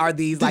all like, "Are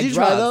these like drugs?" Did you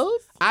try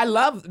those? I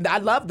love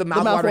the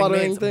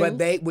mouth-watering mints,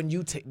 but when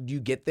you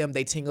get them,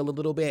 they tingle a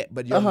little bit,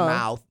 but your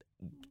mouth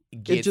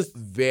gets just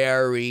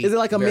very. Is it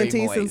like a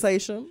minty moist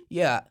sensation?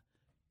 Yeah,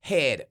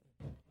 head.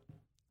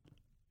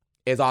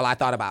 Is all I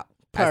thought about.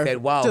 Perfect. I said,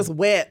 whoa. Just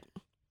wet.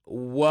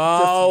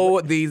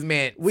 Whoa, these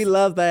mints. We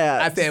love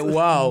that. I said,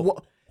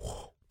 whoa.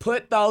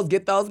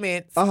 Get those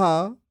mints.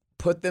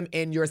 Put them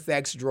in your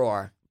sex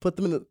drawer. Put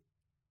them in the...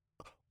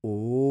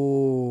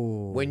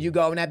 Ooh. When you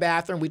go in that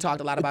bathroom, we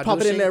talked a lot about douching.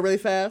 Pop it in there really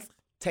fast?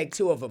 Take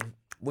 2 of them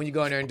when you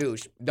go in there and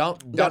douche.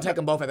 Don't take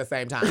them both at the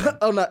same time.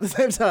 Oh, not at the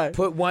same time.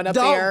 Put one up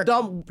there.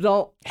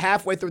 Don't.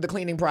 Halfway through the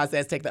cleaning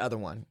process, take the other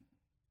one.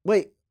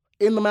 Wait,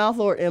 in the mouth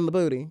or in the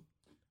booty?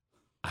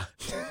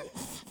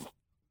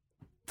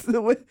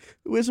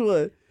 Which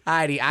one?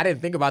 Heidi, I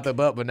didn't think about the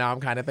butt, but now I'm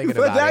kind of thinking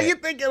about it. But now you're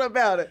thinking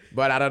about it.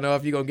 But I don't know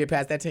if you're going to get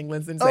past that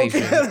tingling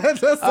sensation.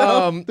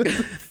 Okay.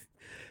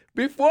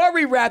 Before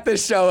we wrap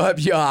this show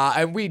up, y'all,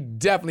 and we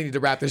definitely need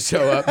to wrap this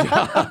show up,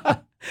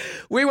 y'all,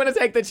 we want to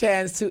take the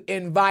chance to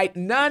invite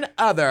none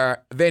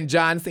other than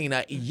John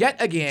Cena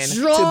yet again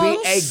to be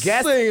a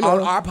guest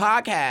on our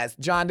podcast.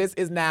 John, this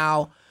is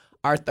now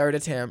our 3rd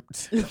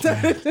attempt.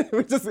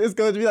 It's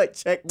going to be like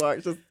check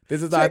marks.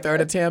 This is our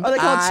 3rd attempt. Are they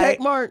called check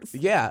marks?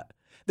 Yeah.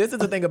 This is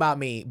the thing about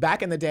me.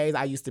 Back in the days,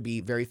 I used to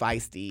be very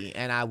feisty,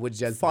 and I would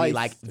just be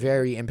like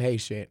very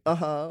impatient.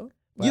 You're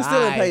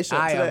still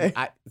impatient today.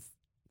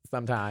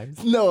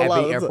 Sometimes. No, at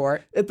the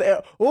airport. Very the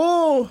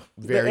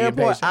airport,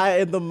 impatient. I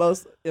am the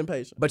most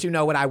impatient. But you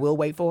know what I will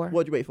wait for?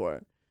 What'd you wait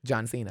for?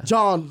 John Cena.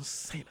 John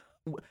Cena.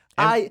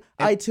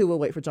 I too will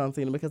wait for John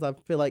Cena because I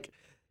feel like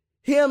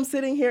him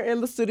sitting here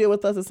in the studio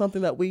with us is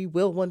something that we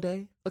will one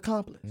day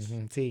accomplish.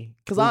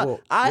 Because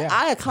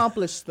I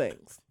accomplish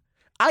things.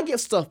 I get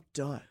stuff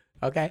done.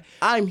 Okay.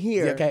 I'm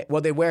here. Okay.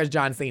 Well, then where's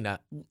John Cena?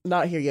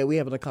 Not here yet. We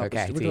haven't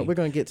accomplished it. We're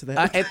going to get to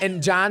that.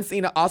 And John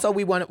Cena, also,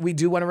 we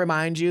do want to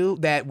remind you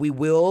that we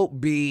will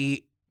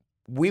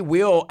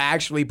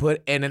actually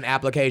put in an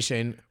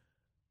application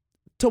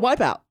to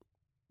wipe out.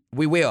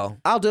 We will.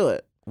 I'll do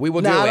it. We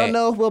will do it. I don't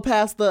know if we'll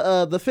pass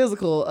the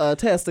physical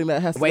testing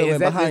that has to go in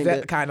behind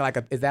it.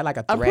 Is that like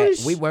a threat?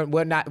 We would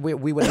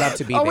love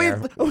to be there.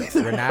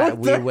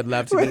 We would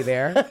love to be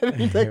there.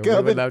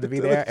 We would love to be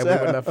there, and we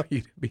would love for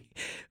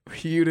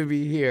you to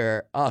be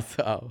here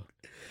also.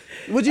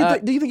 Would you?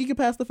 Do you think you could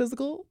pass the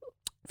physical?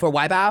 For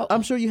Wipeout?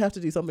 I'm sure you have to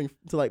do something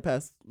to like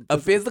pass. A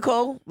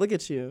physical? Look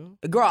at you.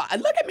 Girl,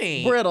 look at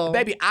me. Brittle.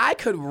 Baby, I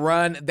could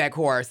run that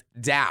course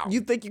down.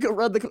 You think you could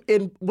run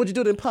would you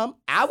do it in pump?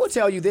 I will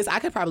tell you this, I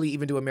could probably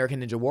even do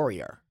American Ninja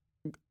Warrior.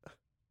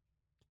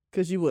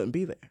 Because you wouldn't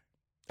be there.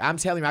 I'm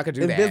telling you, I could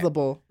do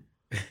Invisible.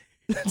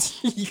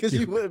 Because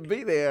you wouldn't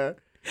be there.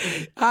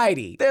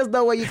 Heidi. There's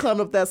no way you climb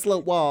up that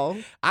slope wall.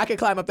 I could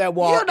climb up that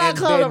wall. You're not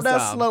climbing up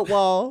that slope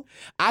wall.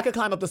 I could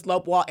climb up the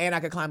slope wall, and I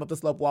could climb up the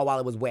slope wall while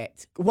it was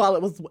wet. While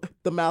it was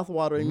the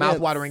mouth-watering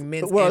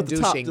mints and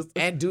douching.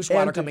 And douche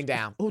water coming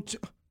down.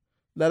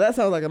 Now that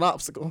sounds like an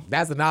obstacle.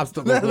 That's an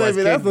obstacle. That's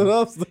an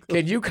obstacle.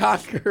 Can you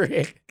conquer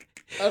it?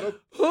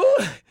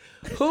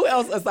 Who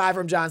else aside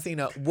from John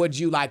Cena would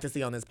you like to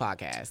see on this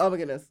podcast? Oh my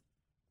goodness.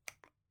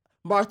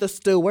 Martha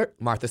Stewart.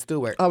 Martha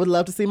Stewart. I would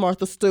love to see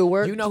Martha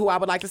Stewart. You know who I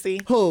would like to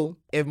see? Who?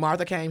 If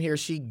Martha came here,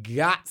 she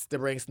got to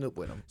bring Snoop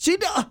with him. She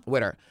does.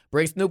 With her.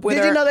 Bring Snoop with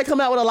her. Did you know they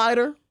come out with a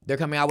lighter? They're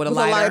coming out with a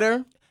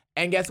lighter.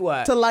 And guess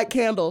what? To light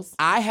candles.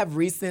 I have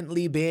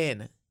recently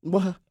been.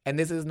 What? And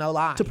this is no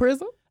lie. To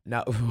prison?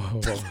 No.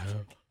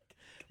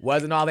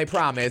 Wasn't all they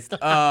promised.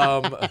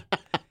 I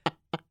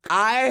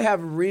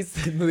have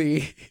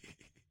recently...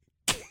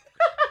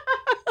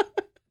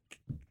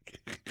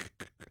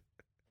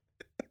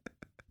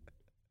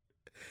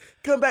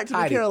 Come back to the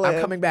Heidi, Carolyn.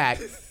 I'm coming back.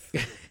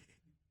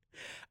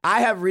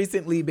 I have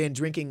recently been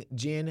drinking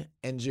gin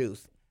and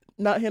juice.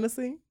 Not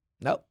Hennessy?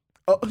 Nope.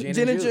 Oh,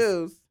 gin and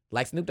juice.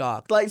 Like Snoop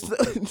Dogg. Like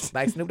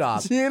Snoop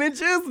Dogg. Gin and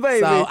juice, baby.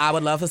 So I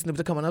would love for Snoop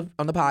to come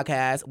on the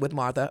podcast with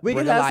Martha. We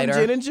bring can a have lighter,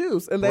 some gin and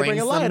juice, and they bring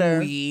a lighter. Some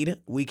weed.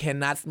 We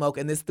cannot smoke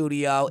in this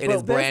studio. It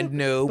is But brand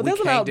new. But We there's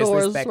an can't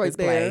outdoors disrespect right this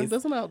there. place.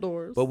 There's an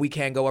outdoors. But we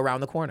can go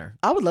around the corner.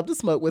 I would love to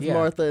smoke with Yeah.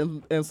 Martha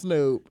and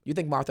Snoop. You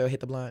think Martha will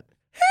hit the blunt?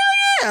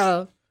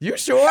 Yeah. You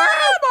sure?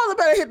 Martha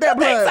better hit that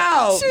blunt.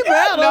 So. She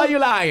better. No, you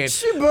lying.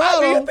 She better.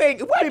 What do you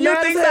think? What do you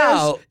think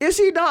so? If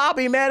she don't, I'll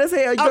be mad as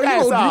hell.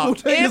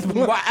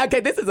 Okay,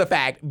 this is a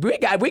fact. We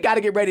got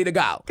to get ready to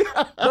go.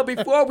 But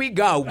before we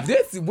go,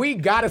 we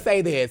got to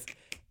say this.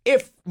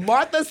 If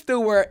Martha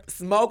Stewart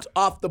smoked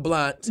off the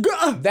blunt,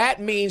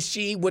 that means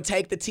she would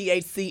take the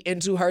THC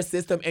into her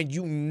system, and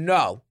you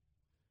know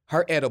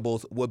her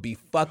edibles would be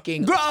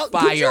fucking fire.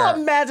 Could you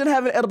imagine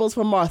having edibles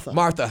from Martha?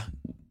 Martha.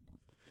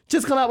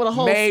 Just come out with a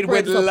whole made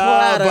with love,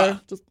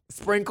 platter. Just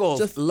sprinkles,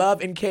 just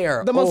love and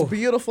care. The most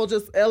beautiful,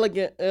 just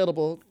elegant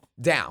edible.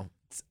 Down.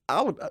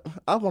 I want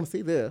to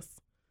see this.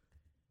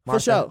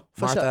 Martha,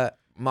 For sure.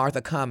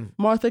 Martha, come.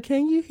 Martha,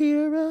 can you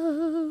hear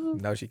us?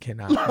 No, she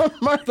cannot.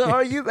 Martha,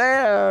 are you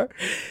there?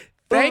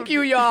 Thank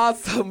you, y'all,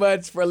 so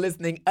much for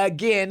listening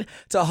again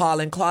to Hall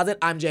and Closet.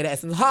 I'm Jada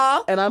Essence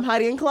Hall. And I'm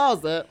Heidi in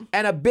Closet.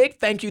 And a big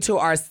thank you to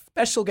our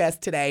special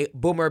guest today,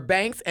 Boomer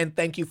Banks. And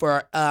thank you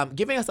for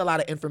giving us a lot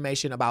of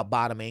information about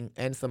bottoming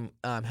and some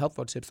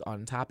helpful tips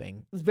on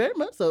topping. Very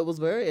much so. It was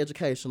very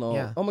educational.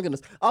 Yeah. Oh, my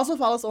goodness. Also,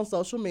 follow us on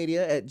social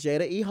media at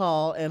Jada E.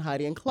 Hall and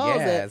Heidi in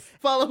Closet. Yes.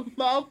 Follow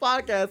Mom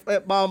Podcast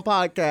at Mom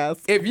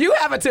Podcast. If you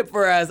have a tip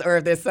for us, or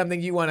if there's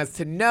something you want us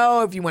to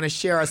know, if you want to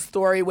share a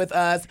story with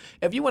us,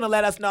 if you want to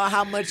let us know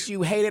how much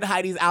you hated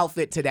Heidi's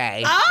outfit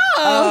today,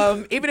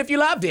 even if you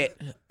loved it,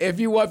 if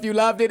you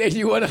loved it and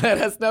you want to let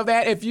us know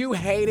that, if you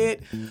hate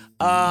it,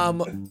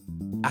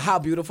 how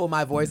beautiful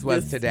my voice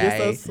was today.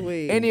 You're so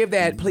sweet. Any of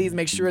that, please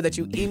make sure that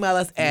you email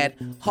us at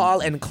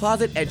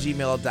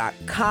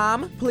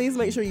hallandcloset@gmail.com. Please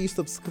make sure you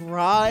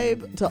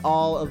subscribe to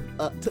all of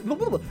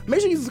make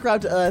sure you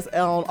subscribe to us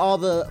on all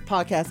the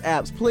podcast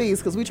apps, please,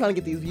 because we're trying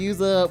to get these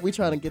views up. We're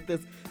trying to get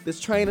this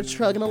train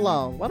chugging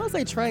along. Why don't I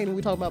say train when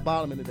we talk about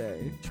bottoming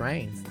today?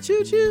 Trains.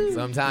 Choo choo.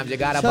 Sometimes you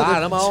gotta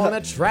bottom on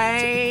a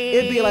train.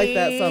 It'd be like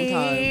that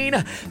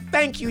sometimes.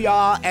 Thank you,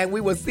 y'all, and we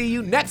will see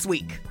you next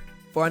week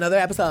for another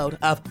episode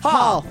of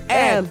Hall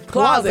and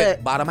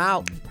Closet. Bottom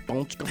out.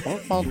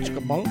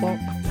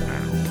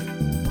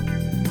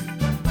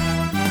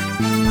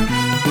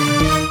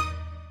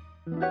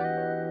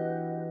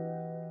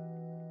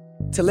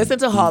 To listen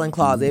to Hall and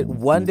Closet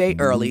one day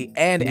early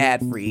and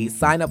ad-free,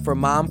 sign up for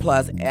Mom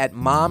Plus at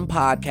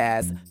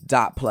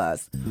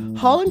mompodcast.plus.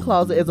 Hall and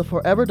Closet is a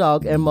Forever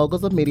Dog and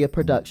Moguls of Media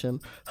production,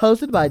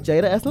 hosted by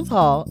Jada Essence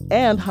Hall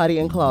and Heidi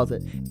in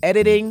Closet.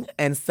 Editing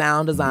and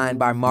sound design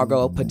by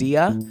Margot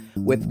Padilla,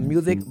 with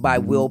music by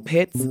Will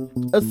Pitts.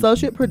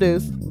 Associate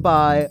produced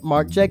by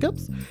Mark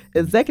Jacobs.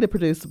 Executive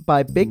produced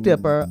by Big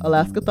Dipper,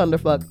 Alaska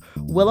Thunderfuck,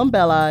 Willem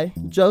Belli,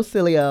 Joe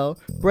Cilio,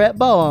 Brett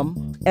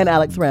Boehm, and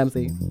Alex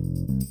Ramsey.